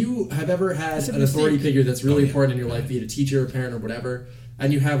if you have ever had It's a an authority mistake. figure that's really Oh, yeah. important in your life, be it a teacher, a parent, or whatever,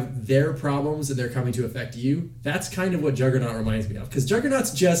 and you have their problems and they're coming to affect you, that's kind of what Juggernaut reminds me of. Because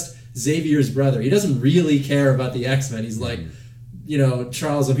Juggernaut's just Xavier's brother. He doesn't really care about the X-Men. He's like,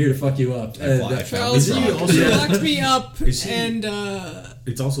 Charles, I'm here to fuck you up. And, I found Charles Isn't he also- locked me up, Is he- and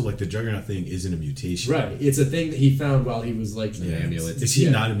It's also like the Juggernaut thing isn't a mutation. right. It's a thing that he found while he was like Yeah. amulet. Is he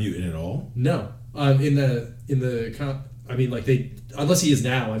Yeah. not a mutant at all? No, in the I mean, like they, unless he is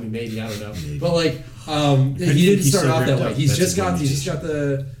now. I mean, maybe I don't know. But like, he didn't he's start so off that ripped way. up. He's That's just his got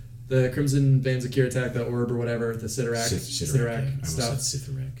mutation. the Crimson Bands of Kiratak, the orb or whatever, the Sidorak Sitherac. I almost stuff. said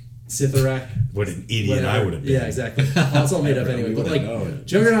Sitherac. Sitherac. What an idiot Whatever. I would have been. Yeah, exactly. Well, it's all made up We anyway. But would've like, known.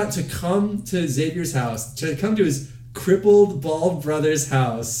 Juggernaut to come to Xavier's house, to come to his crippled bald brother's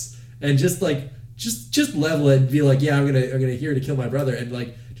house, and just level it and be like, yeah, I'm gonna here to kill my brother, and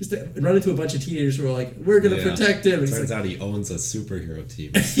like just run into a bunch of teenagers who are like, we're gonna Yeah. protect him. And he's Turns like, out he owns a superhero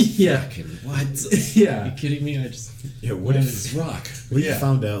team. yeah, Fucking what? yeah. you kidding me? I just Yeah, what if this rock? What if Yeah. you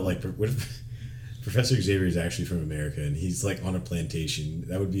found out, like, what if Professor Xavier is actually from America, and he's like on a plantation.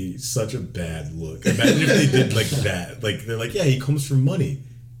 That would be such a bad look. Imagine if they did like that. Like they're like, yeah, he comes from money.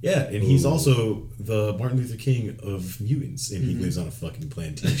 Yeah, and he's also the Martin Luther King of mutants, and he lives on a fucking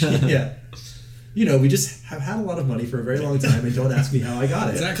plantation. Yeah. You know, we just have had a lot of money for a very long time, and don't ask me how I got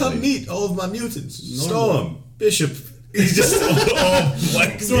it. Exactly. Come meet all of my mutants. Storm, Bishop. He's just all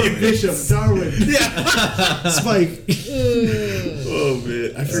black. Storm, Bishop, Darwin. Yeah. Spike. Oh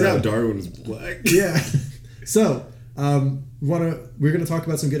man, I forgot Darwin was black. Yeah. So, we're going to talk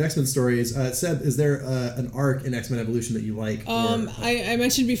about some good X-Men stories. Seb, is there an arc in X-Men Evolution that you like? I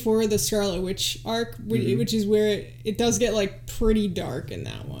mentioned before the Scarlet Witch arc, which is where it does get like pretty dark in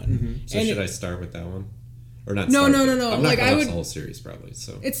that one. So should I start with that one? Or not? No. I'm not Like, gonna I watch would- the whole series probably.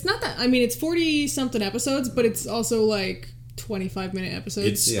 So It's not that. I mean, it's 40-something episodes, but it's also like 25-minute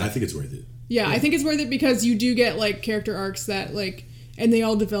episodes. I think it's worth it. Yeah, I think it's worth it because you do get like character arcs that like, and they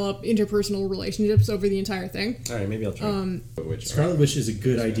all develop interpersonal relationships over the entire thing. all right, maybe I'll try. Which Scarlet Witch is a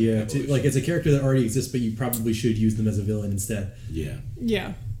good idea. Like, it's a character that already exists, but you probably should use them as a villain instead. Yeah.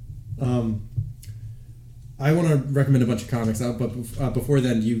 Yeah. I want to recommend a bunch of comics, but before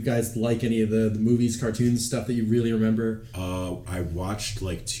then, do you guys like any of the movies, cartoons, stuff that you really remember? I watched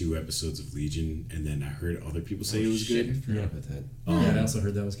like 2 episodes of Legion, and then I heard other people say it was good. Yeah, about that. Yeah, I also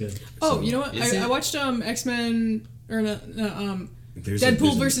heard that was good. Oh, you know what? is I it? watched X-Men or There's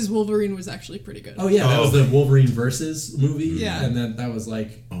Deadpool versus Wolverine was actually pretty good. Oh yeah, that was the Wolverine versus movie. Yeah. And then that was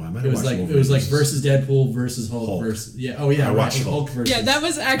like, Oh, I might it have was watched like Wolverine it was like versus- versus Deadpool versus Hulk versus I watched Hulk. versus. Yeah, that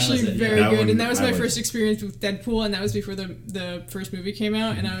was actually That was it, yeah. very That good, one and that was I my liked. first experience with Deadpool, and that was before the first movie came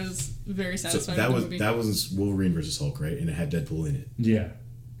out, and I was very So satisfied that with was the movie. that was Wolverine versus Hulk, right? And it had Deadpool in it.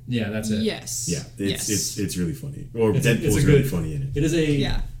 Yeah, that's it. Yes. Yeah, Yes. it's really funny. Or It's a Deadpool's good- really funny in it. It is a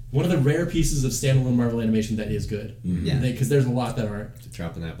Yeah. one of the rare pieces of standalone Marvel animation that is good. Yeah. Because there's a lot that aren't.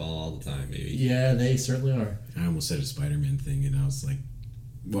 Dropping that ball all the time, maybe. Yeah, they certainly are. I almost said a Spider-Man thing, and I was like,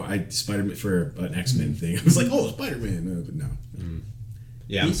 well, Spider-Man for an X-Men thing. I was like, oh, Spider-Man, but no.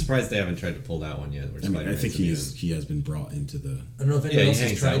 Yeah, I'm surprised they haven't tried to pull that one yet. I mean, I think he has been brought into the. I don't know if Yeah, anyone he else has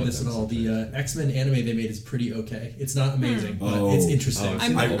hangs out tried with this at them all. The X-Men anime they made is pretty okay. It's not amazing, but Oh. it's interesting. Oh,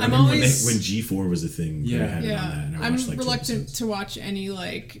 I'm I remember always when G4 was a thing. Yeah. they had it on that, and I I'm watched like 2 reluctant episodes. to watch any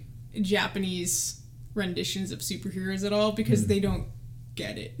like Japanese renditions of superheroes at all because they don't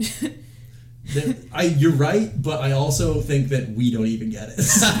get it. You're right, but I also think that we don't even get it. We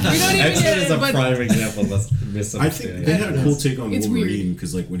don't even X-Men get is it, a but prime example of this I think misunderstanding. they had a cool take on It's Wolverine weird.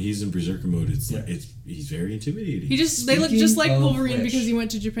 because, like, when he's in Berserker mode, it's like he's very intimidating. they look just like Speaking of Wolverine which, because he went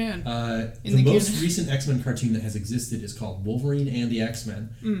to Japan. The the most canon. recent X-Men cartoon that has existed is called Wolverine and the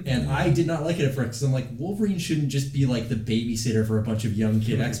X-Men, and I did not like it at first because I'm like, Wolverine shouldn't just be like the babysitter for a bunch of young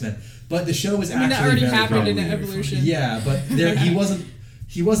kid X-Men, but the show is I mean, that actually already very happened in funny. Evolution. Yeah, but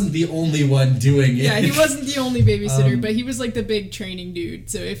he wasn't the only one doing it. Yeah, he wasn't the only babysitter, but he was like the big training dude.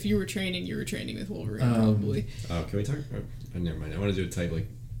 So if you were training with Wolverine, probably. Oh, can we talk? Oh, never mind. I want to do a type like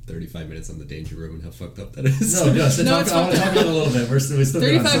 35 minutes on the Danger Room and how fucked up that is. No, so No, talk, it's I want to fucked talk about it a little bit. We're still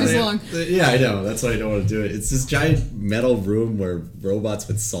good on 35 is time. long. Yeah, I know. That's why I don't want to do it. It's this giant metal room where robots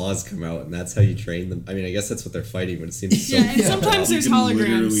with saws come out, and that's how you train them. I mean, I guess that's what they're fighting, but it seems so. Yeah, and sometimes You there's can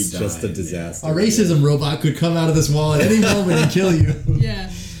literally holograms. die. Just a disaster. A racism robot could come out of this wall at any moment and kill you.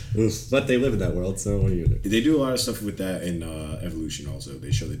 Yeah. Oof. But they live in that world, so what are you gonna do? They do a lot of stuff with that in Evolution. Also, they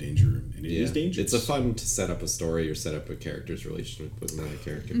show the Danger Room, and it is dangerous. It's a fun to set up a story or set up a character's relationship with another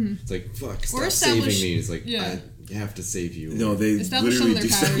character. It's like, fuck, stop establish- saving me. It's like, yeah. I have to save you. No, they Establish literally some do of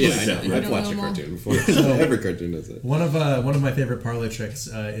their stuff powers. Yeah, like I that. know. I I've don't watched a know them all. cartoon before. Every cartoon does it. One of my favorite parlor tricks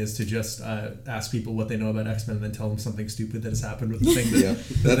is to just ask people what they know about X-Men and then tell them something stupid that has happened with the thing. Yeah,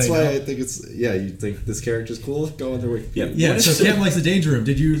 that's why I think it's. Yeah, you think this character's cool? Go on their Wikipedia. Yeah, so Cam likes the Danger Room.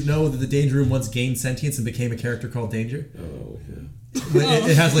 Did you know that the Danger Room once gained sentience and became a character called Danger? Oh, yeah.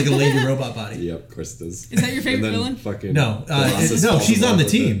 It has like a lady robot body. Yep, of course it does. Is that your favorite And then villain? Fucking No, Colossus no, falls she's in on love the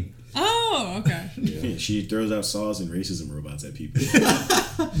with team. Oh, okay. She throws out saws and racism robots at people.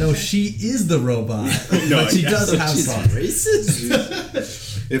 No, she is the robot. No, but she does have She's saws.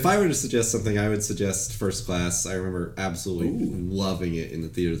 racist. If I were to suggest something, I would suggest First Class. I remember absolutely loving it in the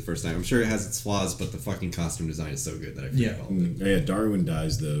theater the first time. I'm sure it has its flaws, but the fucking costume design is so good that I forget all of it. Yeah, Darwin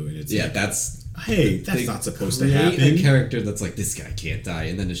dies though, and it's Yeah, like, that's hey, that's they not supposed to create happen. a character that's like, this guy can't die,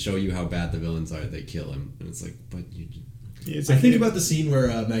 and then to show you how bad the villains are, they kill him, and it's like, but you. Yeah, it's I like- think about the scene where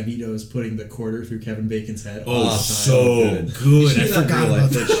Magneto is putting the quarter through Kevin Bacon's head. all Oh, the time. so good! I forgot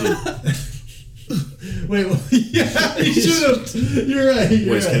about that shit. Wait, well, yeah, you should have. You're right.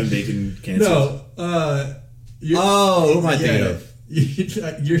 You're Was right. Kevin Bacon canceled? No. Oh, Magneto.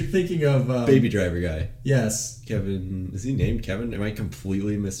 You're thinking of Baby Driver guy. Yes, Kevin. Is he named Kevin? Am I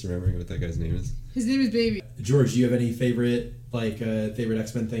completely misremembering what that guy's name is? His name is Baby. George. Do you have any favorite favorite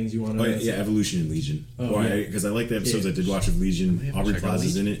X-Men things you want to? Oh yeah, Evolution and Legion. Oh, yeah. Because I like the episodes I did watch of Legion. Aubrey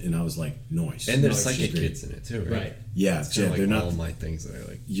Plaza's in it, and I was like, nice. And there's Nice, psychic she's great. kids in it too, right? Right. Yeah, It's yeah, kind of they're like not. all my things that I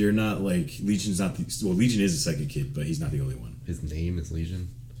like. You're not like Legion's not the. Well, Legion is a psychic kid, but he's not the only one. His name is Legion.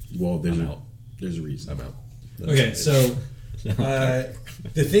 Well, there's I'm a out. there's a reason. I'm out. Okay, so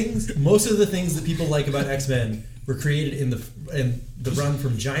most of the things that people like about X-Men were created in the run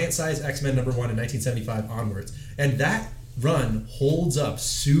from Giant Size X-Men #1 in 1975 onwards, and that run holds up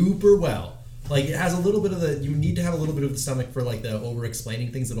super well. Like it has a little bit of you need to have a little bit of the stomach for like the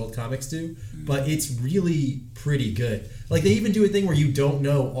over-explaining things that old comics do, but it's really pretty good. Like they even do a thing where you don't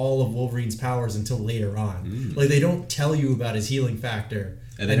know all of Wolverine's powers until later on. Like they don't tell you about his healing factor,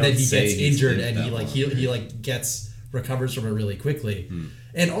 And and they then don't he say gets he's injured been and that he long. recovers from it really quickly.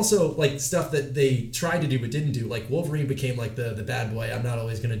 And also like stuff that they tried to do but didn't do, like Wolverine became like the bad boy, I'm not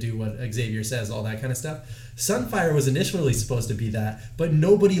always going to do what Xavier says, all that kind of stuff. Sunfire was initially supposed to be that, but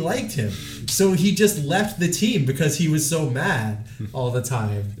nobody liked him, so he just left the team because he was so mad all the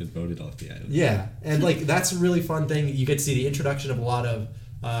time. It voted off the island. Yeah, and like that's a really fun thing. You get to see the introduction of a lot of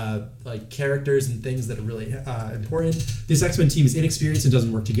like characters and things that are really important. This X-Men team is inexperienced and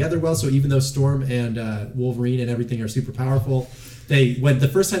doesn't work together well. So even though Storm and Wolverine and everything are super powerful, when the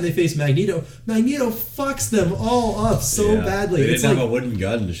first time they face Magneto fucks them all up so badly. They It's didn't like, have a wooden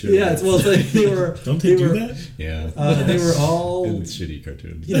gun to shoot. yeah, it's like they were. Don't they do were, that? Yeah. They were all. It's a shitty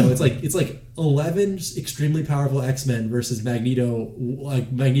cartoon. You know, it's like 11 extremely powerful X-Men versus Magneto.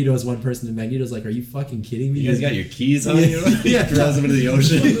 Like Magneto is one person, and Magneto's like, "Are you fucking kidding me? You guys got your keys on Yeah. you? Yeah. Throws them into the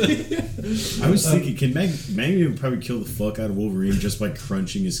ocean. I was thinking, can Magneto probably kill the fuck out of Wolverine just by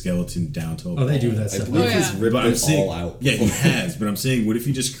crunching his skeleton down to a ball? Oh, they do that I stuff. believe Oh, he's yeah. ripped But I'm it saying, all out. yeah, he has. But I'm saying, what if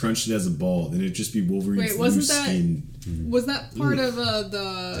he just crunched it as a ball? Then it'd just be Wolverine's Wait, wasn't loose that- skin. Was that part of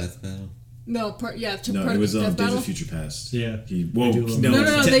the? Death battle. No, part yeah. No, part it was of Death Days Battle. of Future Past. Yeah. He They do a little-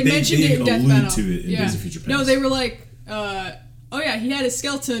 No. They mentioned it in Death allude Battle. to it in Days of Future Past. No, they were like, oh yeah, he had his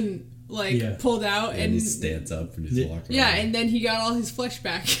skeleton Yeah. pulled out, And and he stands up and he's Yeah. walking yeah, around. and then he got all his flesh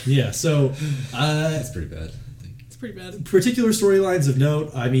back. Yeah, so That's pretty bad. I think. It's pretty bad. particular storylines of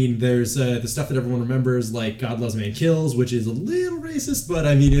note. I mean, there's the stuff that everyone remembers, like God Loves Man Kills, which is a little racist, but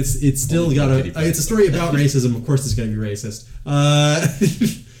I mean, it's still Only got Kitty Pryde. it's a story about racism. Of course, it's going to be racist.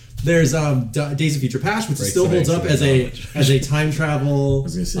 There's Days of Future Past, which Breaks still the holds up banks as of a knowledge. as a time travel I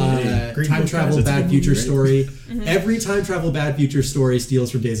was gonna say, hey, great time book, travel guys. That's a bad good future movie, right? story. Every time travel bad future story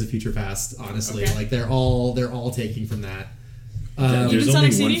steals from Days of Future Past. Honestly, Okay. like they're all taking from that. There's Even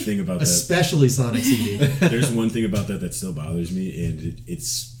only Sonic one CD? thing about that. Especially Sonic CD. There's one thing about that still bothers me, and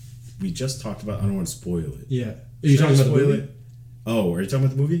it's we just talked about. I don't want to spoil it. Yeah. Are you talking about the Spoil movie? it? Oh, are you talking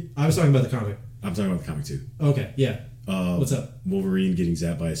about the movie? I was talking about the comic. I'm talking about the comic too. Okay, yeah. What's up? Wolverine getting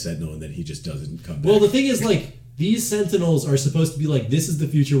zapped by a Sentinel, and then he just doesn't come back. Well, the thing is, like, these Sentinels are supposed to be like, this is the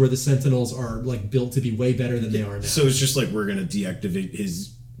future where the Sentinels are like built to be way better than they are now. So it's just like we're gonna deactivate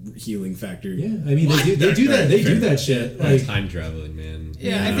his healing factor. Yeah, I mean, they do that. They do that shit. Like, Time traveling, man.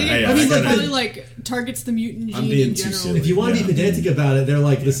 Yeah, I think Yeah, it I mean, like, probably like targets the mutant I'm gene being in too general. silly. if you want to Yeah. be pedantic about it, they're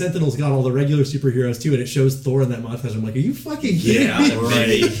like the Sentinels got all the regular superheroes too, and it shows Thor in that montage. I'm like, are you fucking kidding Yeah, me?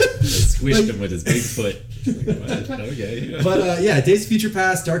 right. They squished him with his big foot. Like, what? Okay. But yeah, Days of Future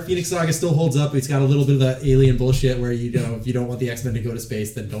Past, Dark Phoenix Saga still holds up. It's got a little bit of the alien bullshit where you know if you don't want the X-Men to go to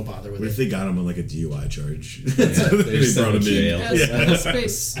space, then don't bother with What if it. they got him on like a DUI charge? Yeah, they sent him to jail. As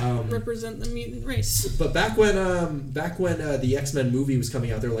space Um, represent the mutant race. But back when the X-Men movie was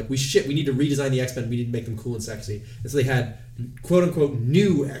coming out, they were like, we need to redesign the X-Men. We need to make them cool and sexy. And so they had quote unquote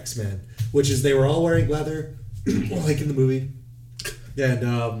new X-Men, which is they were all wearing leather, like in the movie,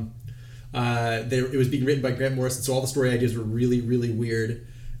 and it was being written by Grant Morrison. So all the story ideas were really, really weird.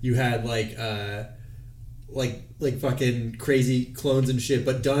 You had like fucking crazy clones and shit,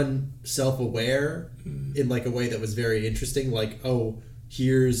 but done self-aware in like a way that was very interesting. Like, oh,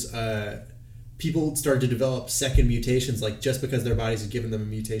 here's people started to develop second mutations. Like, just because their bodies had given them a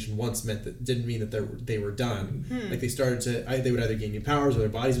mutation once didn't mean that they were done. Like, they started to they would either gain new powers or their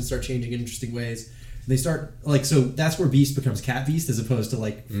bodies would start changing in interesting ways. And they start like, so that's where Beast becomes Cat Beast as opposed to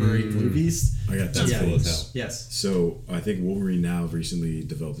like furry Blue Beast. I got That's two cool things. as hell. Yes. So I think Wolverine now recently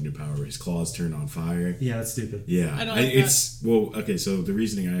developed a new power where his claws turn on fire. Yeah, that's stupid. Yeah, I don't like it's well, okay. So the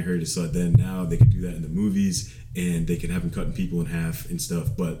reasoning I heard is so then now they can do that in the movies, and they can have him cutting people in half and stuff.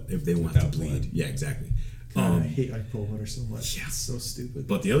 But if they want to Without bleed, blood. yeah, exactly. God, I hate Ike Perlmutter so much. Yeah. It's so stupid.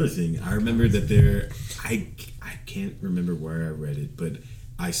 But the other thing, I remember that I can't remember where I read it, but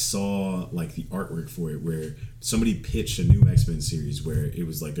I saw like the artwork for it where somebody pitched a new X-Men series where it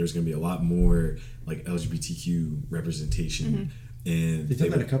was like there's going to be a lot more like LGBTQ representation, and They've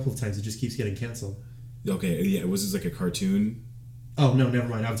done that a couple of times. It just keeps getting canceled. Okay, yeah, it was just like a cartoon. Oh no, never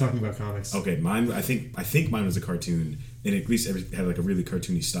mind. I'm talking about comics. Okay, mine. I think mine was a cartoon, and at least had like a really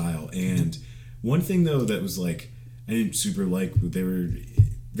cartoony style. And one thing though that was like I didn't super like,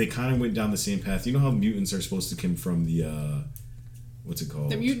 they kind of went down the same path. You know how mutants are supposed to come from the what's it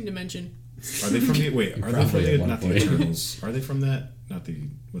called? The mutant dimension. Are they from the wait? Are they from Probably the at one not the point. Eternals? Are they from that? Not the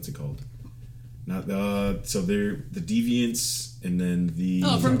what's it called? Not so they're the Deviants and then the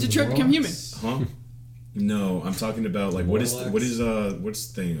From Detroit Become Human. huh? No, I'm talking about like what's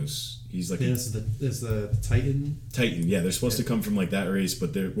Morlocks? Thanos? He's like Thanos is the Titan. Titan. Yeah, they're supposed to come from like that race,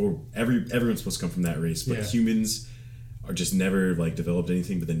 but everyone's supposed to come from that race, but Yeah. humans are just never like developed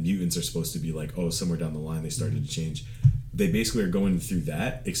anything. But then mutants are supposed to be like, oh, somewhere down the line they started to change. They basically are going through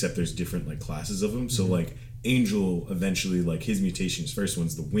that, except there's different like classes of them. So like Angel eventually like his mutations. First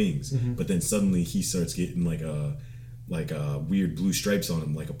one's the wings, but then suddenly he starts getting like weird blue stripes on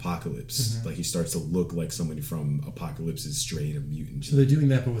him, like Apocalypse. Like he starts to look like somebody from Apocalypse's strain of mutant. So they're doing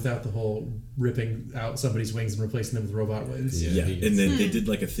that, but without the whole ripping out somebody's wings and replacing them with robot wings. Yeah, and then they did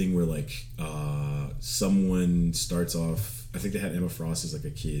like a thing where like someone starts off. I think they had Emma Frost as like a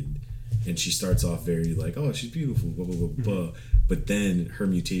kid, and she starts off very like, oh, she's beautiful, blah blah blah blah. But then her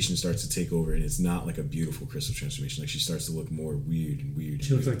mutation starts to take over, and it's not like a beautiful crystal transformation. Like she starts to look more weird and weird.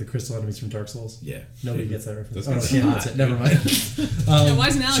 She looks like the crystal enemies from Dark Souls. Yeah, Nobody gets that reference. That's Oh, no, that's it. Never mind. Yeah, why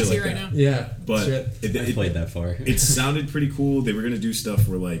isn't Alex shit like here right that. now? Yeah, But shit. I played that far. it sounded pretty cool. They were gonna do stuff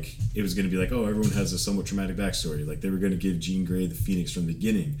where like it was gonna be like, oh, everyone has a somewhat traumatic backstory. Like they were gonna give Jean Grey the Phoenix from the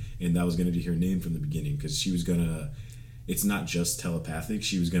beginning, and that was gonna be her name from the beginning because she was gonna. It's not just telepathic.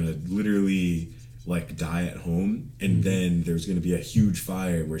 She was gonna literally like die at home, and then there was gonna be a huge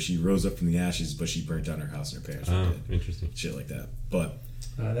fire where she rose up from the ashes, but she burnt down her house and her parents were Oh, dead. interesting. Shit like that. But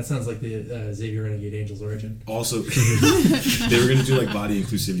That sounds like the Xavier Renegade Angel's origin. also, they were gonna do like body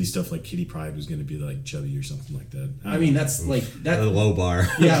inclusivity stuff. Like Kitty Pryde was gonna be like chubby or something like that. I mean, that's like A low bar.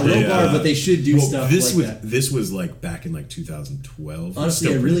 Yeah, low Yeah. bar, but they should do Well, stuff this like was that. this was like back in like 2012. Honestly,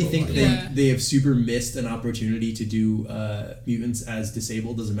 Still I really pretty think low they, bar. Yeah. they have super missed an opportunity to do mutants as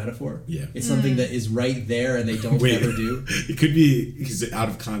disabled as a metaphor. Yeah. It's something that is right there and they don't ever do. It could be because out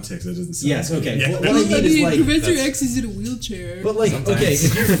of context that doesn't sound Yes, good. okay. Yeah. What I mean is like, Professor X is in a wheelchair. but like, Sometimes. okay,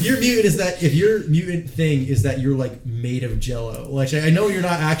 if your mutant is that, if your mutant thing is that you're like made of Jello, like I know you're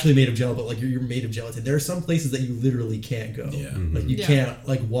not actually made of Jello, but like you're made of gelatin. There are some places that you literally can't go. Yeah. Like you Yeah. can't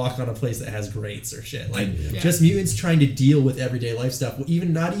like walk on a place that has grates or shit. Like Yeah. just mutants trying to deal with everyday life stuff. Well,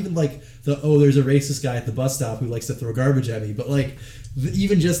 not even like there's a racist guy at the bus stop who likes to throw garbage at me, but like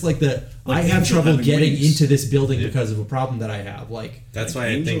even just like I have Angel trouble having getting wings. into this building because of a problem that I have. Like That's Like why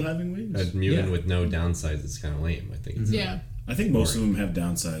I Angel think having wings? a mutant Yeah. with no downsides is kind of lame. I think. It's yeah. I think most of them have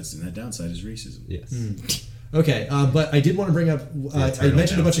downsides, and that downside is racism. Yes. okay, but I did want to bring up. I eternal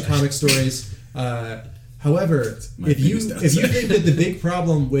mentioned a bunch of downside. comic stories. However, my if you biggest if you downside. think that the big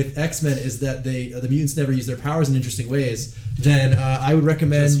problem with X-Men is that the mutants never use their powers in interesting ways, then I would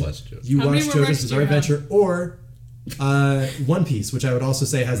recommend Just watch JoJo's. you How watch many more JoJo's recs do Bizarre you have? Adventure or One Piece, which I would also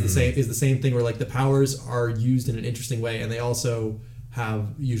say has the same thing where like the powers are used in an interesting way, and they also have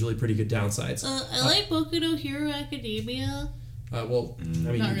usually pretty good downsides. I like Boku no Hero Academia. Well, I mean,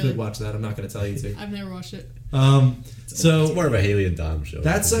 Not you really. could watch that. I'm not going to tell you to. I've never watched it. So It's more of a Haley and Dom show.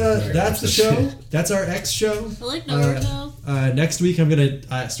 that's the show. That's our X show. I like Naruto. Next week I'm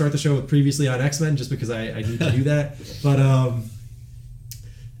gonna start the show with previously on X-Men just because I need to do that. But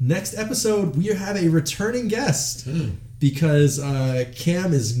next episode we have a returning guest because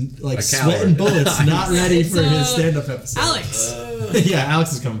Cam is like A sweating coward. bullets, not ready It's, for his stand-up episode. Alex. Yeah,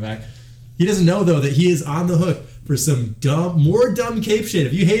 Alex is coming back. He doesn't know though that he is on the hook for some more dumb cape shit.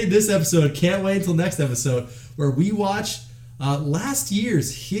 If you hated this episode, can't wait until next episode where we watch last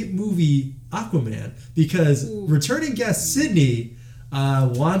year's hit movie Aquaman because returning guest Sydney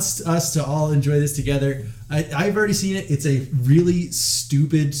wants us to all enjoy this together. I've already seen it. It's a really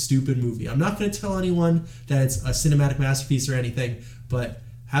stupid movie. I'm not going to tell anyone that it's a cinematic masterpiece or anything, but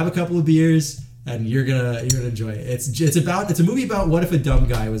have a couple of beers and you're gonna enjoy it. It's a movie about what if a dumb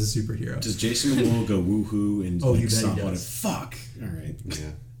guy was a superhero. Does Jason Momoa go woohoo and Oh, like you bet he stop on it? does. Fuck. All right. Yeah.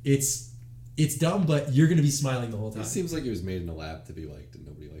 It's dumb, but you're gonna be smiling the whole time. It seems like it was made in a lab to be liked, and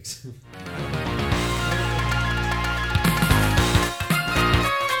nobody likes him.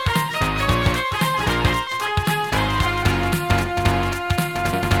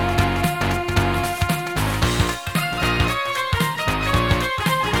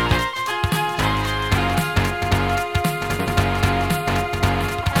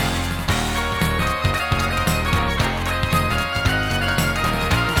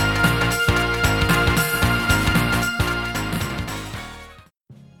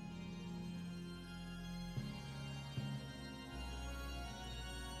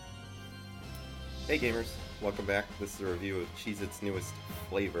 gamers, welcome back. This is a review of Cheez-It's newest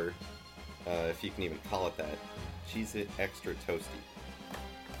flavor, if you can even call it that, Cheez-It Extra Toasty.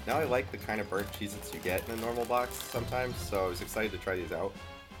 Now I like the kind of burnt Cheez-Its you get in a normal box sometimes, so I was excited to try these out.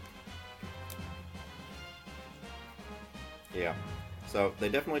 Yeah, so they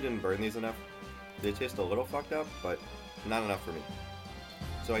definitely didn't burn these enough. They taste a little fucked up, but not enough for me.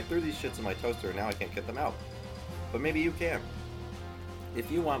 So I threw these shits in my toaster and now I can't get them out. But maybe you can. If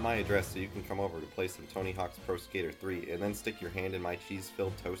you want my address so you can come over to play some Tony Hawk's Pro Skater 3 and then stick your hand in my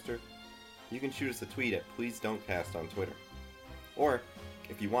cheese-filled toaster, you can shoot us a tweet at PleaseDon'tCast on Twitter. Or,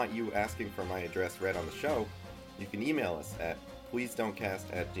 if you want you asking for my address read on the show, you can email us at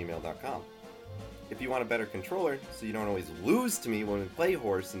pleasedon'tcast@gmail.com. If you want a better controller so you don't always lose to me when we play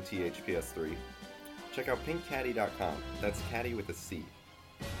Horse in THPS3, check out pinkcaddy.com. That's caddy with a C.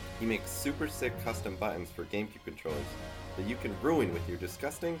 He makes super sick custom buttons for GameCube controllers that you can ruin with your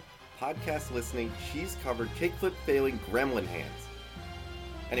disgusting, podcast-listening, cheese-covered, kickflip-failing gremlin hands.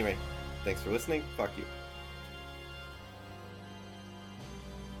 Anyway, thanks for listening. Fuck you.